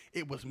world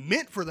it was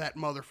meant for that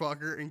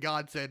motherfucker, and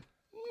God said,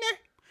 "Nah."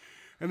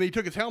 And then he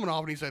took his helmet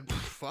off and he said,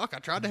 "Fuck, I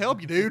tried to help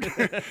you, dude.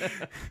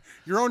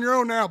 You're on your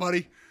own now,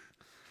 buddy."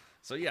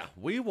 So yeah,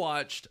 we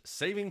watched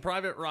Saving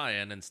Private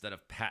Ryan instead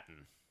of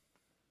Patton.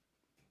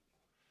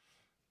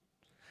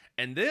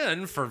 And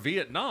then for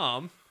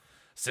Vietnam,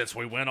 since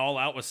we went all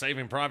out with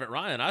Saving Private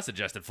Ryan, I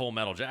suggested Full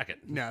Metal Jacket.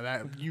 Now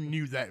that you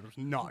knew that was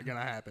not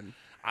gonna happen.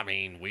 I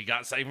mean, we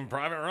got Saving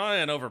Private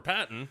Ryan over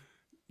Patton.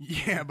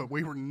 Yeah, but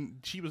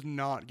she was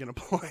not gonna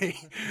play.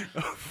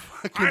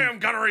 I am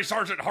Gunnery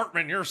Sergeant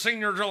Hartman, your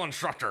senior drill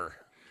instructor.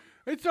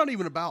 It's not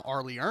even about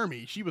Arlie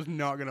Ermy. She was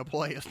not gonna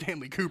play a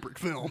Stanley Kubrick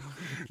film.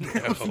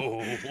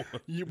 No.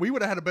 We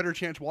would have had a better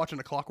chance watching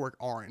A Clockwork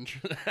Orange.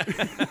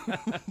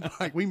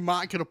 Like, we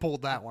might could have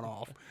pulled that one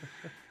off.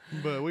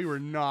 But we were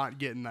not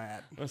getting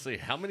that. Let's see.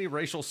 How many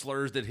racial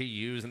slurs did he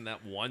use in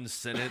that one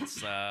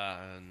sentence?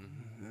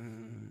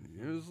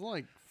 It was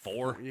like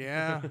 4.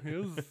 Yeah,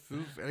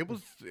 it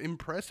was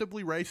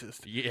impressively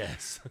racist.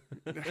 Yes.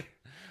 But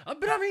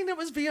I mean, it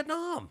was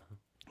Vietnam.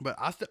 But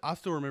I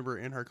still remember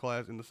in her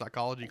class, in the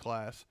psychology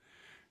class,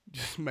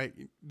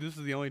 this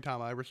is the only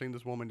time I ever seen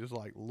this woman just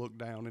like look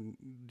down and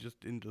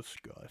just in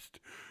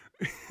disgust.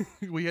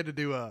 We had to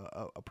do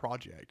a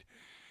project,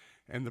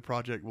 and the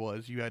project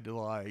was you had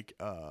to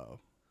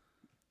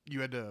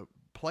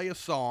play a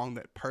song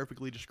that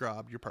perfectly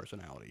described your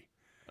personality.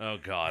 Oh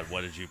God,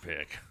 what did you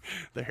pick?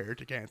 The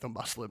Heretic Anthem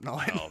by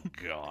Slipknot. Oh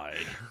God.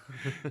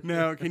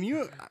 Now,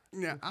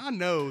 I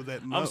know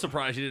that I'm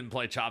surprised you didn't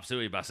play Chop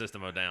Suey by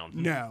System of a Down.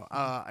 No.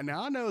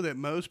 Now I know that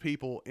most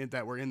people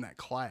that were in that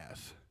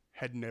class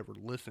had never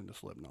listened to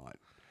Slipknot.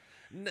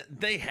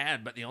 They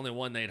had, but the only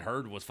one they'd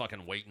heard was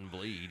fucking Wait and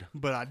Bleed.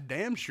 But I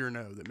damn sure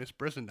know that Miss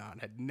Brissendine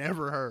had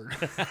never heard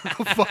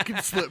of fucking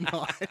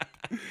Slipknot.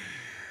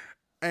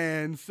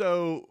 And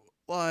so,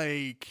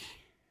 like,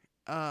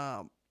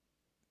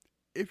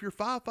 if you're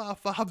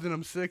 555 and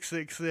I'm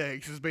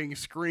 666 is being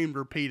screamed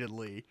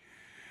repeatedly,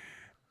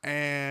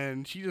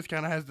 and she just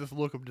kind of has this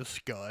look of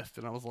disgust,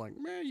 and I was like,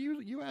 man,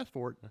 you asked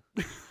for it.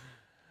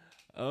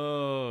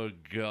 Oh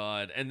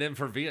God. And then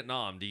for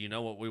Vietnam, do you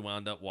know what we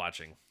wound up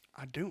watching?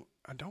 I don't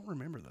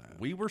remember that.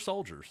 We Were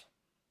Soldiers.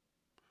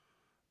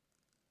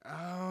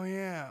 Oh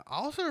yeah. I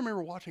also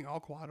remember watching All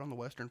Quiet on the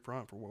Western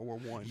Front for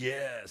World War I.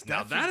 Yes.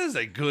 Now that is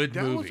a good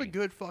movie. That was a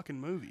good fucking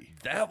movie.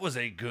 That was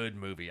a good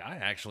movie. I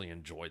actually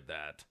enjoyed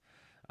that.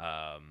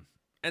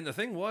 And the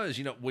thing was,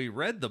 we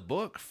read the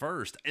book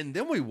first and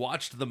then we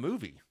watched the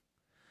movie.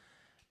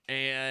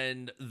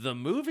 And the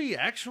movie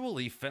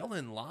actually fell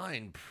in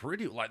line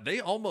they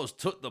almost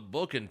took the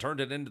book and turned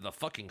it into the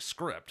fucking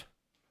script.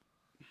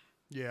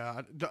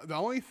 Yeah. The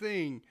only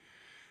thing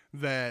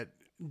that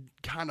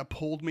kind of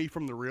pulled me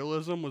from the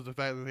realism was the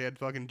fact that they had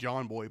fucking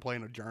John Boy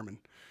playing a German.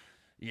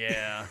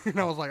 Yeah. And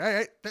I was like,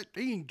 hey,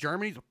 he ain't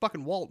German, he's a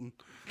fucking Walton.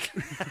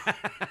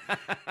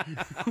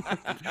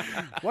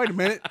 Wait a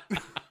minute.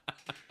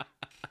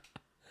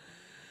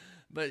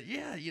 But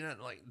yeah,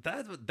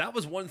 that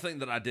was one thing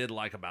that I did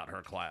like about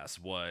her class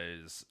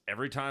was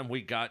every time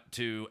we got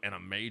to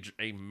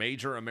a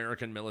major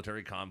American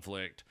military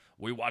conflict,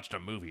 we watched a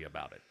movie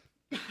about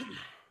it.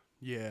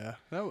 Yeah,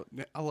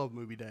 I love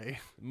Movie Day.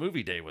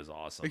 Movie Day was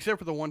awesome. Except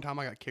for the one time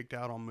I got kicked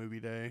out on Movie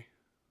Day.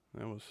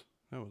 That was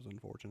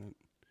unfortunate.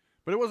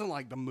 But it wasn't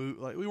like the movie.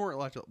 Like, we weren't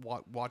like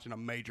watching a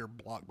major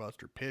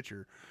blockbuster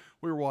picture.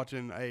 We were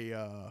watching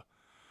a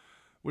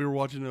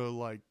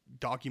like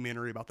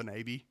documentary about the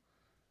Navy.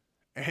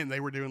 And they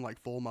were doing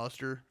like full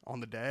muster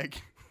on the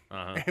deck.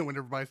 Uh-huh. And when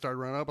everybody started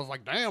running up, I was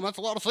like, damn, that's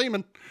a lot of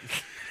semen.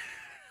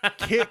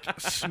 Kicked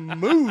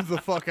smooth the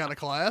fuck out of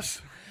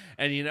class.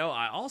 And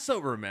I also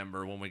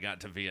remember when we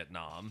got to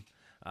Vietnam,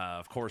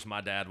 of course,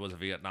 my dad was a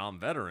Vietnam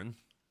veteran.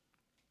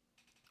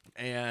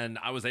 And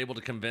I was able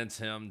to convince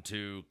him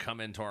to come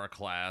into our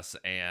class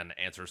and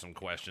answer some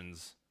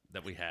questions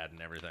that we had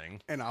and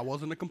everything. And I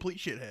wasn't a complete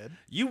shithead.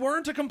 You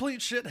weren't a complete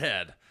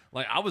shithead.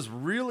 Like, I was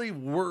really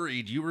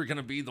worried you were going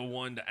to be the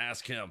one to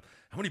ask him,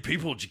 how many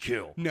people did you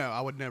kill? No,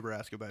 I would never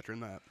ask a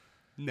veteran that.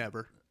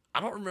 Never. I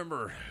don't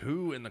remember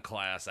who in the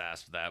class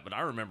asked that, but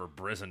I remember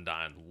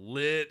Brissendine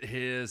lit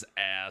his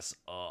ass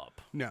up.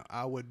 No,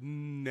 I would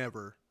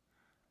never.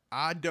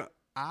 I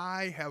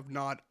have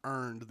not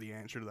earned the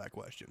answer to that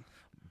question.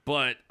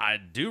 But I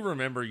do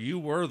remember you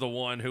were the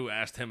one who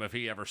asked him if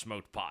he ever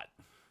smoked pot.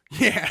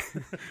 Yeah.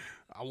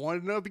 I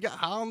wanted to know if he got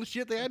high on the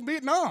shit they had in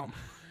Vietnam.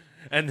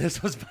 And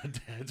this was my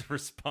dad's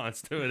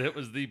response to it. It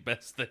was the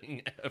best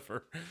thing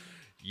ever.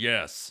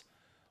 Yes.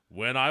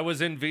 When I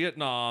was in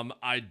Vietnam,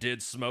 I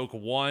did smoke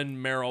one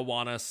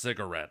marijuana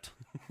cigarette.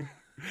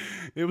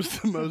 It was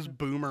the most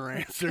boomer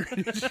answer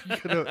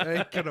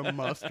they could have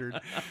mustered.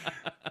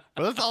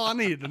 But that's all I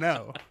needed to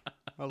know.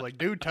 I was like,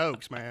 dude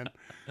tokes, man.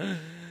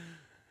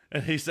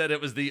 And he said it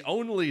was the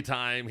only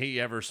time he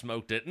ever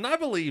smoked it. And I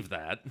believe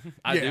that.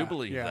 I do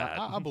believe that.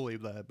 I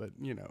believe that, but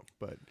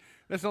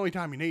that's the only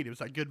time you need it. It was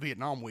like good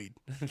Vietnam weed.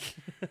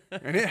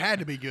 And it had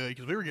to be good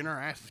because we were getting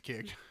our asses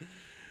kicked.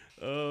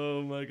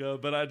 Oh my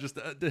God. But I just,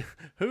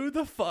 who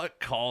the fuck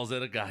calls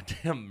it a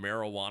goddamn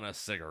marijuana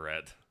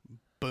cigarette?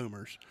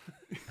 Boomers.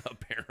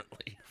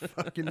 Apparently.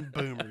 Fucking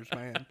boomers,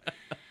 man.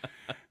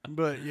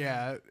 But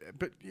yeah,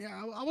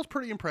 I was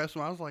pretty impressed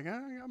when I was like,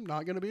 I'm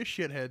not going to be a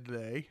shithead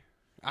today.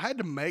 I had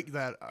to make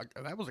that,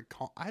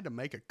 I had to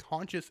make a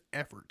conscious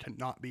effort to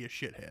not be a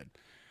shithead.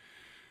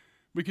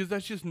 Because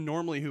that's just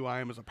normally who I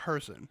am as a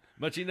person.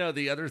 But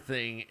the other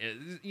thing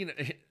is,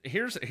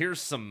 here's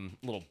some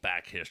little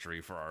back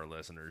history for our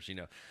listeners.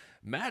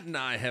 Matt and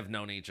I have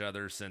known each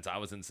other since I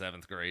was in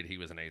 7th grade. He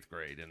was in 8th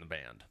grade in the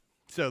band.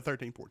 So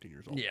 13, 14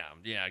 years old.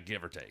 Yeah,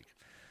 give or take.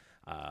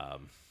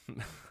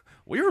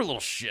 We were little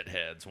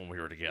shitheads when we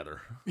were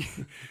together.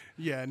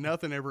 Yeah,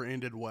 nothing ever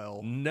ended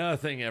well.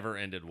 Nothing ever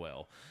ended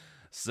well.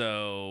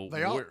 So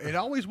it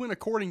always went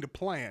according to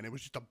plan. It was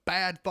just a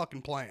bad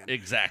fucking plan.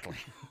 Exactly.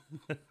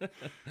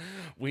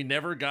 We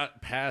never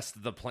got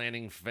past the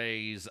planning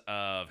phase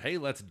of, hey,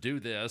 let's do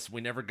this. We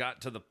never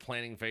got to the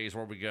planning phase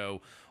where we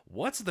go,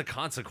 what's the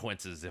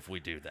consequences if we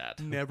do that?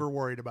 Never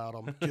worried about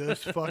them.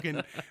 Just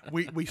fucking,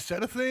 we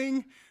said a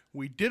thing,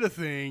 we did a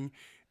thing,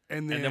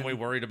 and then we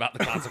worried about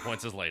the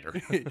consequences later.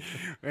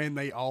 And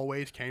they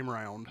always came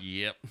around.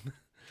 Yep.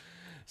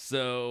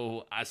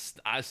 So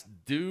I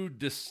do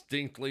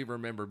distinctly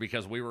remember,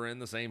 because we were in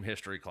the same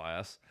history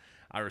class,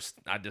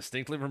 I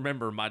distinctly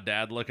remember my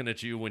dad looking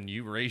at you when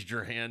you raised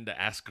your hand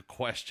to ask a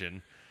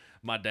question.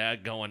 My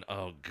dad going,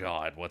 oh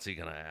God, what's he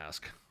going to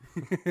ask?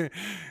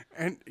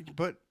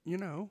 But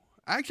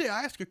actually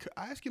I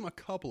asked him a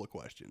couple of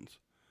questions.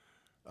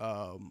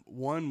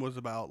 One was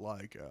about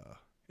like,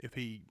 if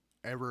he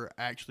ever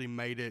actually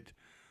made it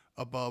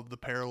above the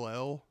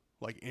parallel,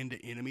 like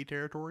into enemy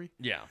territory.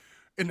 Yeah.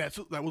 And that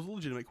was a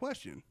legitimate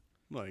question.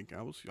 Like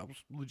I was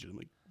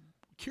legitimately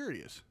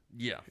curious.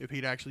 Yeah. If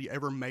he'd actually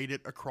ever made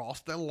it across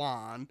the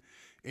line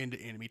into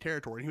enemy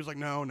territory. And he was like,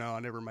 no, I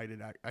never made it.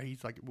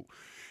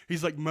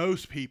 He's like,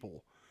 most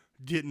people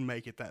didn't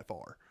make it that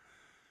far.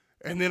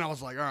 And then I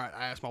was like, all right,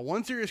 I asked my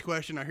one serious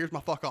question. Now here's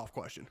my fuck off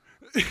question.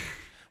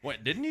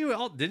 Wait, didn't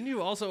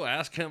you also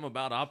ask him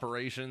about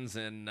operations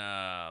in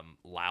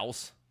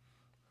Laos?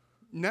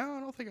 No, I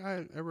don't think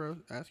I ever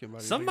asked him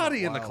about.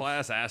 Somebody in Laos. the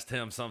class asked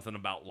him something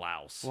about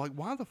Laos. Like,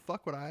 why the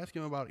fuck would I ask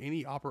him about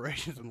any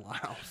operations in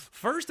Laos?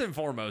 First and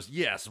foremost,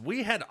 yes,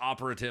 we had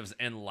operatives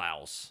in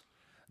Laos.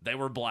 They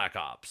were Black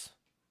Ops.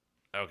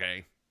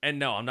 Okay? And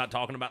no, I'm not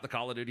talking about the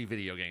Call of Duty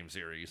video game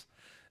series.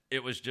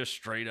 It was just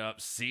straight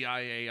up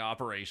CIA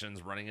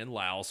operations running in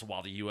Laos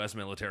while the U.S.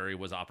 military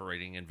was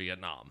operating in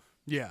Vietnam.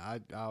 Yeah,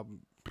 I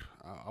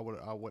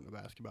wouldn't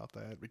have asked about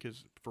that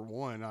because, for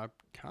one, I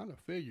kind of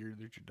figured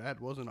that your dad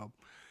wasn't a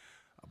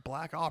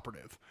black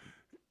operative.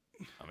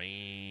 I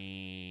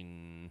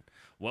mean,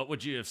 what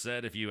would you have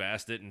said if you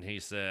asked it and he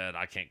said,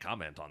 I can't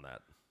comment on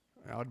that?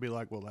 I would be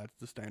like, well, that's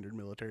the standard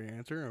military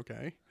answer.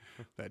 Okay,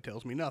 that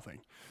tells me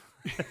nothing.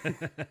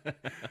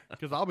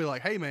 Because I'll be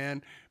like, hey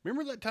man,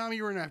 remember that time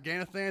you were in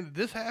Afghanistan? Did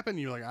this happen? And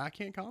you're like, I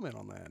can't comment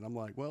on that. And I'm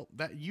like, well,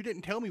 that you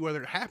didn't tell me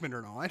whether it happened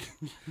or not.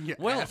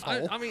 Well,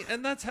 I mean,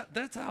 and that's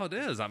how it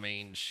is. I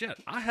mean,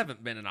 shit, I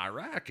haven't been in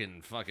Iraq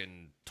in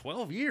fucking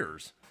 12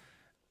 years,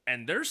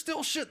 and there's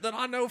still shit that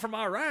I know from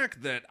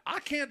Iraq that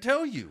I can't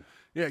tell you.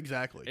 Yeah,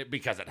 exactly.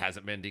 Because it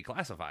hasn't been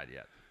declassified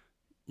yet.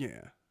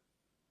 Yeah.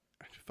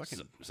 Fucking.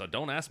 So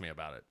don't ask me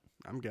about it.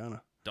 I'm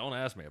gonna. Don't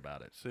ask me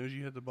about it. As soon as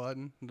you hit the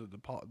button, the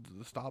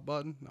stop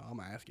button, no, I'm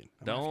asking.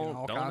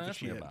 Don't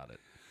ask me about it.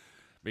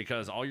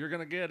 Because all you're going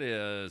to get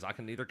is, I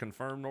can neither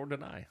confirm nor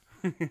deny.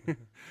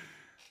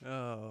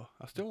 Oh,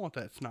 I still want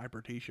that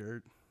sniper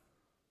t-shirt.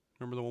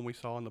 Remember the one we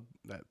saw in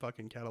that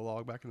fucking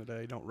catalog back in the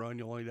day? Don't run,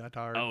 you'll only die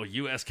tired. Oh,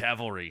 U.S.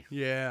 Cavalry.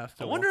 Yeah.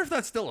 I wonder if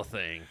that's still a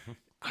thing.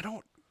 I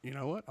don't, you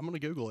know what? I'm going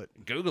to Google it.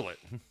 Google it.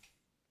 It's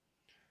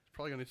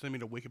probably going to send me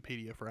to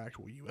Wikipedia for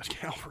actual U.S.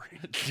 Cavalry.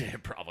 Yeah,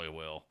 it probably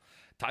will.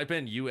 Type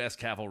in U.S.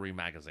 Cavalry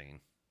magazine.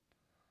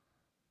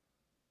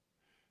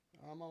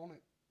 I'm on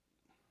it.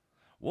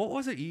 What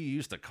was it you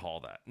used to call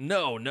that?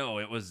 No,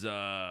 it was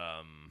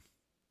a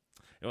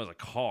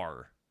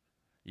car.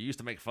 You used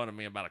to make fun of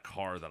me about a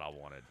car that I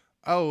wanted.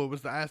 Oh, it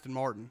was the Aston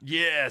Martin.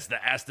 Yes, the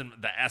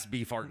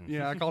Asby Fartin.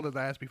 Yeah, I called it the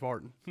Aspie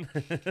Fartin.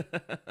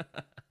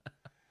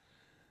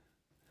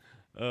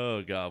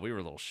 Oh God, we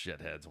were little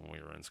shitheads when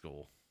we were in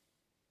school.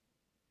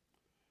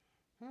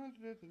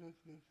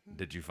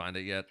 Did you find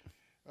it yet?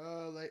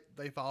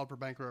 They filed for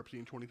bankruptcy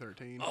in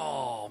 2013.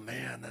 Oh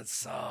man, that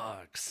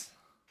sucks.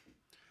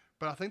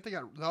 But I think they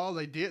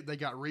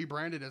got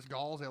rebranded as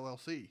Galls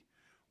LLC,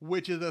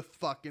 which is a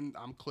fucking,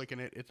 I'm clicking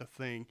it, it's a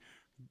thing.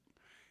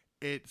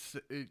 They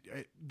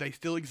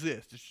still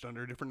exist, it's just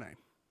under a different name.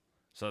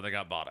 So they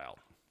got bought out.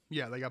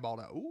 Yeah, they got bought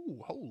out.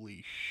 Ooh,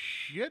 holy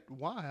shit,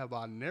 why have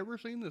I never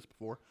seen this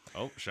before?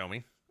 Oh, show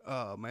me.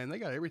 Man, they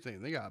got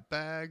everything. They got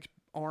bags,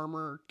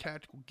 armor,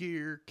 tactical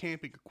gear,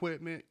 camping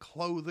equipment,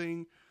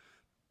 clothing,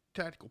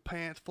 tactical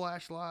pants,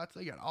 flashlights.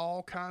 They got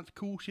all kinds of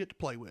cool shit to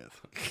play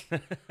with.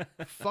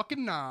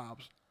 Fucking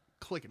knobs.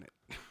 Clicking it.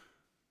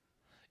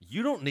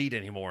 You don't need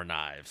any more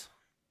knives.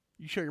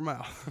 You shut your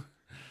mouth.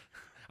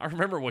 I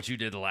remember what you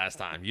did the last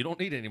time. You don't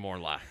need any more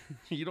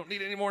You don't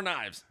need any more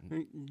knives.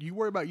 You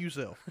worry about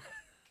yourself.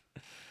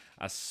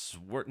 I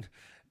swear.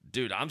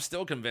 Dude, I'm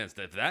still convinced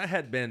that if that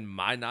had been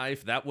my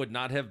knife, that would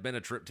not have been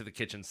a trip to the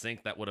kitchen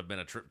sink. That would have been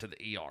a trip to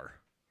the ER.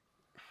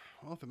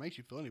 Well, if it makes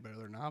you feel any better,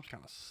 their knives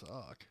kind of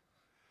suck.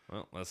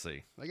 Well, let's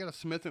see. They got a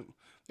Smith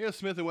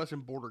and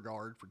Wesson Border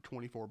Guard for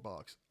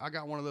 $24. I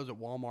got one of those at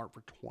Walmart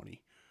for $20.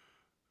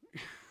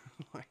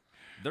 Like,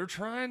 they're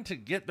trying to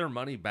get their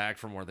money back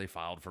from where they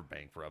filed for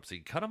bankruptcy.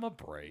 Cut them a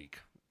break.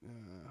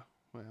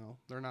 well,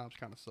 their knives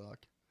kind of suck.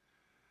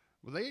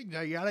 Well, they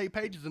got 8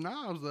 pages of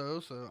knives, though,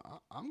 so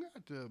I'm going to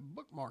have to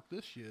bookmark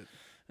this shit.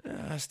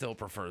 I still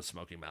prefer the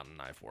Smoky Mountain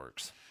Knife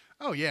Works.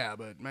 Oh, yeah,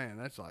 but, man,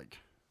 that's like,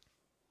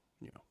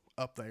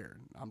 up there,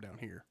 and I'm down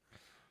here.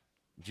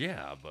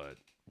 Yeah, but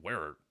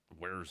where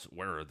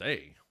are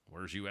they?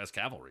 Where's U.S.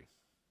 Cavalry?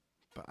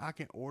 But I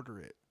can order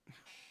it.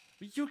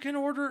 You can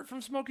order it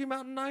from Smoky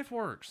Mountain Knife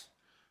Works.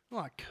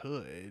 Well, I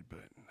could, but...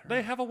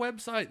 They have a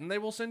website, and they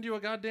will send you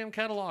a goddamn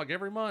catalog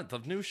every month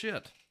of new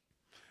shit.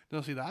 No,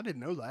 see, I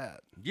didn't know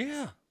that.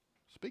 Yeah.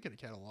 Speaking of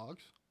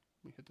catalogs,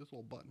 let me hit this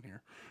little button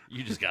here.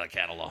 You just got a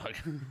catalog.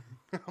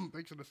 I'm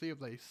fixing to see if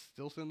they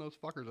still send those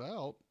fuckers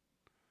out.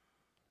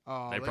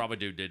 They probably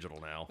do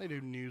digital now. They do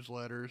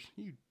newsletters.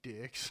 You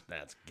dicks.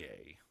 That's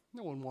gay.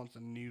 No one wants a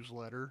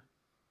newsletter.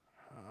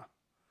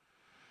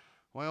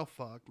 Well,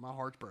 fuck. My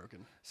heart's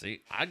broken.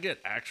 See, I get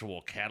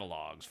actual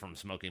catalogs from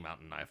Smoky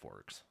Mountain Knife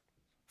Works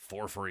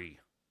for free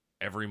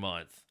every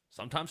month,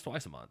 sometimes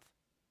twice a month.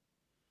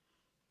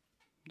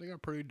 They got a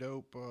pretty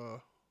dope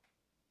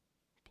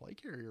play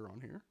carrier on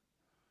here.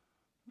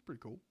 That's pretty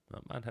cool. I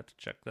might have to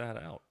check that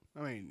out.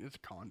 I mean, it's a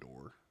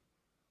Condor.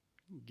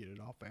 You can get it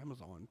off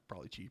Amazon,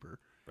 probably cheaper.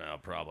 Well,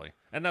 probably.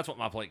 And that's what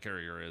my plate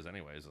carrier is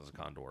anyways, is a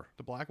Condor.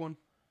 The black one?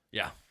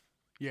 Yeah.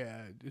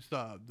 Yeah, it's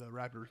the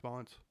rapid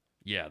response.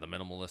 Yeah, the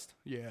minimalist.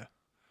 Yeah.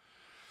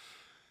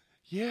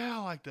 Yeah,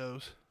 I like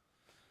those.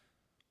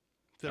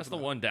 That's the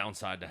one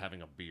downside to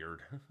having a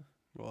beard.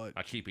 What?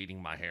 I keep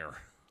eating my hair.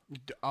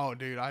 Oh,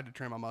 dude, I had to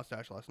trim my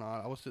mustache last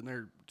night. I was sitting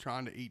there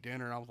trying to eat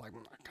dinner, and I was like,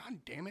 God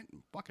damn it,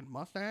 fucking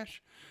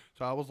mustache.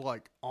 So I was,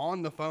 like,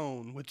 on the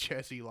phone with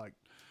Jessie, like,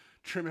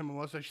 trimming my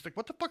mustache. She's like,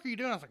 what the fuck are you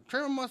doing? I was like,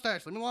 trimming my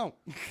mustache. Leave me alone.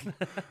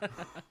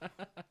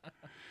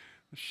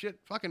 Shit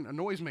fucking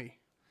annoys me.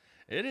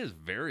 It is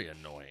very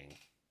annoying.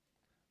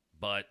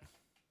 But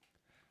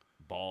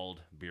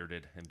bald,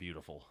 bearded, and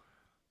beautiful.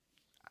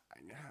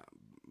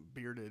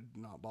 Bearded,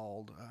 not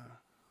bald.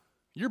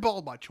 You're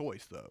bald by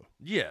choice, though.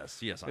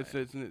 Yes, I am.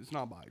 It's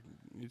not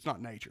it's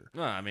not nature.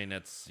 No, I mean,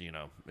 it's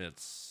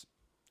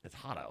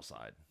hot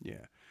outside.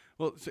 Yeah.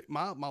 Well, see,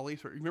 my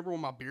least favorite, remember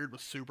when my beard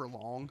was super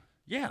long?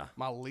 Yeah.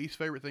 My least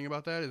favorite thing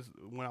about that is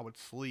when I would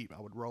sleep,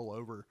 I would roll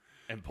over.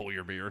 And pull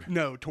your beard?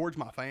 No, towards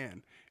my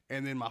fan.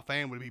 And then my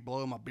fan would be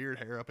blowing my beard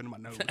hair up into my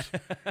nose.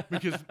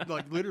 Because,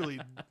 like,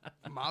 literally,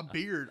 my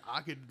beard,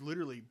 I could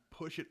literally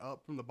push it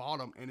up from the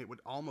bottom, and it would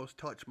almost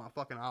touch my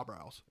fucking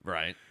eyebrows.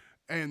 Right.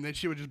 And then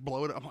she would just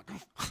blow it up. I'm like,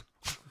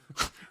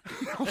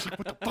 I was like,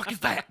 what the fuck is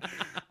that?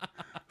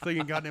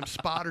 Thinking goddamn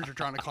spiders are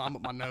trying to climb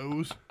up my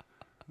nose.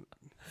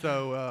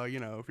 So,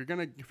 if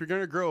you're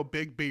gonna grow a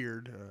big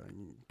beard,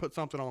 put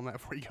something on that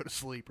before you go to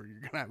sleep, or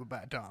you're gonna have a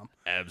bad time.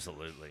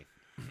 Absolutely.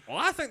 Well,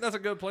 I think that's a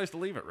good place to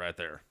leave it right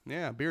there.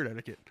 Yeah, beard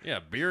etiquette. Yeah,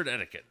 beard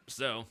etiquette.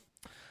 So,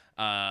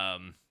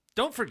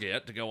 don't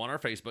forget to go on our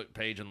Facebook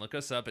page and look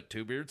us up at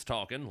Two Beards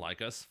Talking.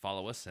 Like us,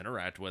 follow us,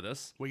 interact with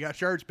us. We got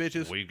shirts,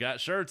 bitches. We've got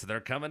shirts.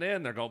 They're coming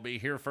in. They're gonna be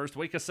here first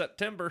week of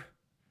September.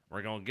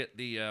 We're gonna get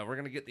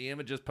the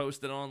images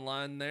posted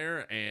online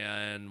there,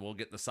 and we'll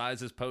get the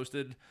sizes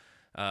posted.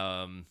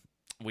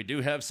 We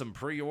do have some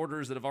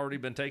pre-orders that have already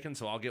been taken,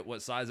 so I'll get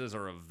what sizes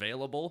are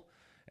available,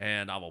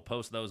 and I will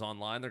post those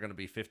online. They're going to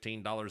be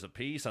 $15 a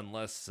piece,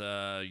 unless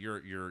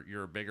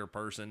you're a bigger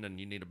person and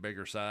you need a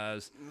bigger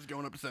size. It's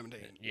going up to 17.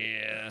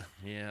 Yeah.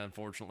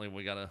 Unfortunately,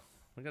 we gotta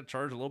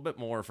charge a little bit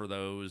more for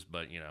those,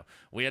 but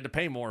we had to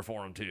pay more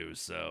for them too,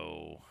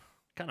 so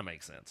kind of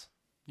makes sense.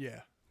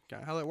 Yeah,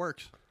 kind of how that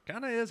works.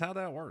 Kind of is how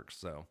that works.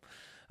 So.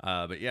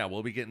 But yeah,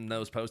 we'll be getting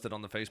those posted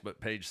on the Facebook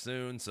page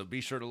soon, so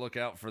be sure to look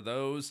out for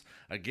those.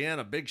 Again,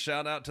 a big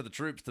shout out to the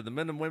troops, to the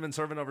men and women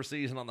serving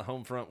overseas and on the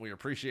home front. We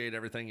appreciate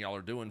everything y'all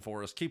are doing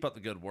for us. Keep up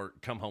the good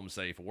work. Come home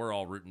safe. We're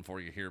all rooting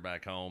for you here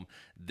back home.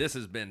 This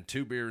has been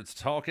Two Beards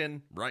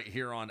Talking right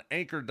here on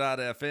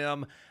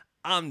Anchor.fm.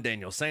 I'm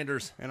Daniel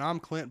Sanders. And I'm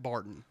Clint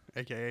Barton,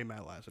 a.k.a.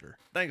 Matt Lassiter.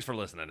 Thanks for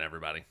listening,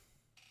 everybody.